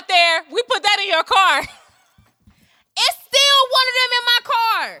wine out there, we put that in your car. It's still one of them in my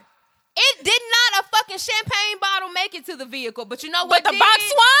car. It did not a fucking champagne bottle make it to the vehicle, but you know what? But the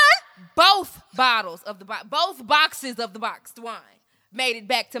boxed wine? Both bottles of both boxes of the boxed wine made it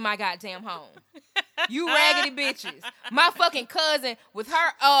back to my goddamn home. You raggedy bitches. My fucking cousin with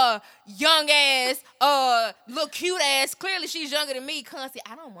her young ass, little cute ass. Clearly she's younger than me. Constantly,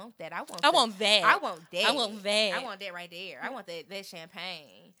 I don't want that. I want that. I want that. I want that. I want that. I want that right there. I want that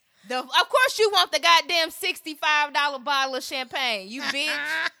champagne. Of course you want the goddamn $65 bottle of champagne, you bitch.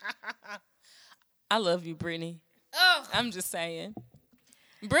 I love you, Brittany. Ugh. I'm just saying.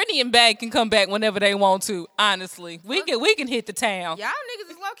 Brittany and Bag can come back whenever they want to, honestly. We can hit the town. Y'all niggas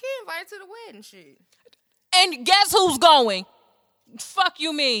is low-key invited to the wedding shit. And guess who's going? Fuck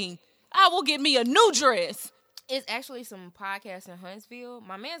you mean. I will get me a new dress. It's actually some podcasts in Huntsville.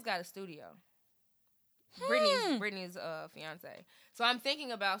 My man's got a studio. Brittany's fiance. So I'm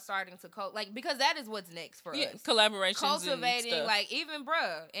thinking about starting to because that is what's next for us. Collaborations, cultivating and stuff. even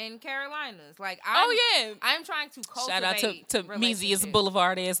in Carolinas. I'm trying to cultivate. Shout out to Mezius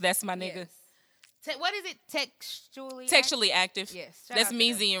Boulevard that's my nigga. Yes. What is it? Textually active. Yes, that's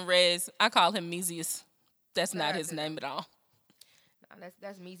Meezy and Rez. I call him Mezius. That's not his name at all. No,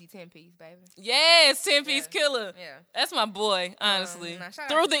 that's Meezy 10-piece, baby. Yes, 10-piece killer. Yeah, that's my boy. Honestly,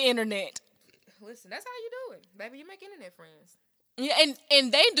 through the internet. Listen, that's how you do it, baby. You make internet friends. Yeah,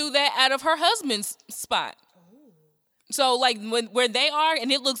 and they do that out of her husband's spot. Ooh. So like where they are,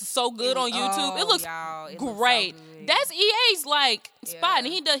 and it looks so good on YouTube. It looks great. So that's EA's like spot, and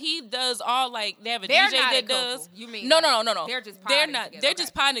he does all like they have a DJ that does. You mean no? They're just they're not. They're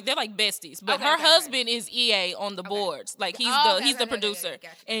just potting. They're like besties. But her husband is EA on the boards. Like he's the producer,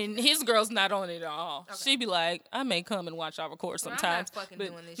 and his girl's not on it at all. She be like, I may come and watch y'all record sometimes. I'm not fucking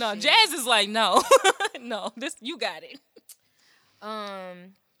doing this. No, shit. Jazz is like, no, no. This you got it.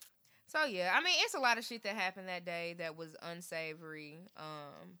 So yeah, I mean, it's a lot of shit that happened that day that was unsavory.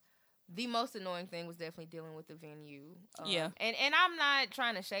 The most annoying thing was definitely dealing with the venue. And I'm not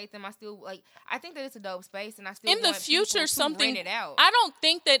trying to shade them. I still I think that it's a dope space, and I still in the future something. Rent it out. I don't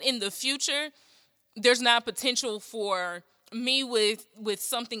think that in the future there's not potential for me with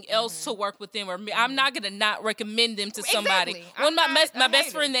something else to work with them, or me. I'm not gonna not recommend them to somebody. When my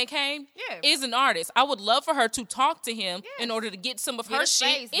best friend that came is an artist, I would love for her to talk to him in order to get some of her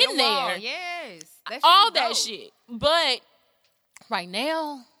shit in there. Yes, all that shit. But right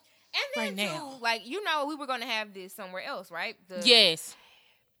now, like we were gonna have this somewhere else, right? Yes.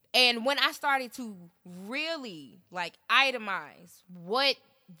 And when I started to really like itemize what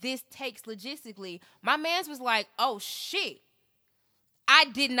this takes logistically, my man's was like, oh shit, I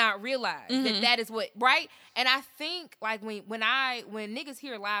did not realize that is what, right? And I think like when niggas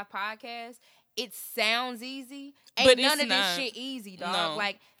hear live podcasts, it sounds easy, but none of this shit easy, dog. No.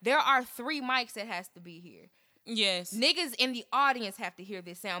 Like there are 3 mics that has to be here. Yes. Niggas in the audience have to hear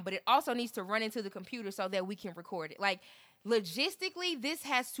this sound, but it also needs to run into the computer so that we can record it. Like logistically, this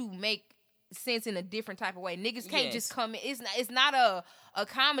has to make sense in a different type of way. Niggas can't just come in. It's not a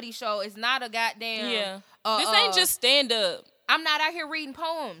comedy show. It's not a goddamn this ain't just stand up. I'm not out here reading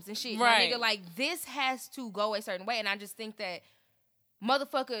poems and shit. Right. Nigga, like this has to go a certain way, and I just think that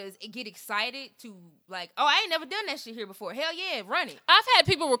motherfuckers get excited to like, oh, I ain't never done that shit here before. Hell yeah, run it. I've had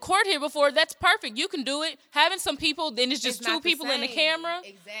people record here before. That's perfect. You can do it. Having some people, then it's just 2 people in the camera.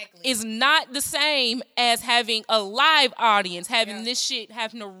 Exactly. Is not the same as having a live audience, having this shit,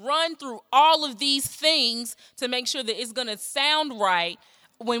 having to run through all of these things to make sure that it's going to sound right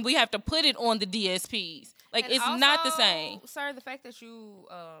when we have to put it on the DSPs. Like, and it's also, not the same. Sir, the fact that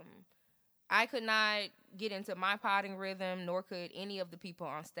I could not get into my potting rhythm, nor could any of the people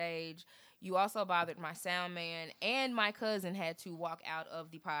on stage. You also bothered my sound man, and my cousin had to walk out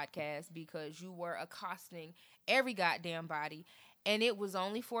of the podcast because you were accosting every goddamn body. And it was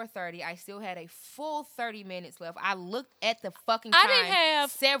only 4:30. I still had a full 30 minutes left. I looked at the fucking time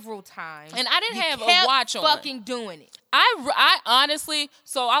several times. And I didn't have a watch on. Fucking doing it. I honestly,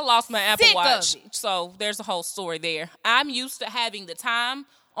 so I lost my Apple Watch. So there's a whole story there. I'm used to having the time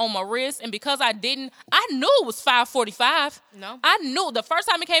on my wrist, and because I knew it was 5:45. No, I knew the first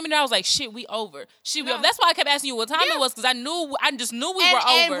time it came in there, I was like, "Shit, we over." That's why I kept asking you what time it was, because I just knew we were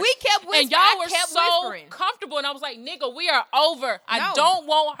over. And we kept whispering. And y'all were so comfortable, and I was like, "Nigga, we are over." I don't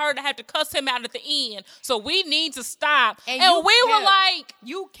want her to have to cuss him out at the end, so we need to stop. And we were like,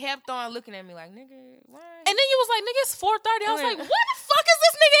 you kept on looking at me like, "Nigga, why?" And then you was like, "Nigga, it's 4:30." I was like, "What the fuck is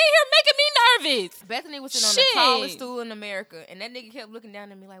this nigga in here making me nervous?" Bethany was sitting on the tallest stool in America, and that nigga kept looking down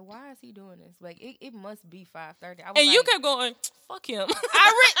at me like, why is he doing this? Like, it must be 5:30. And you kept going, fuck him.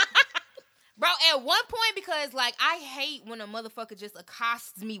 Bro, at one point, because, like, I hate when a motherfucker just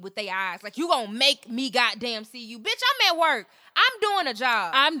accosts me with their eyes. Like, you gonna make me goddamn see you. Bitch, I'm at work. I'm doing a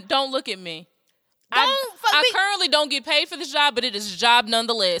job. Don't look at me. I currently don't get paid for this job, but it is a job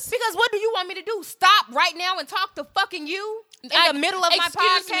nonetheless. Because what do you want me to do? Stop right now and talk to fucking you? In the middle of my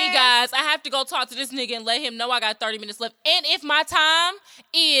podcast? Excuse me, guys. I have to go talk to this nigga and let him know I got 30 minutes left. And if my time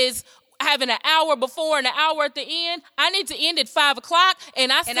is having an hour before and an hour at the end, I need to end at 5 o'clock,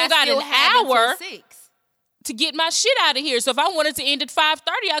 and I still got an hour to get my shit out of here. So if I wanted to end at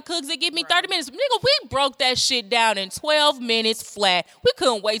 5:30, I could, because it give me 30 minutes. Nigga, we broke that shit down in 12 minutes flat. We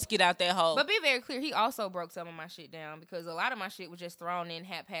couldn't wait to get out that hole. But be very clear, he also broke some of my shit down, because a lot of my shit was just thrown in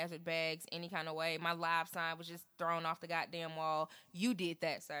haphazard bags any kind of way. My live sign was just thrown off the goddamn wall. You did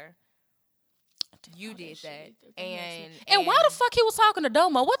that, sir. You did that. And why the fuck he was talking to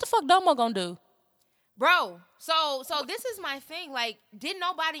Domo? What the fuck Domo gonna do? Bro, so this is my thing. Like, didn't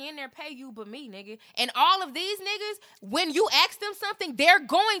nobody in there pay you but me, nigga? And all of these niggas, when you ask them something, they're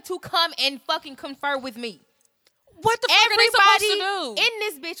going to come and fucking confer with me. What the fuck are they supposed to do? In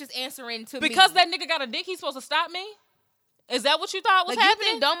this bitch is answering to me. Because that nigga got a dick, he's supposed to stop me? Is that what you thought was happening?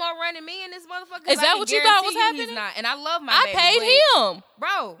 You think Domo running me and this motherfucker? Is that what you thought was happening? He's not. And I love my baby. I paid him.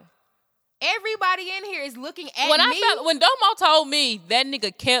 Bro. Everybody in here is looking at me. When Domo told me, that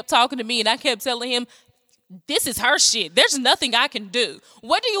nigga kept talking to me, and I kept telling him, this is her shit. There's nothing I can do.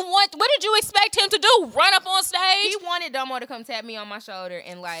 What do you want? What did you expect him to do? Run up on stage? He wanted Domo to come tap me on my shoulder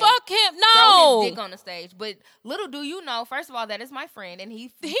and like fuck him. No, throw his dick on the stage. But little do you know, first of all, that is my friend, and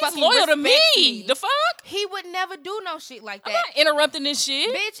he's loyal to me. The fuck? He would never do no shit like that. I'm not interrupting this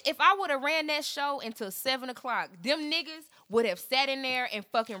shit, bitch. If I would have ran that show until 7 o'clock, them niggas would have sat in there and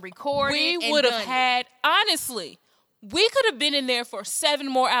fucking recorded. We would have had honestly. We could have been in there for 7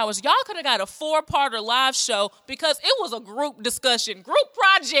 more hours. Y'all could have got a 4-parter live show because it was a group discussion, group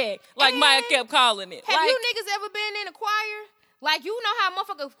project, like Maya kept calling it. Have you niggas ever been in a choir? Like, you know how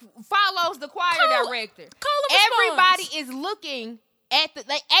motherfucker follows the choir director. Everybody is looking at the,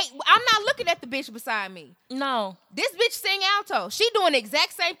 like, hey, I'm not looking at the bitch beside me. No. This bitch sing alto. She doing the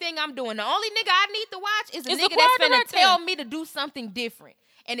exact same thing I'm doing. The only nigga I need to watch is a nigga that's finna tell me to do something different.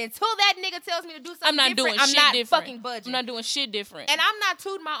 And until that nigga tells me to do something different, I'm not fucking budging. I'm not doing shit different. And I'm not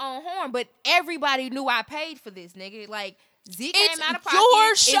tooting my own horn, but everybody knew I paid for this, nigga. Like, Zee came out of pocket.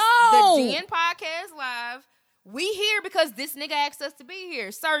 Your show. It's the DN Podcast Live. We here because this nigga asked us to be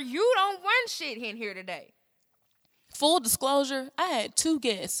here. Sir, you don't run shit in here today. Full disclosure, I had 2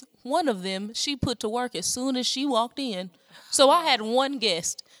 guests. One of them she put to work as soon as she walked in. So I had 1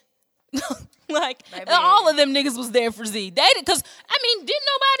 guest. Like, all of them niggas was there for Zee. They did, because, I mean, didn't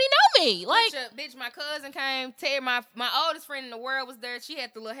nobody know me? Like, bitch, my cousin came. Terry, my oldest friend in the world was there. She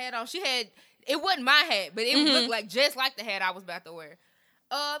had the little hat on. She had, it wasn't my hat, but it looked like just like the hat I was about to wear.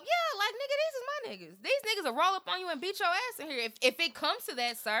 Yeah, like, nigga, these is my niggas. These niggas will roll up on you and beat your ass in here if it comes to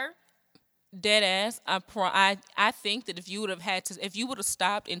that, sir. Dead ass. I think that if you would have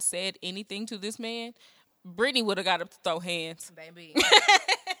stopped and said anything to this man, Brittany would have got to throw hands, baby.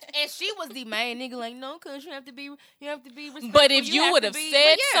 And she was the main nigga, like, no, cause you have to be respectful. But if you would have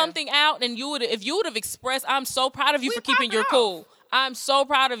said something out, and if you would have expressed, I'm so proud of you for keeping your cool. I'm so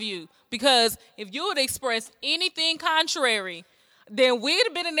proud of you, because if you would have expressed anything contrary, then we'd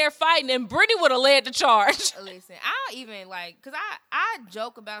have been in there fighting, and Brittany would have led the charge. Listen, I don't even like, cause I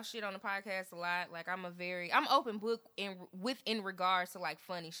joke about shit on the podcast a lot. Like, I'm open book in regards to like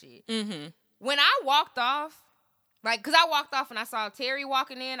funny shit. Mm-hmm. When I walked off. Like, because I walked off and I saw Terry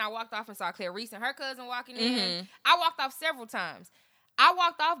walking in. I walked off and saw Clarice and her cousin walking in. I walked off several times. I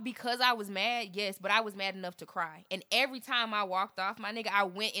walked off because I was mad, yes, but I was mad enough to cry. And every time I walked off, my nigga, I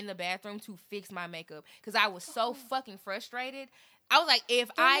went in the bathroom to fix my makeup because I was so fucking frustrated. I was like, if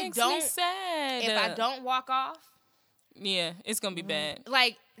I don't walk off. Yeah, it's going to be bad.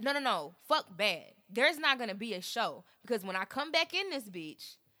 Like, no. Fuck bad. There's not going to be a show because when I come back in this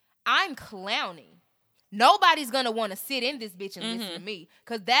bitch, I'm clowning. Nobody's gonna want to sit in this bitch and listen to me,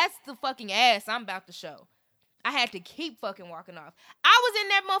 cause that's the fucking ass I'm about to show. I had to keep fucking walking off. I was in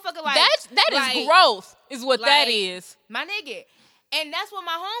that motherfucker like that is growth, is what that is, my nigga. And that's what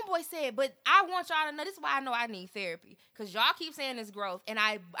my homeboy said. But I want y'all to know, this is why I know I need therapy, cause y'all keep saying it's growth, and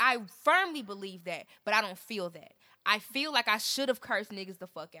I firmly believe that, but I don't feel that. I feel like I should have cursed niggas the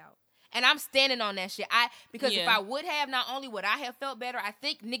fuck out. And I'm standing on that shit. Because if I would have, not only would I have felt better, I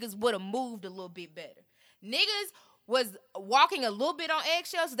think niggas would have moved a little bit better. Niggas was walking a little bit on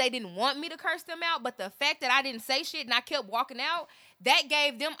eggshells. They didn't want me to curse them out, but the fact that I didn't say shit and I kept walking out, that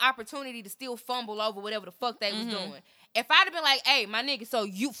gave them opportunity to still fumble over whatever the fuck they was doing. If I'd have been like, hey, my nigga, so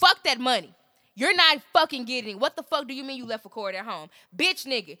you fuck that money. You're not fucking getting it. What the fuck do you mean you left a cord at home? Bitch,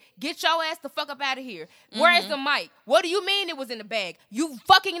 nigga, get your ass the fuck up out of here. Where's the mic? What do you mean it was in the bag? You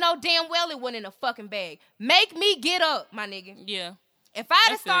fucking know damn well it wasn't in a fucking bag. Make me get up, my nigga. Yeah. If I'd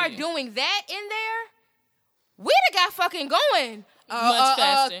have started doing that in there, we'd have got fucking going much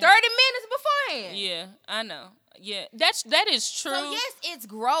faster. 30 minutes beforehand. Yeah, I know. Yeah, that is true. So yes, it's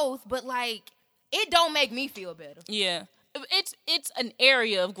growth, but like, it don't make me feel better. Yeah. It's an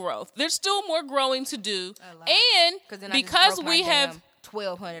area of growth. There's still more growing to do, and because we have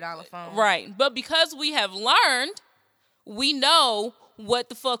 $1,200 phone, right? But because we have learned, we know what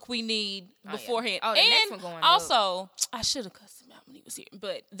the fuck we need beforehand. Oh, the next one going also, I should have cussed him out when he was here.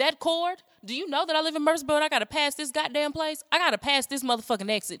 But that cord, do you know that I live in Murfreesboro and I gotta pass this goddamn place? I gotta pass this motherfucking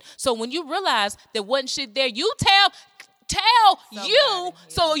exit. So when you realize there wasn't shit there, you tell you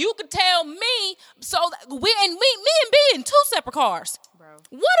so you could tell me, so me and B in 2 separate cars. Bro.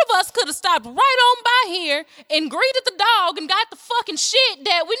 One of us could have stopped right on by here and greeted the dog and got the fucking shit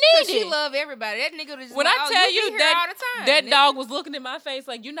that we needed. She love everybody. That nigga was just when like, I tell you that all the time, that dog was looking in my face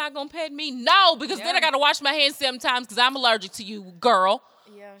like, you're not gonna pet me? No, because then I gotta wash my hands 7 times because I'm allergic to you, girl.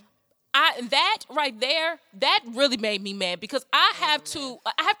 Yeah. That right there, that really made me mad because I have to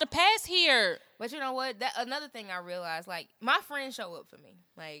pass here. But you know what? Another thing I realized, like, my friends show up for me.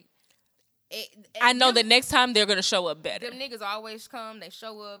 Like, I know that next time they're gonna show up better. Them niggas always come. They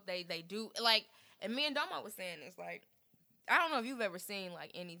show up. They do. Like, And me and Domo was saying this, like, I don't know if you've ever seen, like,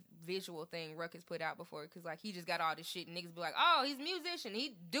 any visual thing Ruck has put out before, because, like, he just got all this shit, and niggas be like, oh, he's a musician.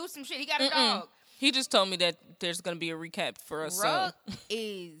 He do some shit. He got a dog. He just told me that there's going to be a recap for us Ruck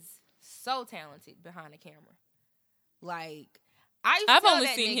is so talented behind the camera. Like, I've only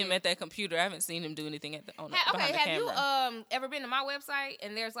seen him at that computer. I haven't seen him do anything behind the camera. Have you ever been to my website,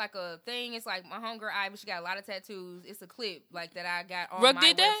 and there's, like, a thing, it's, like, my homegirl Ivy, she got a lot of tattoos. It's a clip, like, that I got on my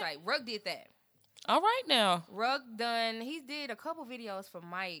website. Ruck did that. All right now. Ruck he did a couple videos for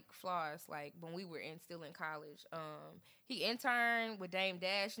Mike Floss, like when we were still in college. He interned with Dame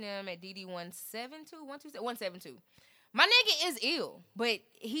Dash and them at DD 172. My nigga is ill, but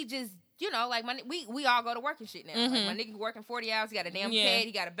he just, you know, like we all go to work and shit now. Like my nigga working 40 hours, he got a damn pet,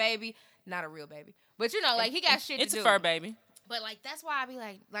 he got a baby, not a real baby. But you know, like he got shit to do. It's a fur baby. But like that's why I be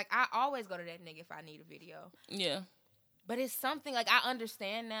like I always go to that nigga if I need a video. Yeah. But it's something like I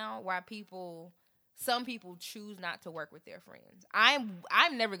understand now why some people choose not to work with their friends. I'm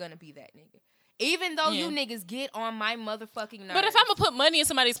never gonna be that nigga. Even though you niggas get on my motherfucking nerves. But if I'm gonna put money in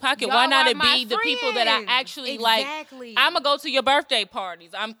somebody's pocket, why not it be the people that I actually like? I'm gonna go to your birthday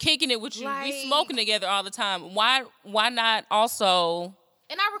parties. I'm kicking it with you. Like, we smoking together all the time. Why not also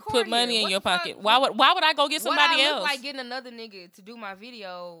and I record put money in your pocket? Why would I go get somebody else? Look like getting another nigga to do my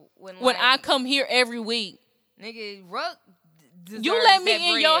video when I come here every week. Nigga, Ruck. You let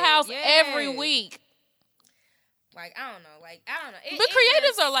me in your house every week. Like, I don't know. But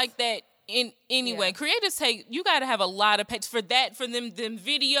creatives are like that anyway. Creatives you got to have a lot of patience for them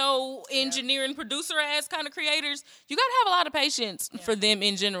video engineering, producer ass kind of creators. You got to have a lot of patience for them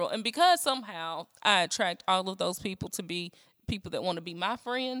in general. And because somehow I attract all of those people to be people that want to be my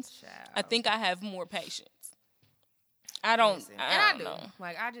friends, I think I have more patience. I don't know.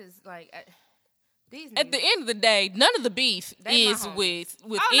 Like, I just, like... At the end of the day, none of the beef is with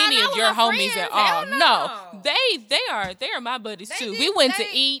any of your homies at all. No, they are my buddies too. We went to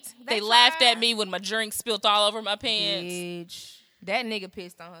eat. They laughed at me when my drink spilled all over my pants. Bitch. That nigga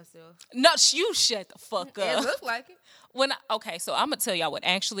pissed on herself. No, you shut the fuck up. It looked like it. Okay, so I'm gonna tell y'all what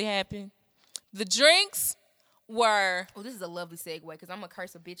actually happened. The drinks were... Oh, this is a lovely segue because I'm gonna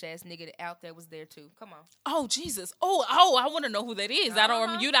curse a bitch ass nigga that out there was there too. Come on. Oh Jesus. Oh, I want to know who that is. I don't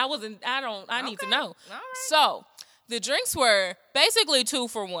remember you. I need to know. All right. So the drinks were basically 2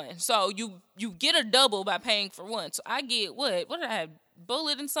 for 1. So you get a double by paying for one. So I get what did I have?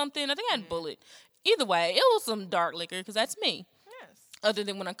 Bullet and something. I think I had Bullet. Either way, it was some dark liquor because that's me. Yes. Other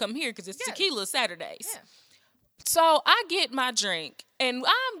than when I come here because it's tequila Saturdays. Yeah. So I get my drink, and we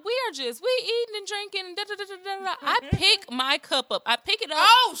eating and drinking. I pick my cup up. I pick it up.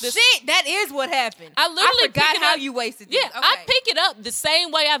 Oh shit! That is what happened. I forgot how you wasted this. Yeah, okay. I pick it up the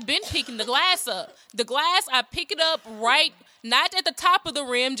same way I've been picking the glass up. The glass, I pick it up right, not at the top of the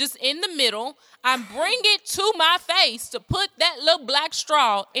rim, just in the middle. I bring it to my face to put that little black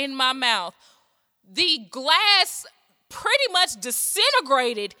straw in my mouth. The glass pretty much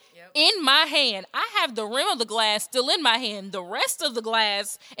disintegrated in my hand. I have the rim of the glass still in my hand. The rest of the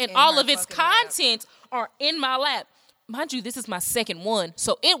glass and all of its content are in my lap. Mind you, this is my second one,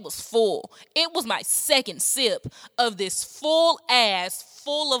 so it was full. It was my second sip of this full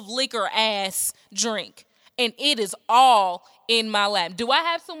of liquor ass drink. And it is all in my lap. Do I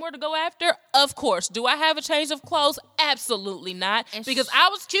have somewhere to go after? Of course. Do I have a change of clothes? Absolutely not. And because I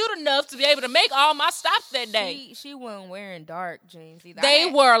was cute enough to be able to make all my stops that day. She wasn't wearing dark jeans either. They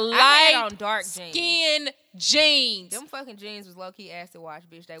were light on dark skin jeans. Them fucking jeans was low-key acid wash,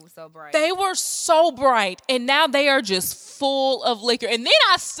 bitch. They were so bright. They were so bright. And now they are just full of liquor. And then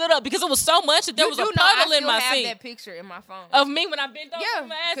I stood up because it was so much that there was a puddle in my seat. I still have that picture in my phone. Of me when I bent over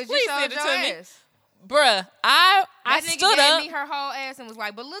my ass. Please send it to me. Bruh, I stood up. Gave me her whole ass and was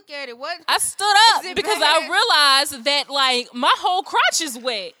like, "But look at it, what?" I stood up because I realized that like my whole crotch is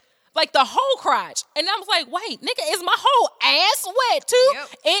wet, like the whole crotch, and I was like, "Wait, nigga, is my whole ass wet too?" Yep.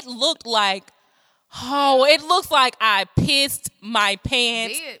 It looked like, it looks like I pissed my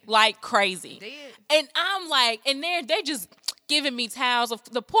pants like crazy, and I'm like, and they just giving me towels.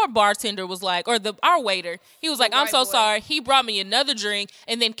 The poor bartender was like, or our waiter, he was like, "I'm so sorry." He brought me another drink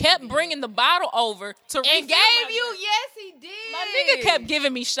and then kept bringing the bottle over to refill and gave you. Yes, he did. My nigga kept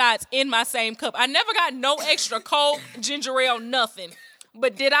giving me shots in my same cup. I never got no extra Coke, ginger ale, nothing.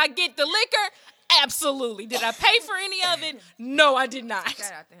 But did I get the liquor? Absolutely. Did I pay for any of it? No, I did not.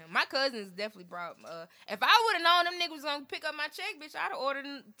 Shout out to him. My cousins definitely brought. If I would have known them niggas was gonna pick up my check, bitch, I'd have ordered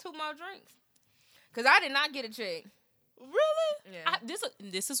 2 more drinks. Cause I did not get a check. Really? Yeah.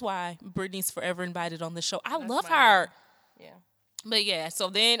 This is why Brittany's forever invited on the show. I love her. Yeah. But yeah, so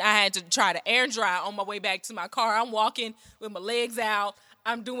then I had to try to air dry on my way back to my car. I'm walking with my legs out.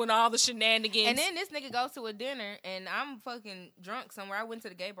 I'm doing all the shenanigans. And then this nigga goes to a dinner, and I'm fucking drunk somewhere. I went to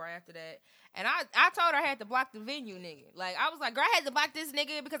the gay bar after that. And I told her I had to block the venue nigga. Like, I was like, girl, I had to block this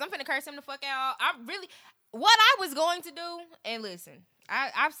nigga because I'm finna curse him the fuck out. What I was going to do, and listen,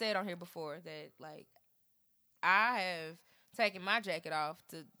 I've said on here before that, like, I have taken my jacket off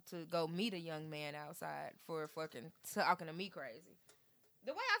to go meet a young man outside for fucking talking to me crazy.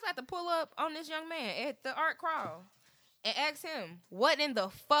 The way I was about to pull up on this young man at the art crawl and ask him, what in the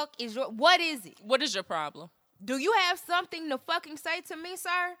fuck what is it? What is your problem? Do you have something to fucking say to me,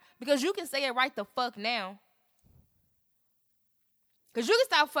 sir? Because you can say it right the fuck now. Because you can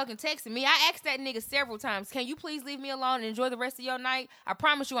stop fucking texting me. I asked that nigga several times, can you please leave me alone and enjoy the rest of your night? I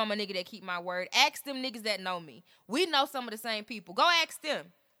promise you I'm a nigga that keep my word. Ask them niggas that know me. We know some of the same people. Go ask them.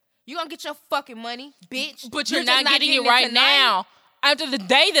 You gonna get your fucking money, bitch. But you're not getting it right now. After the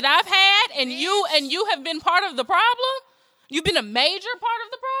day that I've had, and you have been part of the problem? You've been a major part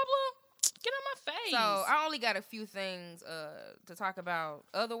of the problem? Get on my face. So I only got a few things to talk about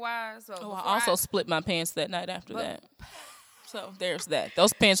otherwise. So I also split my pants that night after that. So there's that.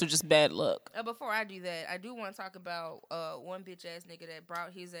 Those pants were just bad luck. Before I do that, I do want to talk about one bitch ass nigga that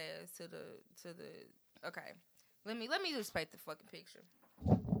brought his ass to the. Okay, let me just paint the fucking picture.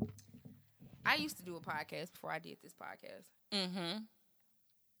 I used to do a podcast before I did this podcast. Mm-hmm.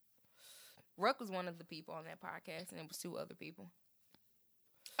 Ruck was one of the people on that podcast, and it was two other people.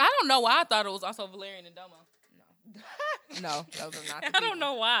 I don't know why I thought it was also Valerian and Domo. No. No, those are not the people. I don't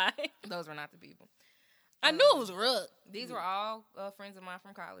know why. Those were not the people. I knew it was Ruck. These were all friends of mine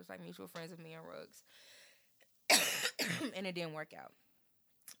from college, like mutual friends of me and Ruggs. And it didn't work out.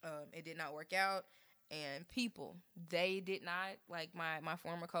 It did not work out. And people, they did not, like my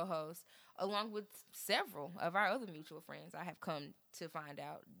former co-host, along with several of our other mutual friends, I have come to find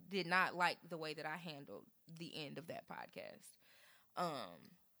out, did not like the way that I handled the end of that podcast.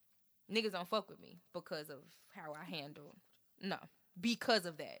 Niggas don't fuck with me because of how I handled. No, because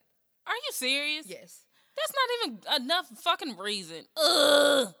of that. Are you serious? Yes. That's not even enough fucking reason.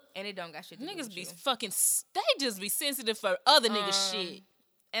 Ugh. And it don't got shit to do niggas with be you. Fucking, they just be sensitive for other niggas shit.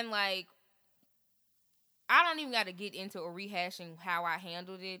 And like, I don't even got to get into a rehashing how I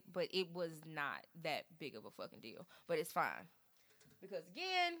handled it, but it was not that big of a fucking deal. But it's fine. Because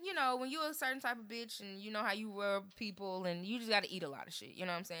again, you know, when you're a certain type of bitch and you know how you rub people and you just got to eat a lot of shit. You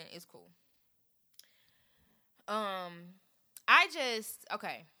know what I'm saying? It's cool.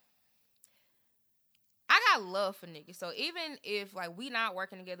 Okay. I got love for niggas. So even if, like, we not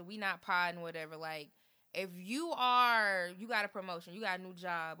working together, we not podding, whatever, like, if you got a promotion, you got a new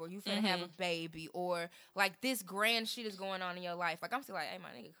job, or you finna have a baby, or, like, this grand shit is going on in your life, like, I'm still like, hey, my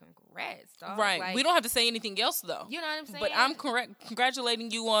nigga, congrats, dog. Right. Like, we don't have to say anything else, though. You know what I'm saying? But I'm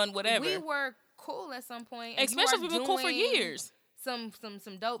congratulating you on whatever. We were cool at some point. Especially if we've been cool for years. Some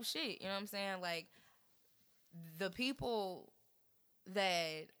dope shit, you know what I'm saying? Like, the people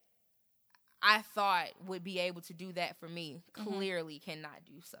that I thought would be able to do that for me clearly cannot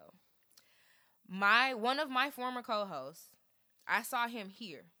do so. One of my former co-hosts, I saw him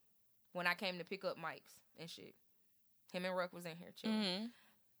here when I came to pick up mics and shit. Him and Ruck was in here chilling.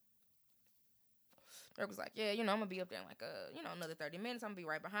 Ruck was like, yeah, you know, I'm gonna be up there in like another 30 minutes. I'm gonna be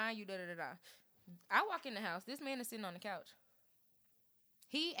right behind you. I walk in the house. This man is sitting on the couch.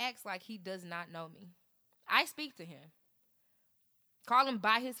 He acts like he does not know me. I speak to him. Call him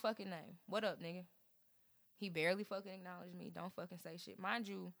by his fucking name. What up, nigga? He barely fucking acknowledged me. Don't fucking say shit. Mind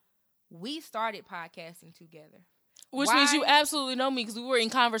you, we started podcasting together. Which means you absolutely know me because we were in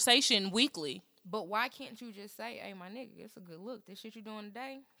conversation weekly. But why can't you just say, hey, my nigga, it's a good look. This shit you doing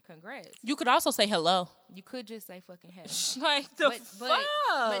today, congrats. You could also say hello. You could just say fucking hello. Like fuck?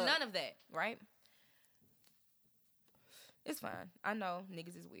 But none of that, right? It's fine. I know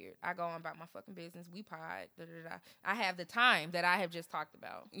niggas is weird. I go on about my fucking business. We pod. I have the time that I have just talked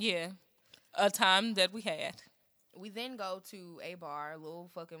about. Yeah. A time that we had. We then go to a bar, a little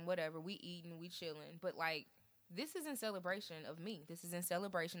fucking whatever. We eating, we chilling. But, like, this is in celebration of me. This is in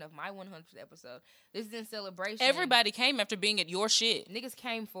celebration of my 100th episode. This is in celebration. Everybody came after being at your shit. Niggas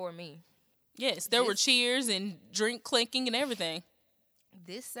came for me. Yes, there were cheers and drink clinking and everything.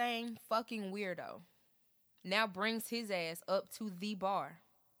 This same fucking weirdo now brings his ass up to the bar,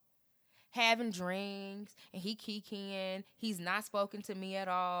 having drinks, and he kikiing. He's not spoken to me at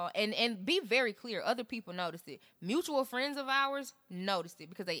all. And be very clear, other people noticed it. Mutual friends of ours noticed it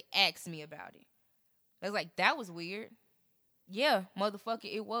because they asked me about it. I was like, that was weird. Yeah, motherfucker,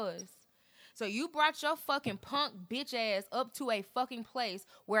 it was. So you brought your fucking punk bitch ass up to a fucking place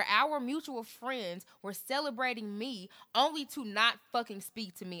where our mutual friends were celebrating me only to not fucking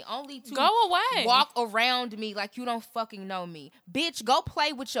speak to me, only to go away, walk around me like you don't fucking know me. Bitch, go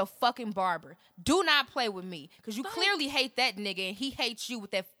play with your fucking barber. Do not play with me, because you clearly hate that nigga and he hates you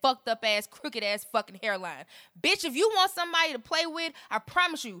with that fucked up ass, crooked ass fucking hairline. Bitch, if you want somebody to play with, I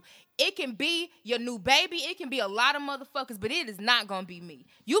promise you, it can be your new baby. It can be a lot of motherfuckers, but it is not going to be me.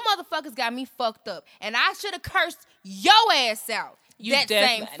 You motherfuckers got me fucked up, and I should have cursed your ass out. You that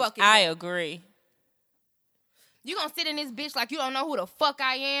same fucking I agree. You going to sit in this bitch like you don't know who the fuck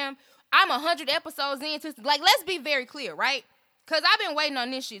I am? I'm 100 episodes into, like, let's be very clear, right? Because I've been waiting on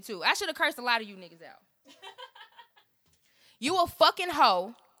this shit, too. I should have cursed a lot of you niggas out. You a fucking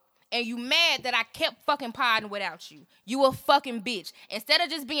hoe. And you mad that I kept fucking podding without you. You a fucking bitch. Instead of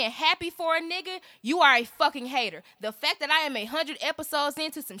just being happy for a nigga, you are a fucking hater. The fact that I am 100 episodes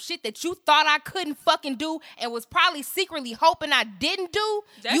into some shit that you thought I couldn't fucking do and was probably secretly hoping I didn't do,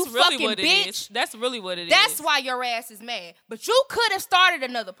 that's you really fucking what it bitch. Is. That's really what it That's is. why your ass is mad. But you could have started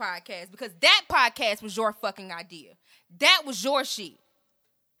another podcast, because that podcast was your fucking idea. That was your shit.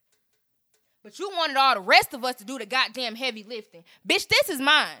 But you wanted all the rest of us to do the goddamn heavy lifting. Bitch, this is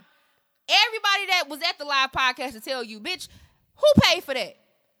mine. Everybody that was at the live podcast to tell you, bitch, who paid for that?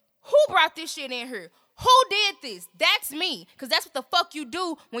 Who brought this shit in here? Who did this? That's me. Because that's what the fuck you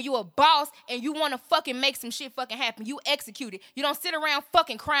do when you a boss and you want to fucking make some shit fucking happen. You execute it. You don't sit around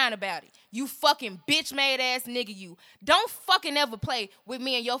fucking crying about it. You fucking bitch-made ass nigga you. Don't fucking ever play with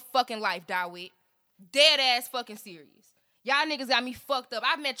me in your fucking life, Dawit. Dead ass fucking serious. Y'all niggas got me fucked up.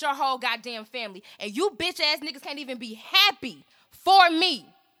 I met your whole goddamn family. And you bitch-ass niggas can't even be happy for me.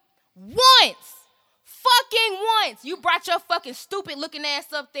 Fucking once. You brought your fucking stupid looking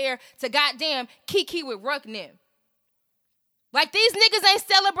ass up there to goddamn Kiki with Rucknim. Like, these niggas ain't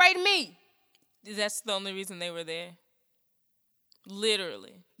celebrating me. That's the only reason they were there.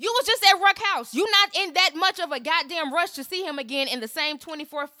 Literally. You was just at Ruck House. You not in that much of a goddamn rush to see him again in the same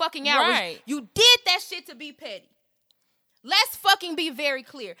 24 fucking hours. Right. You did that shit to be petty. Let's fucking be very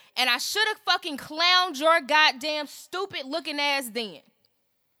clear. And I should have fucking clowned your goddamn stupid looking ass then.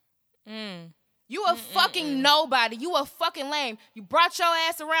 You a fucking nobody. You a fucking lame. You brought your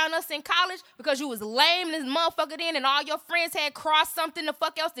ass around us in college because you was lame this motherfucker then, and all your friends had crossed something the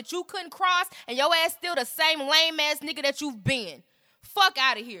fuck else that you couldn't cross, and your ass still the same lame ass nigga that you've been. Fuck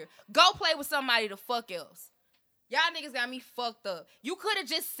out of here. Go play with somebody the fuck else. Y'all niggas got me fucked up. You could have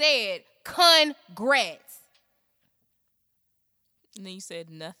just said congrats. And then you said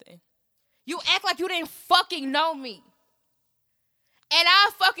nothing. You act like you didn't fucking know me. And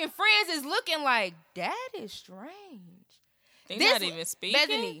our fucking friends is looking like, that is strange. They not even speaking?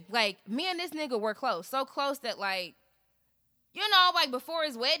 Bethany, like, me and this nigga were close. So close that, like, you know, like, before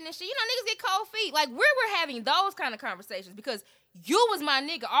his wedding and shit, you know, niggas get cold feet. Like, we were having those kind of conversations because you was my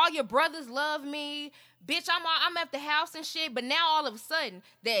nigga. All your brothers love me. Bitch, I'm at the house and shit. But now all of a sudden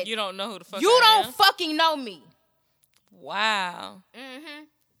that you don't know who the fuck you I don't am? fucking know me. Wow. Mm-hmm.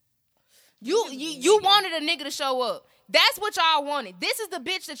 You wanted a nigga to show up. That's what y'all wanted. This is the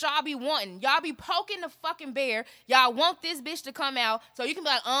bitch that y'all be wanting. Y'all be poking the fucking bear. Y'all want this bitch to come out so you can be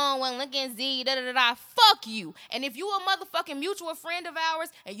like, oh, well, look at Zee, da-da-da-da. Fuck you. And if you a motherfucking mutual friend of ours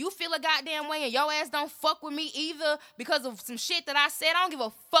and you feel a goddamn way and your ass don't fuck with me either because of some shit that I said, I don't give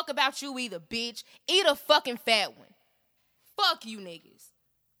a fuck about you either, bitch. Eat a fucking fat one. Fuck you niggas.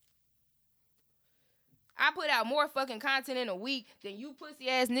 I put out more fucking content in a week than you pussy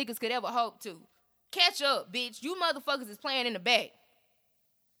ass niggas could ever hope to. Catch up, bitch. You motherfuckers is playing in the back.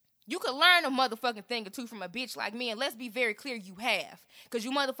 You could learn a motherfucking thing or two from a bitch like me, and let's be very clear, you have. Because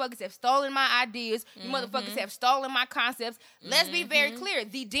you motherfuckers have stolen my ideas. You motherfuckers have stolen my concepts. Let's be very clear.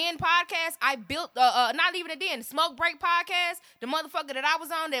 The Den podcast, I built, not even a Den, the Smoke Break podcast, the motherfucker that I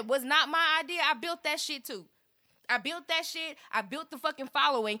was on that was not my idea, I built that shit too. I built that shit. I built the fucking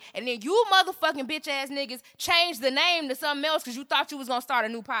following. And then you motherfucking bitch-ass niggas changed the name to something else because you thought you was going to start a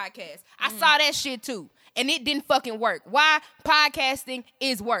new podcast. I saw that shit too. And it didn't fucking work. Why? Podcasting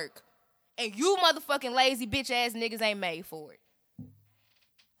is work. And you motherfucking lazy bitch-ass niggas ain't made for it.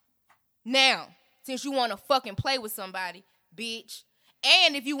 Now, since you want to fucking play with somebody, bitch,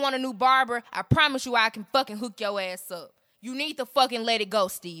 and if you want a new barber, I promise you I can fucking hook your ass up. You need to fucking let it go,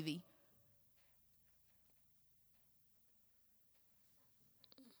 Stevie.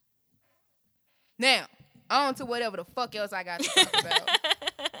 Now, on to whatever the fuck else I got to talk about.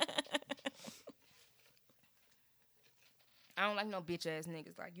 I don't like no bitch-ass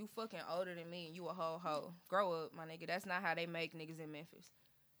niggas. Like, you fucking older than me and you a whole hoe. Grow up, my nigga. That's not how they make niggas in Memphis.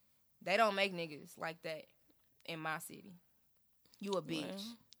 They don't make niggas like that in my city. You a bitch.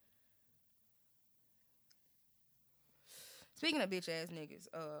 Speaking of bitch ass niggas,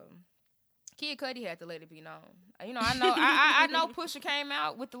 Kid Cudi had to let it be known. You know, I know Pusha came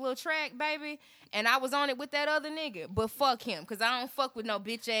out with the little track, baby, and I was on it with that other nigga. But fuck him, cause I don't fuck with no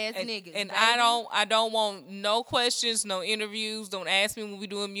bitch ass niggas. And baby. I don't want no questions, no interviews. Don't ask me when we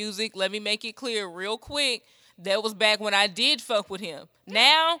doing music. Let me make it clear real quick. That was back when I did fuck with him. Yeah.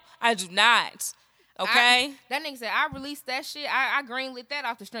 Now I do not. Okay. That nigga said I released that shit. I greenlit that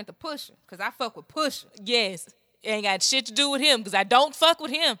off the strength of Pusha, cause I fuck with Pusha. Yes. It ain't got shit to do with him, because I don't fuck with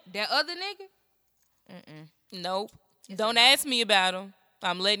him. That other nigga? Nope. Don't ask me about him.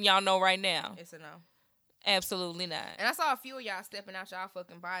 I'm letting y'all know right now. It's a no. Absolutely not. And I saw a few of y'all stepping out y'all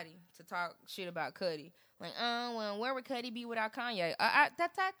fucking body to talk shit about Cudi. Like, well, where would Cudi be without Kanye?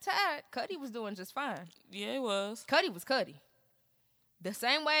 Cudi was doing just fine. Yeah, it was. Cudi was Cudi. The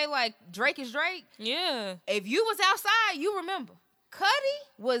same way, like, Drake is Drake. Yeah. If you was outside, you remember. Cudi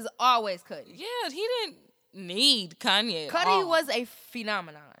was always Cudi. Yeah, he didn't need Kanye. Cudi was a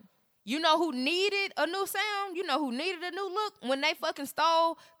phenomenon. You know who needed a new sound? You know who needed a new look? When they fucking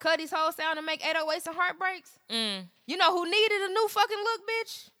stole Cudi's whole sound to make 808s and Heartbreaks? You know who needed a new fucking look,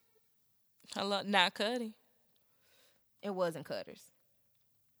 bitch? Hello, not Cudi. It wasn't Cutters.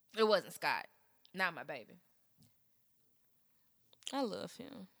 It wasn't Scott. Not my baby. I love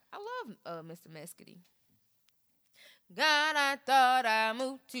him. I love Mr. Mescudi. God, I thought I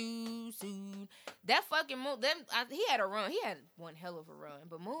moved too soon. That fucking move, he had a run. He had one hell of a run.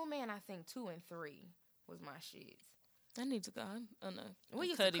 But Moon Man, I think 2 and 3 was my shit. I need to go on a We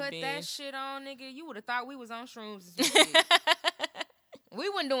used Cudi to cut binge. that shit on, nigga. You would have thought we was on shrooms. We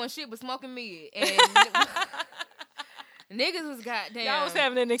wasn't doing shit but smoking mid. And niggas was goddamn. Y'all was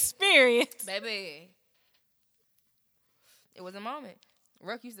having an experience. Baby. It was a moment.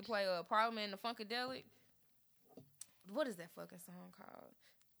 Ruck used to play Parliament and the Funkadelic. What is that fucking song called?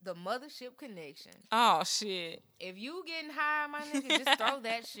 The Mothership Connection. Oh, shit. If you getting high, my nigga, just throw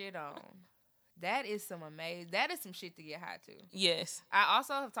that shit on. That is some shit to get high to. Yes. I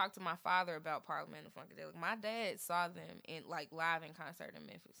also have talked to my father about Parliament and Funkadelic. My dad saw them in live in concert in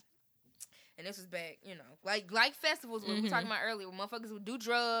Memphis. And this was back, you know, like festivals we were talking about earlier, where motherfuckers would do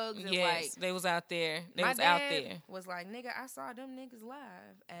drugs. And yes, they was out there. They was out there. Was like, nigga, I saw them niggas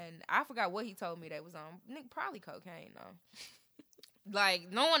live. And I forgot what he told me they was on. Nigga, probably cocaine, though. Like,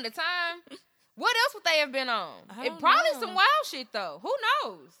 knowing the time, what else would they have been on? It probably some wild shit, though. Who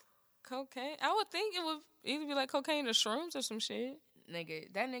knows? Cocaine? I would think it would either be like cocaine or shrooms or some shit.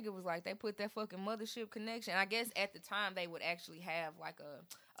 Nigga, that nigga was like, they put that fucking Mothership Connection. I guess at the time they would actually have like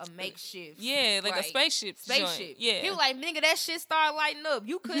a makeshift. Yeah, like a spaceship. Spaceship. Yeah. He was like, nigga, that shit started lighting up.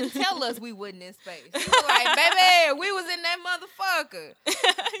 You couldn't tell us we wasn't in space. He was like, baby, we was in that motherfucker.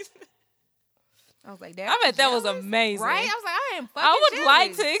 I was like, I bet that was amazing. Right? I was like, I am fucking I would jealous.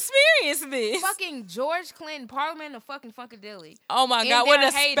 like to experience this. Fucking George Clinton, Parliament of fucking Funkadelic. Oh my God, with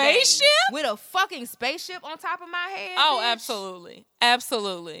a spaceship? With a fucking spaceship on top of my head. Oh, bitch. Absolutely.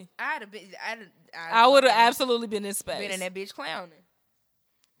 Absolutely. I would have absolutely been in space. Been in that bitch clowning.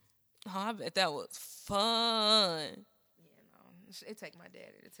 Oh, I bet that was fun. Yeah, no. It take my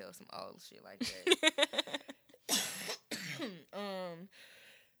daddy to tell some old shit like that.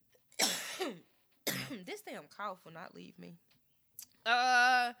 This damn cough will not leave me.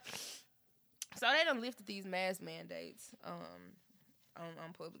 So they done lifted these mask mandates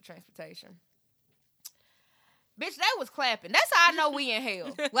on public transportation. Bitch, they was clapping. That's how I know we in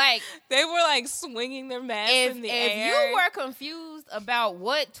hell. Like, they were like swinging their masks in the air. If you were confused about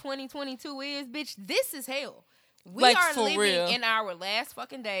what 2022 is, bitch, this is hell. We like, are for living real. in our last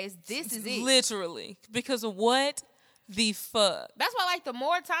fucking days. This is it. Literally. Because what the fuck? That's why, like, the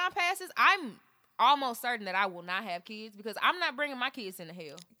more time passes, I'm almost certain that I will not have kids because I'm not bringing my kids into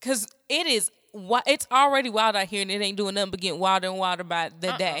hell. Because it's already wild out here and it ain't doing nothing but getting wilder and wilder by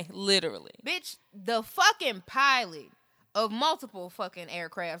the day. Literally. Bitch, the fucking pilot of multiple fucking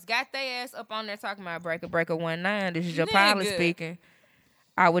aircrafts got their ass up on there talking about breaker 19. This is your pilot speaking.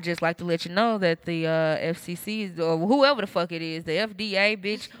 I would just like to let you know that the FCC, or whoever the fuck it is, the FDA,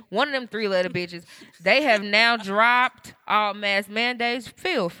 bitch, one of them 3-letter bitches, they have now dropped all mask mandates.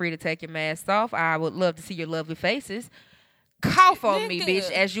 Feel free to take your masks off. I would love to see your lovely faces. Cough on me, bitch,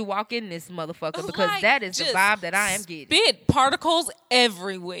 as you walk in this motherfucker, because like, that is the vibe that I am getting. Spit particles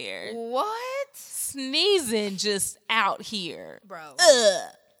everywhere. What? Sneezing just out here. Bro. Ugh.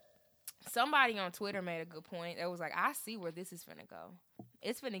 Somebody on Twitter made a good point. It was like, I see where this is finna go.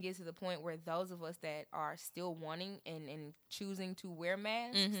 it's finna get to the point where those of us that are still wanting and choosing to wear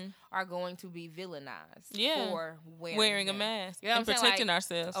masks are going to be villainized for wearing a mask, you know and protecting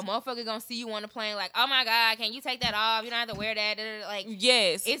ourselves. A motherfucker gonna see you on the plane like, oh my God, can you take that off? You don't have to wear that. Like,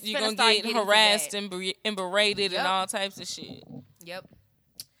 yes, it's you're gonna get harassed and berated and all types of shit. Yep.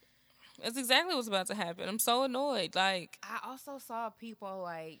 That's exactly what's about to happen. I'm so annoyed. Like, I also saw people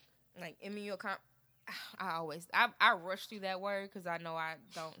like Emil. I rush through that word because I know I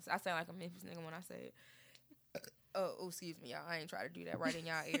don't. I sound like a Memphis nigga when I say it. Oh, excuse me, y'all. I ain't try to do that right in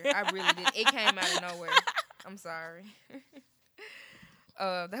y'all ear. I really did. It came out of nowhere. I'm sorry.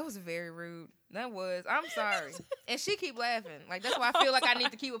 That was very rude. That was. I'm sorry. And she keep laughing. Like, that's why I feel like I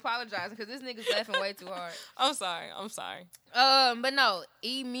need to keep apologizing because this nigga's laughing way too hard. I'm sorry. But no,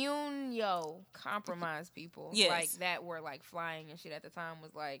 compromised people like that were like flying and shit at the time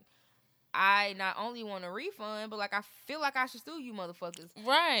was like, I not only want a refund, but like I feel like I should sue you motherfuckers.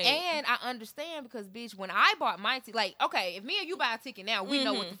 Right. And I understand because, bitch, when I bought my ticket, like, okay, if me and you buy a ticket now, we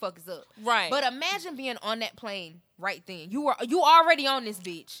know what the fuck is up. Right. But imagine being on that plane right then. You already on this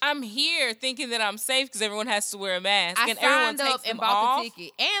bitch. I'm here thinking that I'm safe because everyone has to wear a mask. I and everyone signed takes up them and bought off. the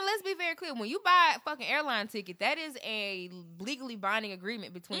ticket. And let's be very clear, when you buy a fucking airline ticket, that is a legally binding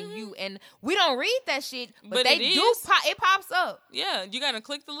agreement between you and we don't read that shit, but they do. It pops up. Yeah, you gotta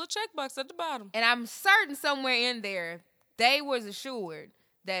click the little checkbox at the bottom. And I'm certain somewhere in there they was assured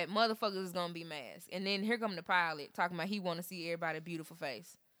that motherfuckers is gonna be masked. And then here come the pilot talking about he want to see everybody's beautiful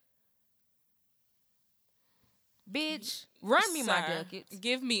face. Bitch, run me my ducats.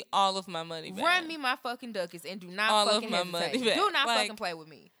 Give me all of my money back. Run me my fucking ducats and do not all fucking of my hesitate. Money back. Do not fucking play with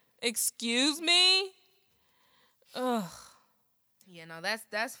me. Excuse me? Ugh. Yeah, no,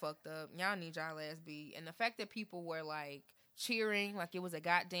 that's fucked up. Y'all need y'all ass beat. And the fact that people were like cheering like it was a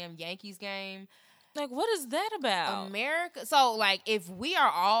goddamn Yankees game. Like, what is that about? America. So, like, if we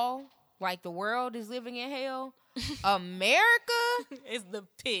are all like the world is living in hell, America is the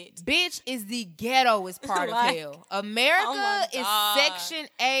pit. Bitch, is the ghettoest part of hell. America is Section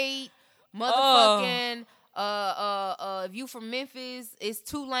 8, motherfucking, if you from Memphis, it's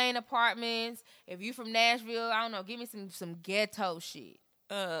 2-lane apartments. If you from Nashville, I don't know, give me some ghetto shit.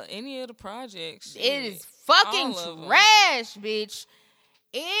 Any of the projects. Shit. It is fucking trash, bitch.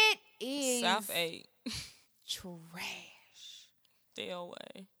 It is South 8. Trash. Stay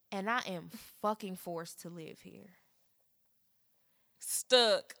away. And I am fucking forced to live here.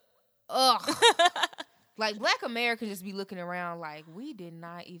 Stuck. Ugh. Like, Black Americans just be looking around like, we did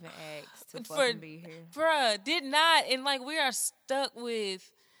not even ask to fucking be here. Bruh, did not. And, like, we are stuck with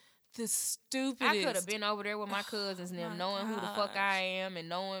the stupidest. I could have been over there with my cousins and them, knowing who the fuck I am and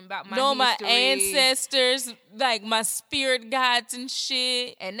knowing about my knowing history. My ancestors, like my spirit guides and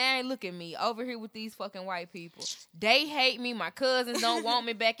shit. And now look at me over here with these fucking white people. They hate me. My cousins don't want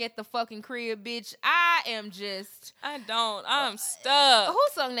me back at the fucking crib, bitch. I'm stuck. Who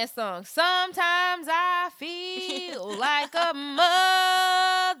sung that song? Sometimes I feel like a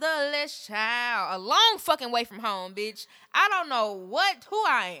motherless child. A long fucking way from home, bitch. I don't know who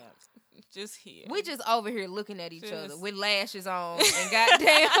I am. Just here. We just over here looking at each other with lashes on and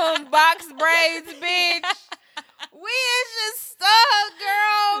goddamn box braids, bitch. We is just stuck,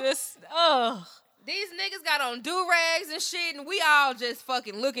 girl. These niggas got on do-rags and shit, and we all just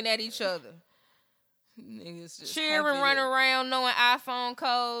fucking looking at each other. Niggas just cheering, running around, knowing iPhone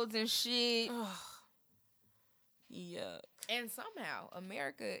codes and shit. Yuck. And somehow,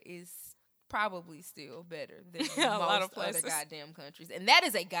 America is probably still better than a lot of other goddamn countries. And that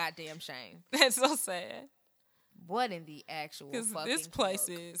is a goddamn shame. That's so sad. What in the actual fucking this place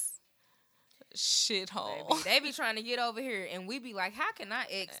is a shithole. Baby, they be trying to get over here, and we be like, how can I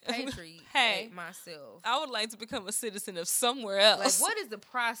expatriate myself? I would like to become a citizen of somewhere else. Like, what is the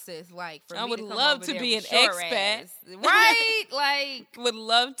process like for me to come over there? I would love to be an expat. Right? Like, would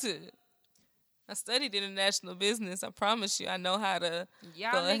love to. I studied international business. I promise you, I know how to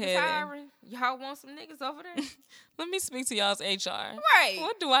y'all go niggas ahead. Hiring? Y'all want some niggas over there? Let me speak to y'all's HR. Right.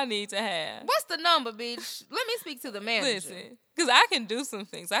 What do I need to have? What's the number, bitch? Let me speak to the manager. Listen, because I can do some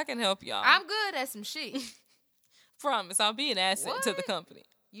things. I can help y'all. I'm good at some shit. Promise, I'll be an asset to the company.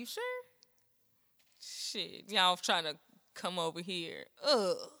 You sure? Shit, y'all trying to come over here.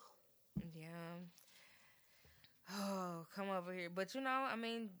 Ugh. Yeah. Oh, come over here. But I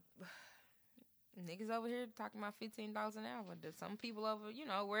mean, niggas over here talking about $15 an hour. There's some people over,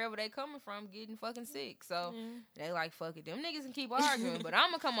 wherever they coming from, getting fucking sick. So they like, fuck it. Them niggas can keep arguing, but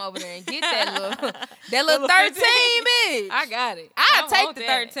I'm gonna come over there and get that little 13, bitch. I got it. I'll take the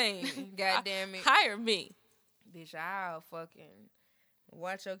 13. Goddamn it. Hire me. Bitch, I'll fucking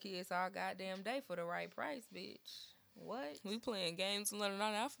watch your kids all goddamn day for the right price, bitch. What? We playing games and learning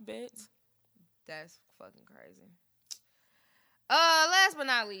our alphabets. That's fucking crazy. Last but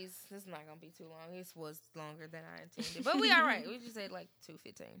not least, this is not gonna be too long. This was longer than I intended, but we all right. We just said like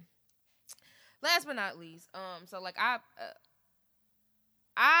 2:15. Last but not least, so like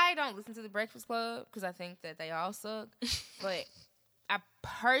I don't listen to the Breakfast Club because I think that they all suck, but I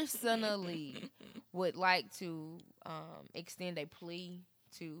personally would like to extend a plea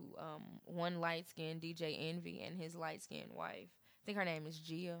to one light-skinned DJ Envy and his light-skinned wife. I think her name is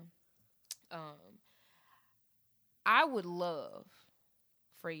Gia. I would love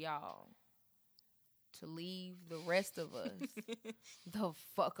for y'all to leave the rest of us the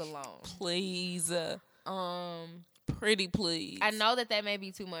fuck alone. Please. Pretty please. I know that may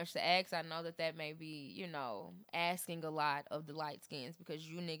be too much to ask. I know that may be, you know, asking a lot of the light skins because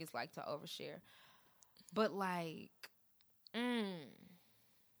you niggas like to overshare. But like,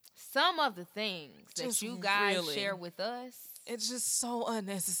 some of the things that you guys share with us, it's just so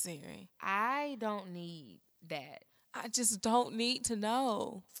unnecessary. I don't need that. I just don't need to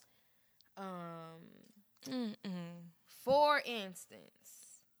know. For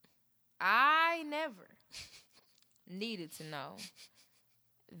instance, I never needed to know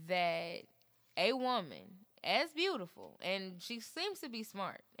that a woman as beautiful, and she seems to be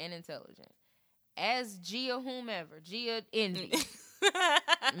smart and intelligent, as Gia Envy.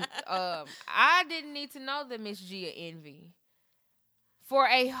 I didn't need to know that Miss Gia Envy for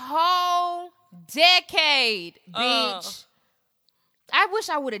a whole decade, bitch. I wish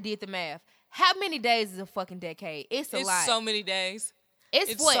I would have did the math. How many days is a fucking decade? It's a lot. It's so many days.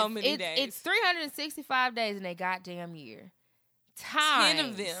 It's what? So many days. It's 365 days in a goddamn year. Times 10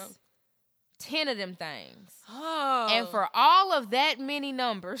 of them. 10 of them things. Oh. And for all of that many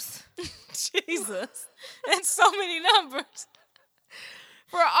numbers. Jesus. That's so many numbers.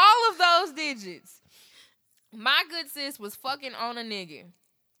 For all of those digits, my good sis was fucking on a nigga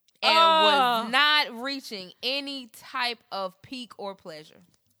and was not reaching any type of peak or pleasure.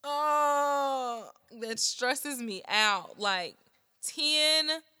 Oh, that stresses me out. Like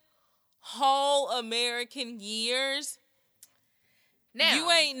 10 whole American years. Now,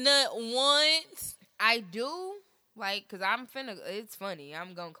 you ain't nut once. I do, like, because it's funny.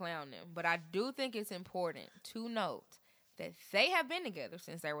 I'm going to clown them. But I do think it's important to note that they have been together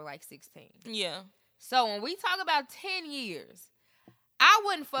since they were like 16. Yeah. So when we talk about 10 years, I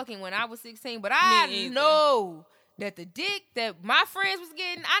wasn't fucking when I was 16, but I know that the dick that my friends was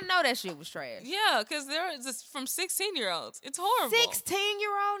getting, I know that shit was trash. Yeah, because they're just from 16-year-olds. It's horrible.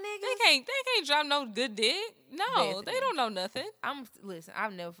 16-year-old niggas? They can't drop no good dick. No, Bethany. They don't know nothing. I'm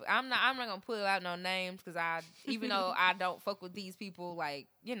not gonna pull out no names because even though I don't fuck with these people, like,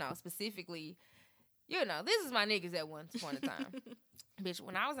 you know, specifically, you know, this is my niggas at one point in time. Bitch,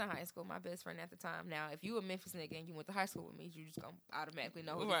 when I was in high school, my best friend at the time, now, if you a Memphis nigga and you went to high school with me, you just gonna automatically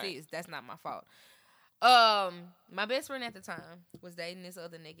know who this is. That's not my fault. My best friend at the time was dating this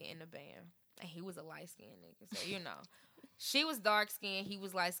other nigga in the band, and he was a light-skinned nigga. So, you know, she was dark-skinned, he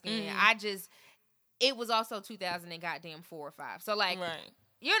was light-skinned. It was also 2000 and goddamn 4 or 5. So, like,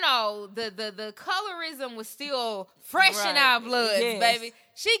 you know, the colorism was still fresh in our bloods, baby.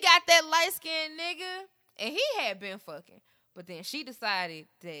 She got that light-skinned nigga, and he had been fucking. But then she decided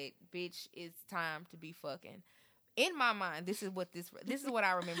that, bitch, it's time to be fucking. In my mind, this is what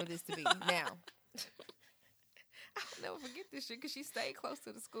I remember this to be. Now, I'll never forget this shit because she stayed close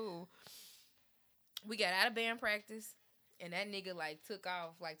to the school. We got out of band practice, and that nigga, like, took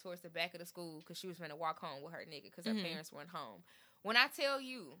off, like, towards the back of the school because she was going to walk home with her nigga because her parents weren't home. When I tell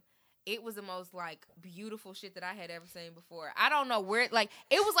you, it was the most, like, beautiful shit that I had ever seen before. I don't know where, like,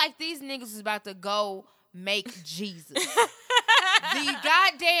 it was like these niggas was about to go make Jesus. The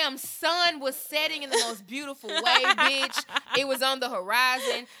goddamn sun was setting in the most beautiful way, bitch. It was on the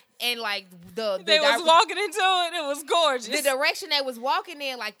horizon. And, like, they was walking into it. It was gorgeous. The direction they was walking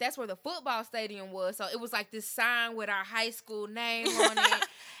in, like, that's where the football stadium was. So it was like this sign with our high school name on it.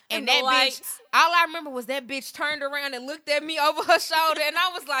 And that bitch, all I remember was that bitch turned around and looked at me over her shoulder. And I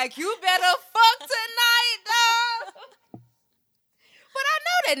was like, you better fuck tonight, dog. But I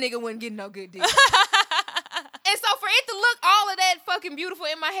know that nigga wasn't getting no good dick. And so for it to look all of that fucking beautiful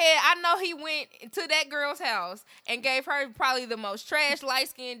in my head, I know he went to that girl's house and gave her probably the most trash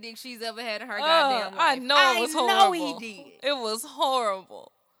light-skinned dick she's ever had in her goddamn life. I know it was horrible. I know he did. It was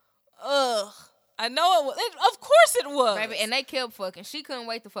horrible. Ugh. I know it was. Of course it was. Baby, and they kept fucking. She couldn't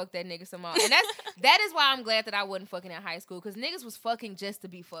wait to fuck that nigga some more. And that is why I'm glad that I wasn't fucking in high school, because niggas was fucking just to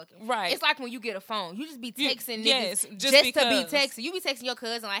be fucking. Right. It's like when you get a phone. You just be texting niggas just to be texting. You be texting your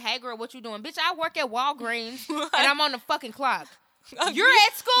cousin like, hey girl, what you doing? Bitch, I work at Walgreens and I'm on the fucking clock. You're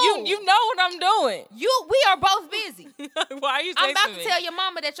at school. You know what I'm doing. We are both busy. Why are you texting me? I'm about to tell your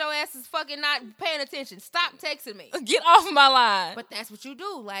mama that your ass is fucking not paying attention. Stop texting me. Get off my line. But that's what you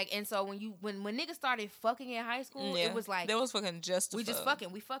do. Like, and so when niggas started fucking in high school, it was like, they was fucking just we just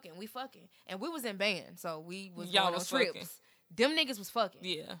fucking, we fucking. And we was in band, so we was Y'all going was on trips. fucking. Them niggas was fucking.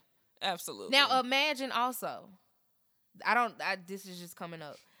 Yeah, absolutely. Now imagine also, this is just coming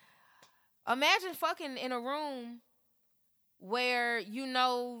up. Imagine fucking in a room where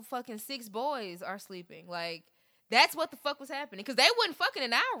fucking 6 boys are sleeping. Like, that's what the fuck was happening. Because they wasn't fucking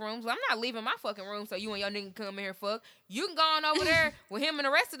in our rooms. I'm not leaving my fucking room so you and your nigga come in here fuck. You can go on over there with him and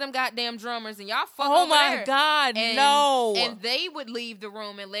the rest of them goddamn drummers and y'all fuck over there. Oh my God, no. And they would leave the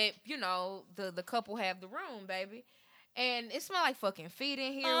room and let, the couple have the room, baby. And it smelled like fucking feet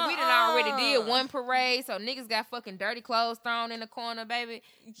in here. We done already did one parade, so niggas got fucking dirty clothes thrown in the corner, baby.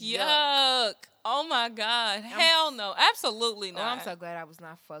 Yuck. Oh my God. Hell no. Absolutely not. Oh, I'm so glad I was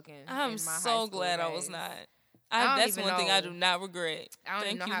not fucking. I'm so glad I was not. That's one thing I do not regret. I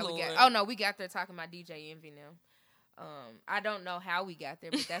don't even know how Lord. we got. Oh no, we got there talking about DJ Envy now. I don't know how we got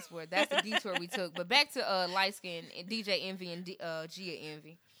there, but that's the detour we took. But back to light skin DJ Envy and Gia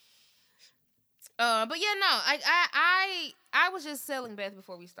Envy. But yeah, no, I was just telling Beth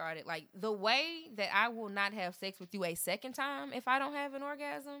before we started, like, the way that I will not have sex with you a second time if I don't have an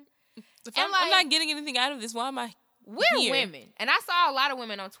orgasm. I'm not getting anything out of this. Why am I We're women. And I saw a lot of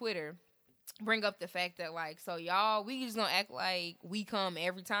women on Twitter bring up the fact that, like, so y'all, we just gonna act like we come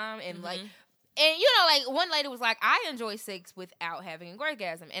every time. And, like, and, like, one lady was like, I enjoy sex without having an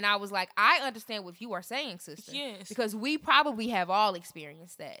orgasm. And I was like, I understand what you are saying, sister. Yes. Because we probably have all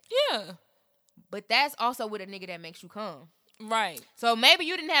experienced that. Yeah. But that's also with a nigga that makes you come. Right. So maybe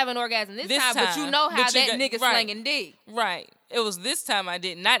you didn't have an orgasm this time, but you know how that nigga slanging dick. Right. It was this time I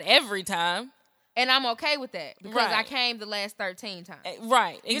didn't. Not every time. And I'm okay with that. Because I came the last 13 times.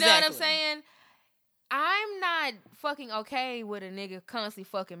 Right. Exactly. You know what I'm saying? I'm not fucking okay with a nigga constantly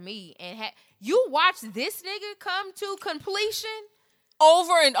fucking me. And you watch this nigga come to completion?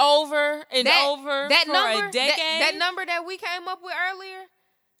 Over and over and over that for number, a decade? That number that we came up with earlier?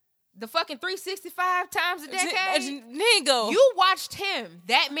 The fucking 365 times a decade? Nigga. You watched him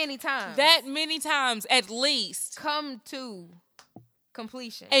that many times. That many times, at least. Come to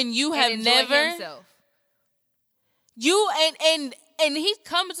completion. And you have never... himself. You, and he's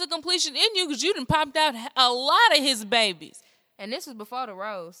coming to completion in you because you done popped out a lot of his babies. And this was before the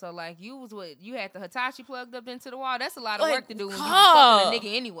rose. So, like, you had the Hitachi plugged up into the wall. That's a lot of work to do when you fucking a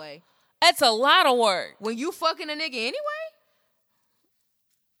nigga anyway. That's a lot of work. When you fucking a nigga anyway?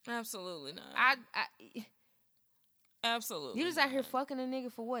 Absolutely not. Absolutely. You just out here fucking a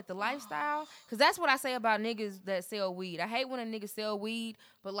nigga for what? The lifestyle? Because that's what I say about niggas that sell weed. I hate when a nigga sell weed,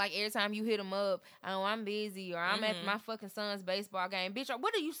 but like every time you hit him up, oh, I'm busy or I'm at my fucking son's baseball game. Bitch,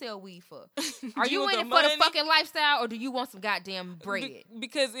 what do you sell weed for? Are you in it for the fucking lifestyle or do you want some goddamn bread?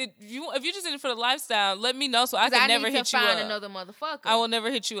 Because if you're just in it for the lifestyle, let me know so I can never hit you up. I need to find another motherfucker. I will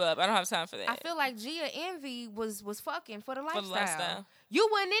never hit you up. I don't have time for that. I feel like Gia Envy was fucking for the lifestyle. You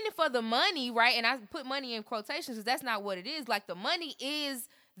went in it for the money, right? And I put money in quotations because that's not what it is. Like, the money is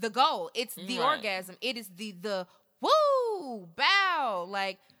the goal. It's the orgasm. It is the woo, bow.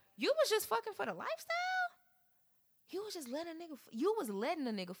 Like, you was just fucking for the lifestyle? You was just letting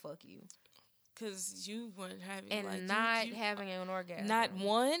a nigga fuck you. Because you weren't having... And not having an orgasm. Not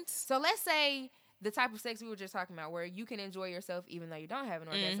once? So let's say the type of sex we were just talking about where you can enjoy yourself even though you don't have an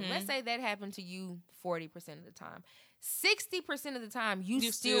orgasm. Let's say that happened to you 40% of the time. 60% of the time,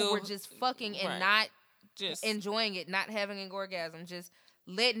 you still were just fucking and not just enjoying it, not having an orgasm, just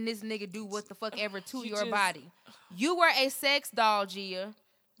letting this nigga do what the fuck ever to your body. You were a sex doll, Gia.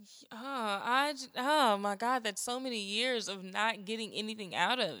 Oh my God, that's so many years of not getting anything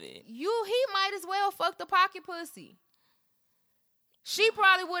out of it. He might as well fuck the pocket pussy. She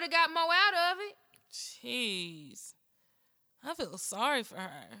probably would have got more out of it. Jeez. I feel sorry for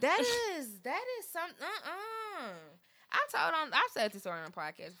her. That is something. I've said this on the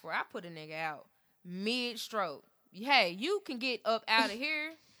podcast before. I put a nigga out mid-stroke. Hey, you can get up out of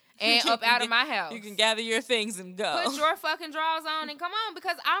here and up out of my house. You can gather your things and go. Put your fucking drawers on and come on,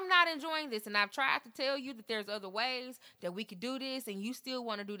 because I'm not enjoying this. And I've tried to tell you that there's other ways that we could do this, and you still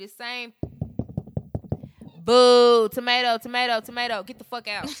want to do this same. Boo, tomato, tomato, tomato. Get the fuck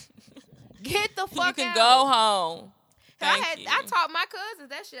out. Get the fuck out. You can go home. I taught my cousins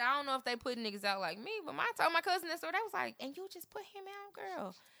that shit. I don't know if they put niggas out like me, but I taught my cousin that story. They was like, and you just put him out,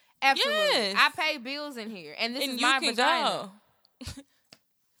 girl. Absolutely. Yes. I pay bills in here. And this is my vagina.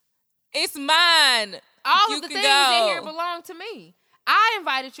 It's mine. All of the things in here belong to me. I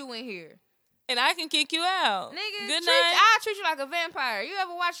invited you in here. And I can kick you out. Nigga, good night. I'll treat you like a vampire. You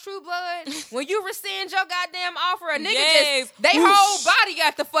ever watch True Blood? When you rescind your goddamn offer, a nigga they whole body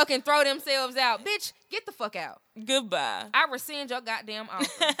got to fucking throw themselves out. Bitch, get the fuck out. Goodbye. I rescind your goddamn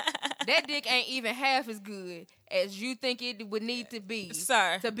offer. That dick ain't even half as good as you think it would need to be.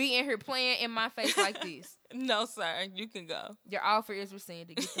 Sir. To be in here playing in my face like this. No, sir. You can go. Your offer is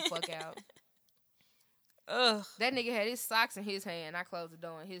rescinded. Get the fuck out. Ugh. That nigga had his socks in his hand. I closed the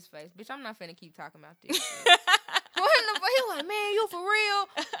door in his face. Bitch, I'm not finna keep talking about this shit. He was like, man, you for real?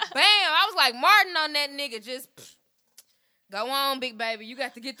 Bam. I was like Martin on that nigga. Just go on, big baby. You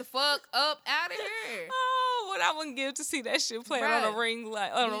got to get the fuck up out of here. Oh, what I wouldn't give to see that shit playing on a ring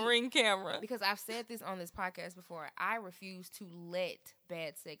light, on a ring camera. Because I've said this on this podcast before. I refuse to let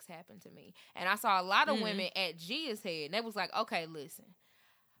bad sex happen to me. And I saw a lot of women at Gia's head. And they was like, okay, listen.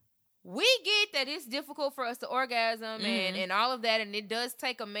 We get that it's difficult for us to orgasm and all of that, and it does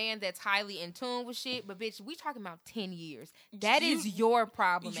take a man that's highly in tune with shit. But bitch, we talking about 10 years. That is your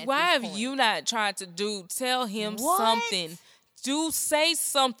problem. Why have you not tried to tell him something? Say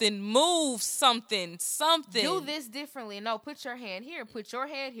something, move something. Do this differently. No, put your hand here. Put your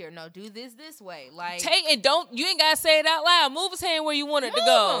head here. No, do this way. Like take it. You ain't gotta say it out loud. Move his hand where you want it to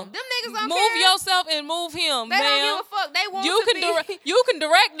go. Them niggas don't move care. yourself and move him. They don't give a fuck. They want you can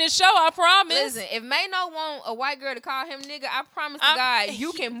direct this show. I promise. Listen, if Mano want a white girl to call him nigga, I promise to God,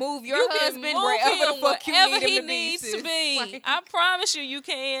 you can move your husband wherever the fuck you need him to needs to be. Like, I promise you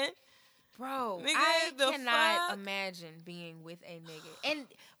can. Bro, nigga, I cannot imagine being with a nigga.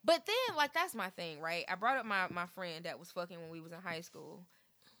 But then, like, that's my thing, right? I brought up my friend that was fucking when we was in high school.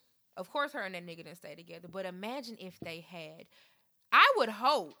 Of course, her and that nigga didn't stay together. But imagine if they had. I would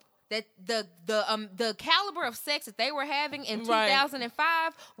hope that the caliber of sex that they were having in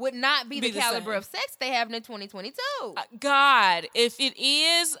 2005 would not be the caliber of sex they having in 2022. God, if it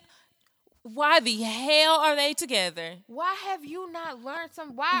is. Why the hell are they together? Why have you not learned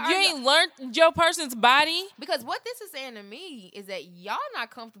you ain't learned your person's body? Because what this is saying to me is that y'all not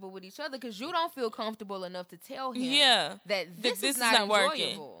comfortable with each other because you don't feel comfortable enough to tell him that this is not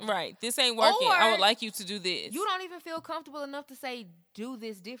working. Right. This ain't working. Or I would like you to do this. You don't even feel comfortable enough to say, do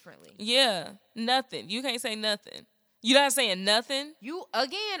this differently. Yeah. Nothing. You can't say nothing. You're not saying nothing? You,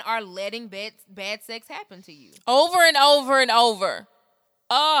 again, are letting bad sex happen to you. Over and over and over.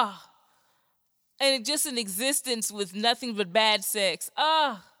 And just an existence with nothing but bad sex.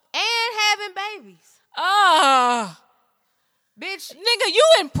 And having babies. Bitch. Nigga, you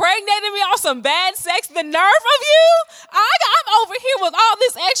impregnated me off some bad sex? The nerve of you? I'm over here with all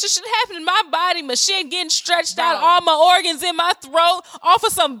this extra shit happening in my body. My shit getting stretched out. All my organs in my throat. Off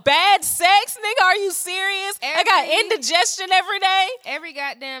of some bad sex? Nigga, are you serious? I got indigestion every day. Every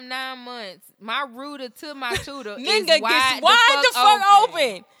goddamn 9 months. My rooter to my tutor nigga is wide the fuck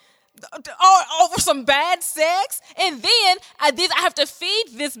open. Over some bad sex, and then I have to feed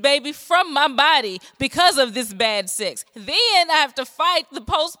this baby from my body because of this bad sex. Then I have to fight the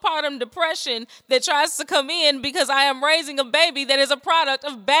postpartum depression that tries to come in because I am raising a baby that is a product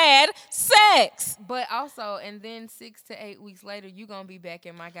of bad sex. But also, and then 6 to 8 weeks later, you gonna be back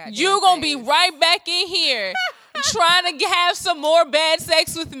in my goddamn you gonna be right back in here trying to have some more bad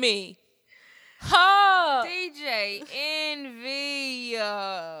sex with me. DJ Envy.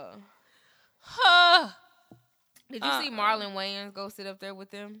 Did you see Marlon Wayans go sit up there with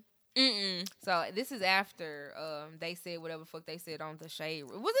them? So this is after they said whatever fuck they said on the Shade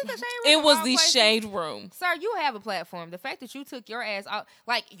Room. Was it the Shade Room? It was the Shade Room. Sir, you have a platform. The fact that you took your ass out,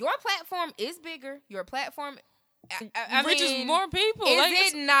 like, your platform is bigger. Your platform reaches more people.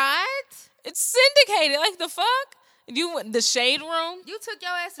 Is it not? It's syndicated. Like, the fuck? You went the Shade Room? You took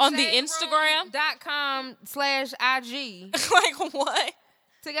your ass to on the Instagram.com/IG. Like, what?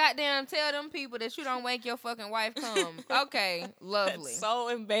 To goddamn tell them people that you don't make your fucking wife come. Okay, lovely. That's so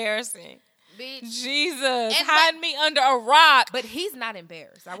embarrassing. Bitch. Jesus. Hide me under a rock. But he's not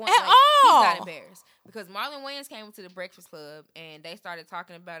embarrassed. All. He's not embarrassed. Because Marlon Wayans came to the Breakfast Club and they started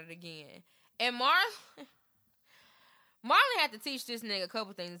talking about it again. And Marlon had to teach this nigga a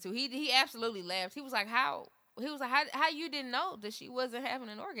couple things too. He absolutely laughed. He was like, how you didn't know that she wasn't having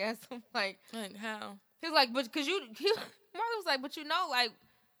an orgasm? Like how? He was like, but because Marlon was like, but you know, like,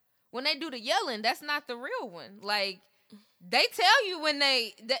 when they do the yelling, that's not the real one. Like, they tell you when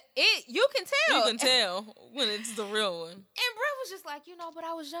you can tell. You can tell when it's the real one. And Brett was just like, but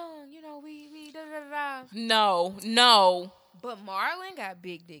I was young. We da-da-da-da. No. But Marlon got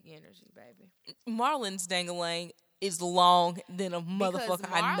big dick energy, baby. Marlon's dang-a-lang is long than a motherfucker.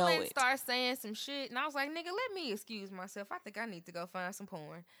 I know it. Marlon started saying some shit, and I was like, nigga, let me excuse myself. I think I need to go find some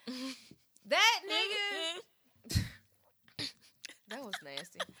porn. That nigga... That was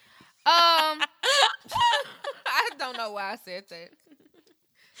nasty. I don't know why I said that.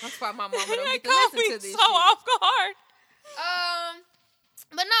 That's why my mama don't get to listen to this. So off guard.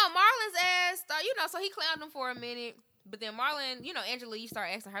 But no, Marlon's ass, so he clowned him for a minute. But then Marlon, Angela, you start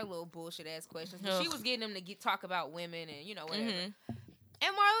asking her little bullshit ass questions. But she was getting him to talk about women and whatever. And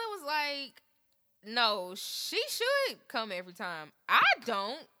Marlon was like, "No, she should come every time. I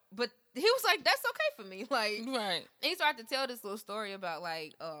don't." But he was like, "That's okay for me." Like, right. And he started to tell this little story about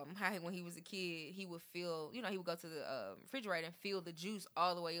like how when he was a kid, he would feel, he would go to the refrigerator and feel the juice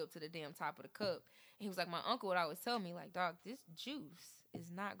all the way up to the damn top of the cup. And he was like, my uncle would always tell me like, "Dog, this juice is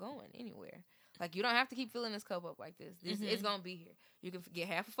not going anywhere. Like, you don't have to keep filling this cup up like this. It's gonna be here. You can get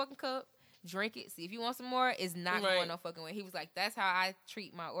half a fucking cup, drink it, see if you want some more. It's not going no fucking way." He was like, "That's how I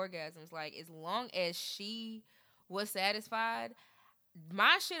treat my orgasms. Like, as long as she was satisfied,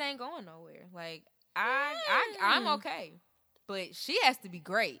 my shit ain't going nowhere. Like, I'm okay, but she has to be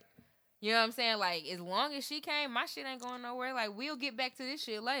great. You know what I'm saying? Like, as long as she came, my shit ain't going nowhere. Like, we'll get back to this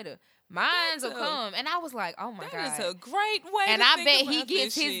shit later. Mines will come." And I was like, "Oh my God. That is a great way and to I think bet about he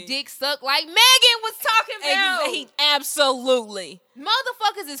gets his shit. dick sucked like Megan was talking about. Absolutely.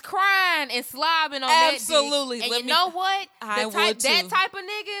 Motherfuckers is crying and slobbing on Absolutely. that dick. And you know what? Would too. That type of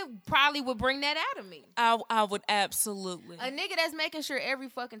nigga probably would bring that out of me. I would absolutely. A nigga that's making sure every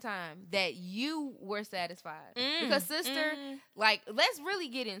fucking time that you were satisfied. Because sister, like, let's really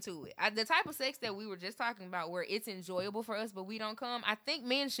get into it. The type of sex that we were just talking about where it's enjoyable for us but we don't come, I think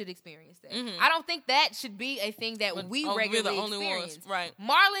men should experience that. I don't think that should be a thing that we regularly experience. Right.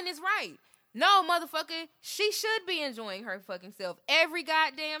 Marlon is right. No, motherfucker, she should be enjoying her fucking self every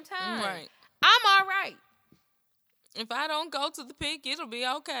goddamn time. Right. I'm all right. If I don't go to the peak, it'll be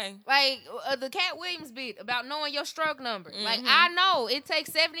okay. Like the Cat Williams beat about knowing your stroke number. Like, I know it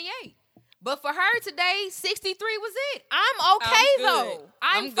takes 78. But for her today, 63 was it. I'm okay, though.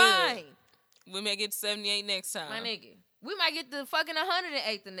 I'm fine. Good. We may get 78 next time. My nigga. We might get the fucking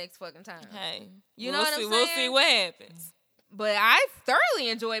 108 the next fucking time. Hey. You know what I'm saying? We'll see what happens. But I thoroughly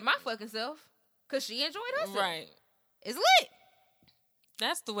enjoyed my fucking self. Because she enjoyed herself. Right. It's lit.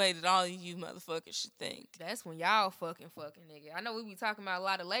 That's the way that all of you motherfuckers should think. That's when y'all fucking nigga. I know we be talking about a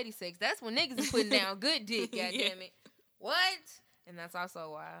lot of lady sex. That's when niggas is putting down good dick, goddammit. What? And that's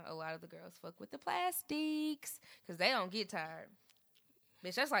also why a lot of the girls fuck with the plastics. Because they don't get tired.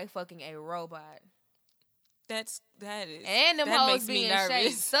 Bitch, that's like fucking a robot. That is. And them hoes being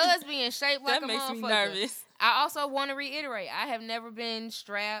shaped. Studs being shaped like a motherfucker. That makes me nervous. I also want to reiterate, I have never been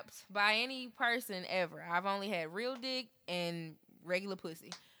strapped by any person ever. I've only had real dick and regular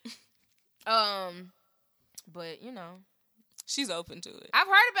pussy. But she's open to it. I've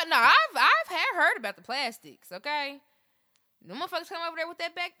heard about the plastics. Okay, the motherfuckers come over there with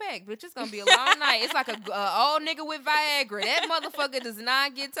that backpack, bitch. It's gonna be a long night. It's like a old nigga with Viagra. That motherfucker does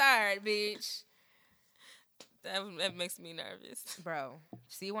not get tired, bitch. That makes me nervous, bro.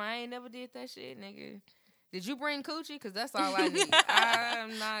 See why I ain't never did that shit, nigga. Did you bring coochie? Because that's all I need.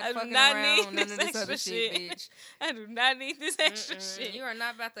 I'm not fucking around with none of this other shit, bitch. I do not need this extra shit. You are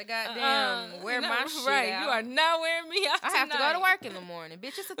not about to goddamn wear my shit right. out. You are not wearing me out I have to go to work in the morning.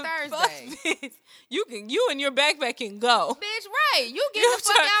 Bitch, it's a Thursday. You and your backpack can go. Bitch, right. You get the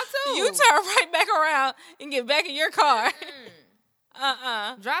fuck out, too. You turn right back around and get back in your car.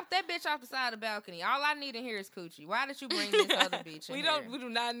 Drop that bitch off the side of the balcony. All I need in here is coochie. Why did you bring this other bitch in here? We do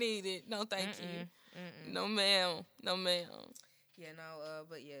not need it. No, thank you. No, ma'am. No, ma'am. Yeah, no,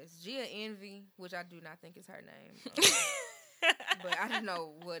 but yes. Gia Envy, which I do not think is her name. But I don't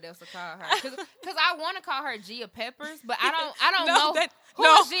know what else to call her. Because I want to call her Gia Peppers, but I don't know who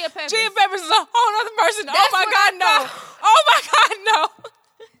is Gia Peppers. Gia Peppers is a whole other person. Oh, my God, no. Oh, my God, no.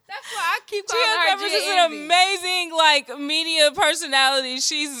 That's why I keep calling her Gia Peppers is an amazing, like, media personality.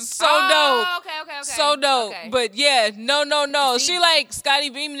 She's so dope. Okay. So dope. Okay. But, yeah, no. See? She like Scotty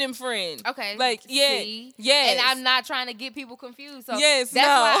Beam and friend. Okay. Like, yeah. Yes. And I'm not trying to get people confused. So yes, that's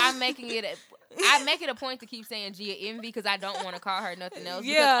why I'm making it I make it a point to keep saying Gia Envy because I don't want to call her nothing else.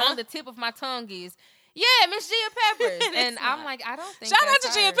 Yeah. Because on the tip of my tongue is, Miss Gia Peppers. And I'm like, I don't think Shout out to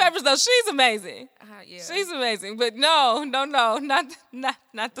her. Gia Peppers, though. She's amazing. Yeah. She's amazing. But no.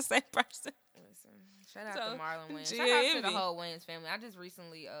 Not the same person. Listen, shout out to Marlon Wayans. Gia Shout out to Envy. the whole Wayans family. I just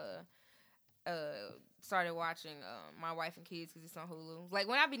recently started watching My Wife and Kids because it's on Hulu. Like,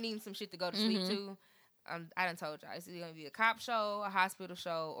 when I be needing some shit to go to sleep to, I done told y'all, it's either going to be a cop show, a hospital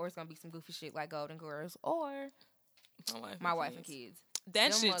show, or it's going to be some goofy shit like Golden Girls, or My Wife and Kids.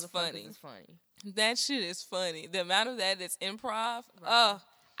 That shit's funny. That shit is funny. The amount of that that's improv. Right.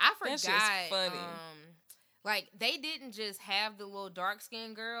 I forgot. That shit's funny. Like, they didn't just have the little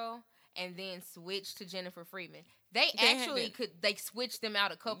dark-skinned girl and then switch to Jennifer Freeman. They switched them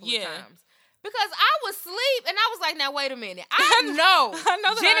out a couple of times. Because I was asleep, and I was like, now, wait a minute. I know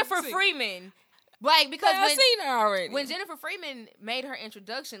Jennifer Freeman. Like, because I've seen her already. When Jennifer Freeman made her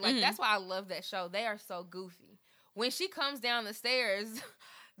introduction, like, that's why I love that show. They are so goofy. When she comes down the stairs,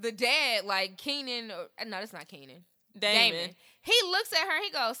 the dad, like, Keenan, no, that's not Keenan. Damon. He looks at her and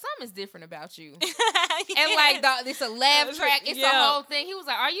he goes, something's different about you. And like it's a laugh track. It's a whole thing. He was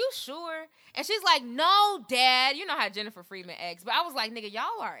like, are you sure? And she's like, no, Dad. You know how Jennifer Freeman acts. But I was like, nigga,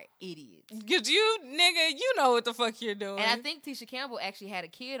 y'all are idiots. Because you know what the fuck you're doing. And I think Tisha Campbell actually had a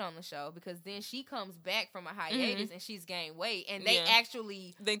kid on the show because then she comes back from a hiatus and she's gained weight. And they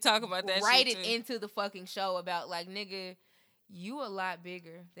they talk about that write shit it too. Into the fucking show about like, nigga, you a lot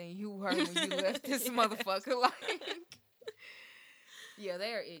bigger than you were when you left this motherfucker. Like, yeah,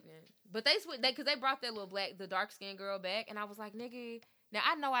 they are ignorant. But because they brought that the dark skinned girl back, and I was like, nigga. Now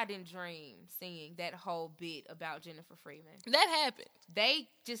I know I didn't dream seeing that whole bit about Jennifer Freeman. That happened. They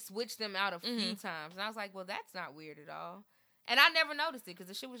just switched them out a few times, and I was like, well, that's not weird at all. And I never noticed it because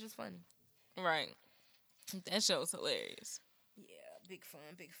the shit was just funny. Right. That show was hilarious. Yeah, big fun.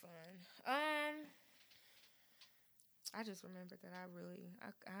 I just remembered that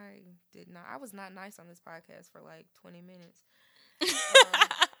I did not. I was not nice on this podcast for like 20 minutes.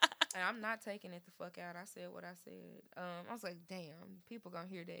 And I'm not taking it the fuck out. I said what I said. I was like, damn, people gonna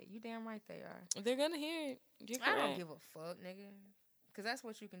hear that. You damn right they are. They're gonna hear it. I don't give a fuck, nigga. Because that's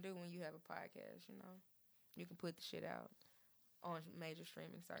what you can do when you have a podcast, you know. You can put the shit out on major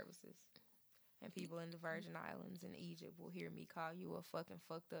streaming services. And people in the Virgin Islands and Egypt will hear me call you a fucking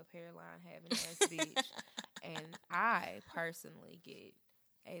fucked up hairline having ass bitch. And I personally get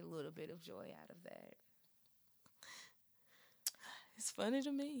a little bit of joy out of that. It's funny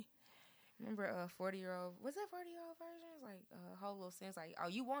to me. Remember 40-year-old, was that 40-year-old version? It's like a whole little sense like, oh,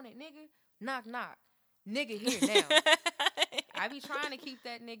 you want it, nigga? Knock, knock. Nigga here now. I be trying to keep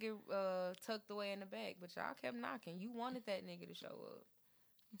that nigga tucked away in the back, but y'all kept knocking. You wanted that nigga to show up.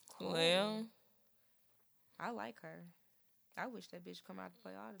 Cool. Well, I like her. I wish that bitch come out to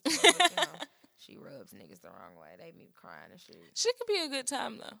play all the time, but, you know, she rubs niggas the wrong way. They be crying and shit. She could be a good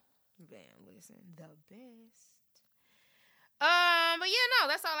time, though. Damn, listen, the best. But yeah, no,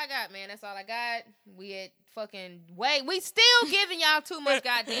 that's all I got, man. That's all I got. We at fucking we still giving y'all too much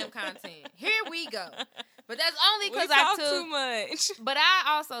goddamn content. Here we go. But that's only because I took too much. But I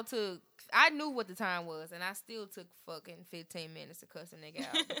also I knew what the time was, and I still took fucking 15 minutes to cuss a nigga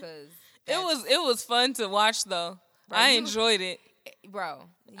out because it was fun to watch though. Bro, I enjoyed it. Bro,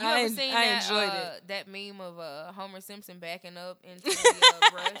 I enjoyed that meme of Homer Simpson backing up into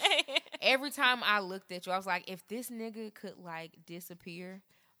the brush? Every time I looked at you, I was like, if this nigga could, like, disappear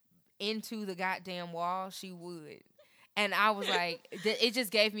into the goddamn wall, she would. And I was like, it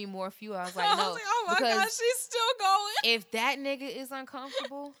just gave me more fuel. I was like, no. Oh my God, she's still going. If that nigga is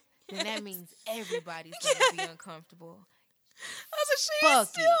uncomfortable, then that means everybody's going to be uncomfortable. She's still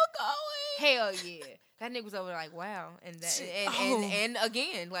going. Hell yeah. That nigga was over like, wow. And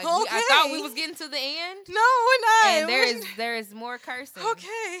again, like, okay. I thought we was getting to the end. No, we're not. And there is more cursing.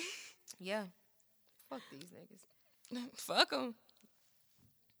 Okay. Yeah. Fuck these niggas. Fuck them.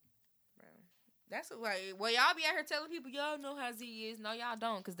 Bro. That's like, well, y'all be out here telling people, y'all know how Z is. No, y'all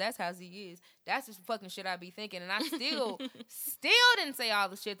don't, because that's how Z is. That's just fucking shit I be thinking. And I still didn't say all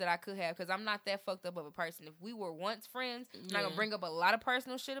the shit that I could have, because I'm not that fucked up of a person. If we were once friends, I'm not going to bring up a lot of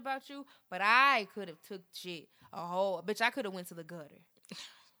personal shit about you, but I could have took shit bitch, I could have went to the gutter.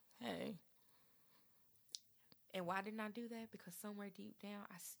 Hey. And why didn't I do that? Because somewhere deep down,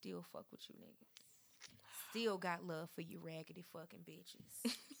 I still fuck with you niggas. Still got love for you raggedy fucking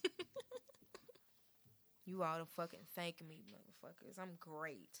bitches. You all fucking thank me, motherfuckers. I'm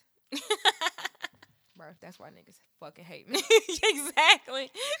great. Bro, that's why niggas fucking hate me. Exactly.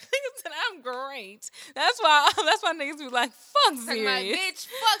 Niggas said I'm great. That's why niggas be like, fuck serious. Like, bitch,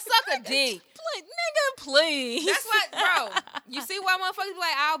 suck a dick. Nigga, please. That's what, bro. You see why motherfuckers be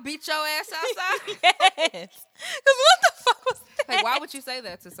like, I'll beat your ass outside? Yes. Because what the fuck was that? Like, why would you say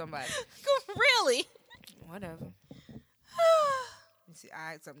that to somebody? Really? Whatever. See,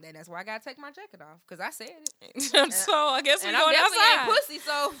 then that's why I gotta take my jacket off, because I said it. So I guess we're going outside. Ain't pussy,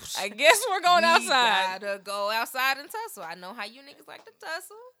 so I guess we're going outside. Gotta go outside and tussle. I know how you niggas like to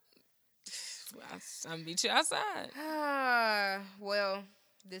tussle. I'm gonna beat you outside. Well,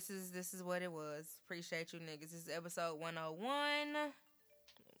 this is what it was. Appreciate you niggas. This is episode 101. I'm like,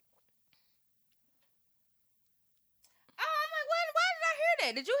 why did I hear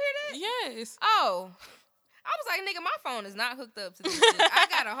that? Did you hear that? Yes. Oh. I was like, nigga, my phone is not hooked up to this shit. I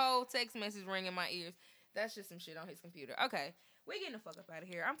got a whole text message ringing in my ears. That's just some shit on his computer. Okay, we getting the fuck up out of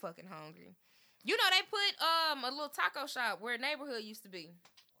here. I'm fucking hungry. You know, they put a little taco shop where neighborhood used to be.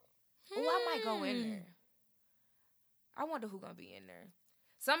 Oh, I might go in there. I wonder who gonna be in there.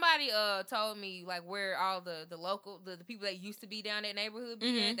 Somebody told me like where all the local the people that used to be down that neighborhood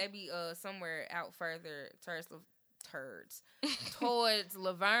be at. They be somewhere out further towards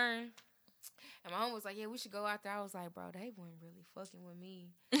Laverne. And my home was like, yeah, we should go out there. I was like, bro, they weren't really fucking with me.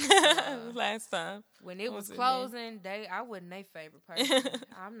 Last time. When it was closing, I wasn't their favorite person.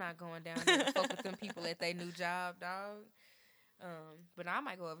 I'm not going down there to fuck with them people at their new job, dog. But I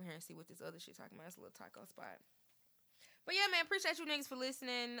might go over here and see what this other shit talking about. It's a little taco spot. But yeah, man, appreciate you niggas for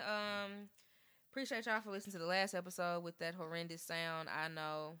listening. Appreciate y'all for listening to the last episode with that horrendous sound. I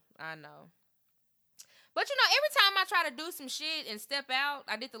know. But, you know, every time I try to do some shit and step out,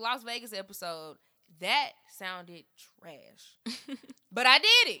 I did the Las Vegas episode, that sounded trash. But I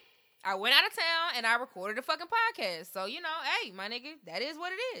did it. I went out of town and I recorded a fucking podcast. So, you know, hey, my nigga, that is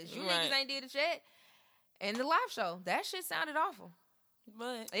what it is. You niggas ain't did it yet. And the live show, that shit sounded awful.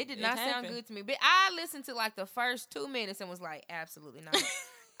 But it did not sound good to me. But I listened to like the first 2 minutes and was like, absolutely not.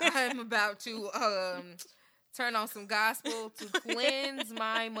 I'm about to turn on some gospel to cleanse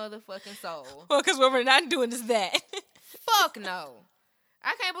my motherfucking soul. Well, because what we're not doing is that. Fuck no.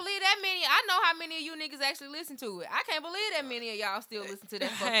 I can't believe that many. I know how many of you niggas actually listen to it. I can't believe that many of y'all still listen to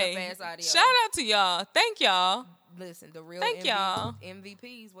that fucked up ass audio. Shout out to y'all. Thank y'all. Listen, the real y'all.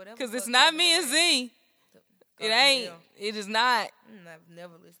 MVPs, whatever. Because it's not me and Z. It ain't. Hell. It is not. I've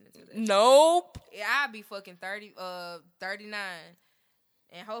never listened to that. Nope. Yeah, I'll be fucking 39.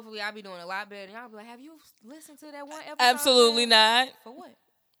 And hopefully I'll be doing a lot better. And y'all be like, have you listened to that one episode? Absolutely not. For what?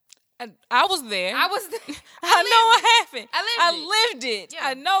 I was there. I was there. I know what happened. I lived it. Yeah.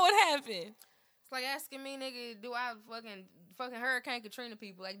 I know what happened. It's like asking me, nigga, do I fucking Hurricane Katrina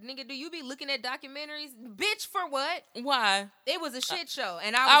people? Like, nigga, do you be looking at documentaries? Bitch, for what? Why? It was a shit show.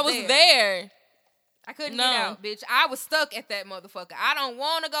 And I was there. I couldn't get out, bitch. I was stuck at that motherfucker. I don't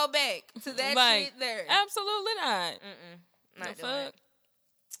want to go back to that shit there. Absolutely not. Not doing it.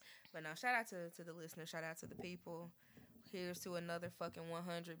 But no, shout out to the listeners. Shout out to the people. Here's to another fucking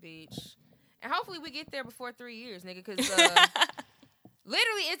 100, bitch. And hopefully we get there before 3 years, nigga. Because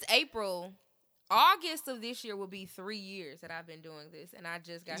literally it's April. August of this year will be 3 years that I've been doing this. And I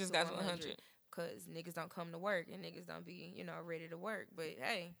just got to 100. Because niggas don't come to work. And niggas don't be, ready to work. But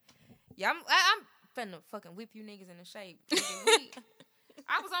hey, yeah, I'm finna fucking whip you niggas into shape.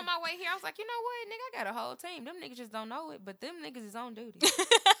 I was on my way here. I was like, you know what, nigga, I got a whole team. Them niggas just don't know it, but them niggas is on duty.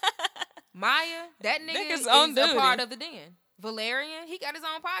 Maya, that nigga is a part of the Den. Valerian, he got his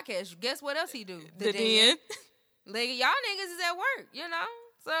own podcast. Guess what else he do? The Den. Like, y'all niggas is at work,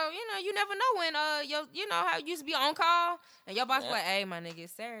 So, you never know when, how you used to be on call, and your boss be like, hey, my nigga,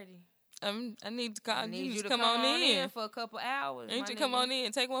 it's Saturday. I need to call. I need you to come on in for a couple hours. I need you to come on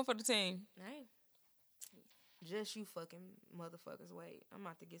in. Take one for the team. Hey. Just you fucking motherfuckers wait. I'm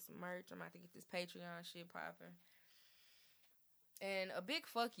about to get some merch. I'm about to get this Patreon shit popping. And a big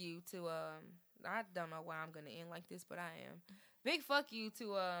fuck you to I don't know why I'm gonna end like this, but I am. Big fuck you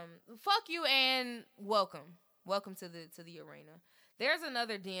to fuck you and welcome. Welcome to the arena. There's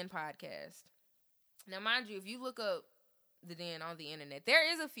another Den podcast. Now mind you, if you look up the Den on the internet, there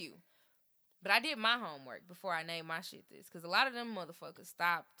is a few. But I did my homework before I named my shit this. Because a lot of them motherfuckers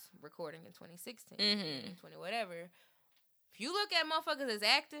stopped recording in 2016, 20 whatever. If you look at motherfuckers as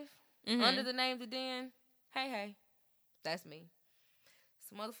active under the name The Den, hey, that's me.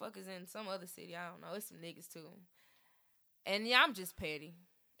 Some motherfuckers in some other city, I don't know. It's some niggas too. And yeah, I'm just petty.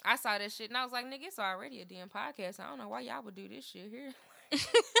 I saw that shit and I was like, nigga, it's already a Den podcast. I don't know why y'all would do this shit here.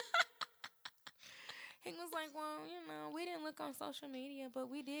 He was like, well, we didn't look on social media, but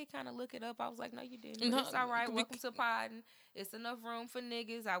we did kind of look it up. I was like, no, you didn't. No, it's all right. Welcome to Podding. It's enough room for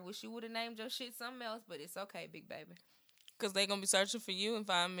niggas. I wish you would have named your shit something else, but it's okay, big baby. Because they going to be searching for you and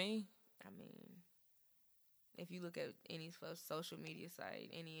find me. I mean, if you look at any social media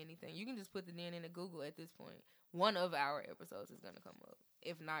site, anything, you can just put the Den into Google at this point. One of our episodes is going to come up,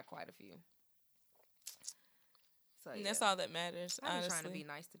 if not quite a few. So, yeah. That's all that matters, I'm honestly. trying to be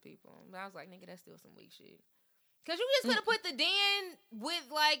nice to people. But I was like, nigga, that's still some weak shit. Because you just could have put the Den with,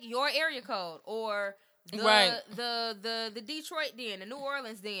 like, your area code. Or the Detroit Den, the New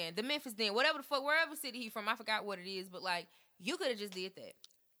Orleans Den, the Memphis Den, whatever the fuck, wherever city he from. I forgot what it is. But, like, you could have just did that.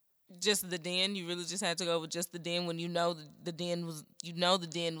 Just the Den? You really just had to go with just the Den when the Den was, the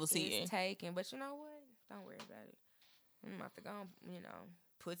Den was here. It's taken. But you know what? Don't worry about it. I'm about to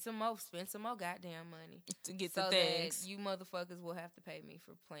go, spend some more goddamn money. To get the things. That you motherfuckers will have to pay me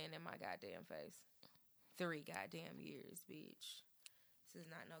for playing in my goddamn face. 3 goddamn years, bitch. This is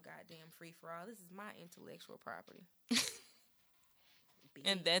not no goddamn free-for-all. This is my intellectual property.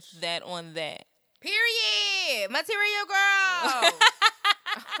 And that's that on that. Period. Material girl.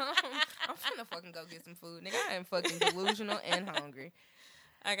 I'm finna fucking go get some food. Nigga, I am fucking delusional and hungry.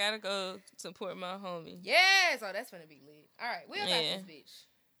 I gotta go support my homie. Yes. Oh, that's finna be lit. All right. We'll got this bitch.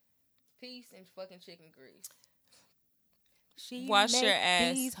 Peace and fucking chicken grease. She wash your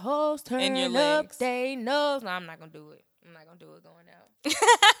ass these hoes turn and your legs. Up they nose. No, I'm not gonna do it. I'm not gonna do it going out.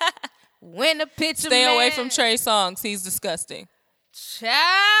 When the picture Stay man. away from Trey Songz. He's disgusting.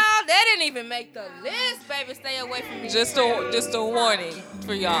 Child, that didn't even make the list, baby. Stay away from me. Just a warning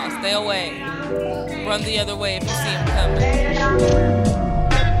for y'all. Stay away. Run the other way if you see him coming.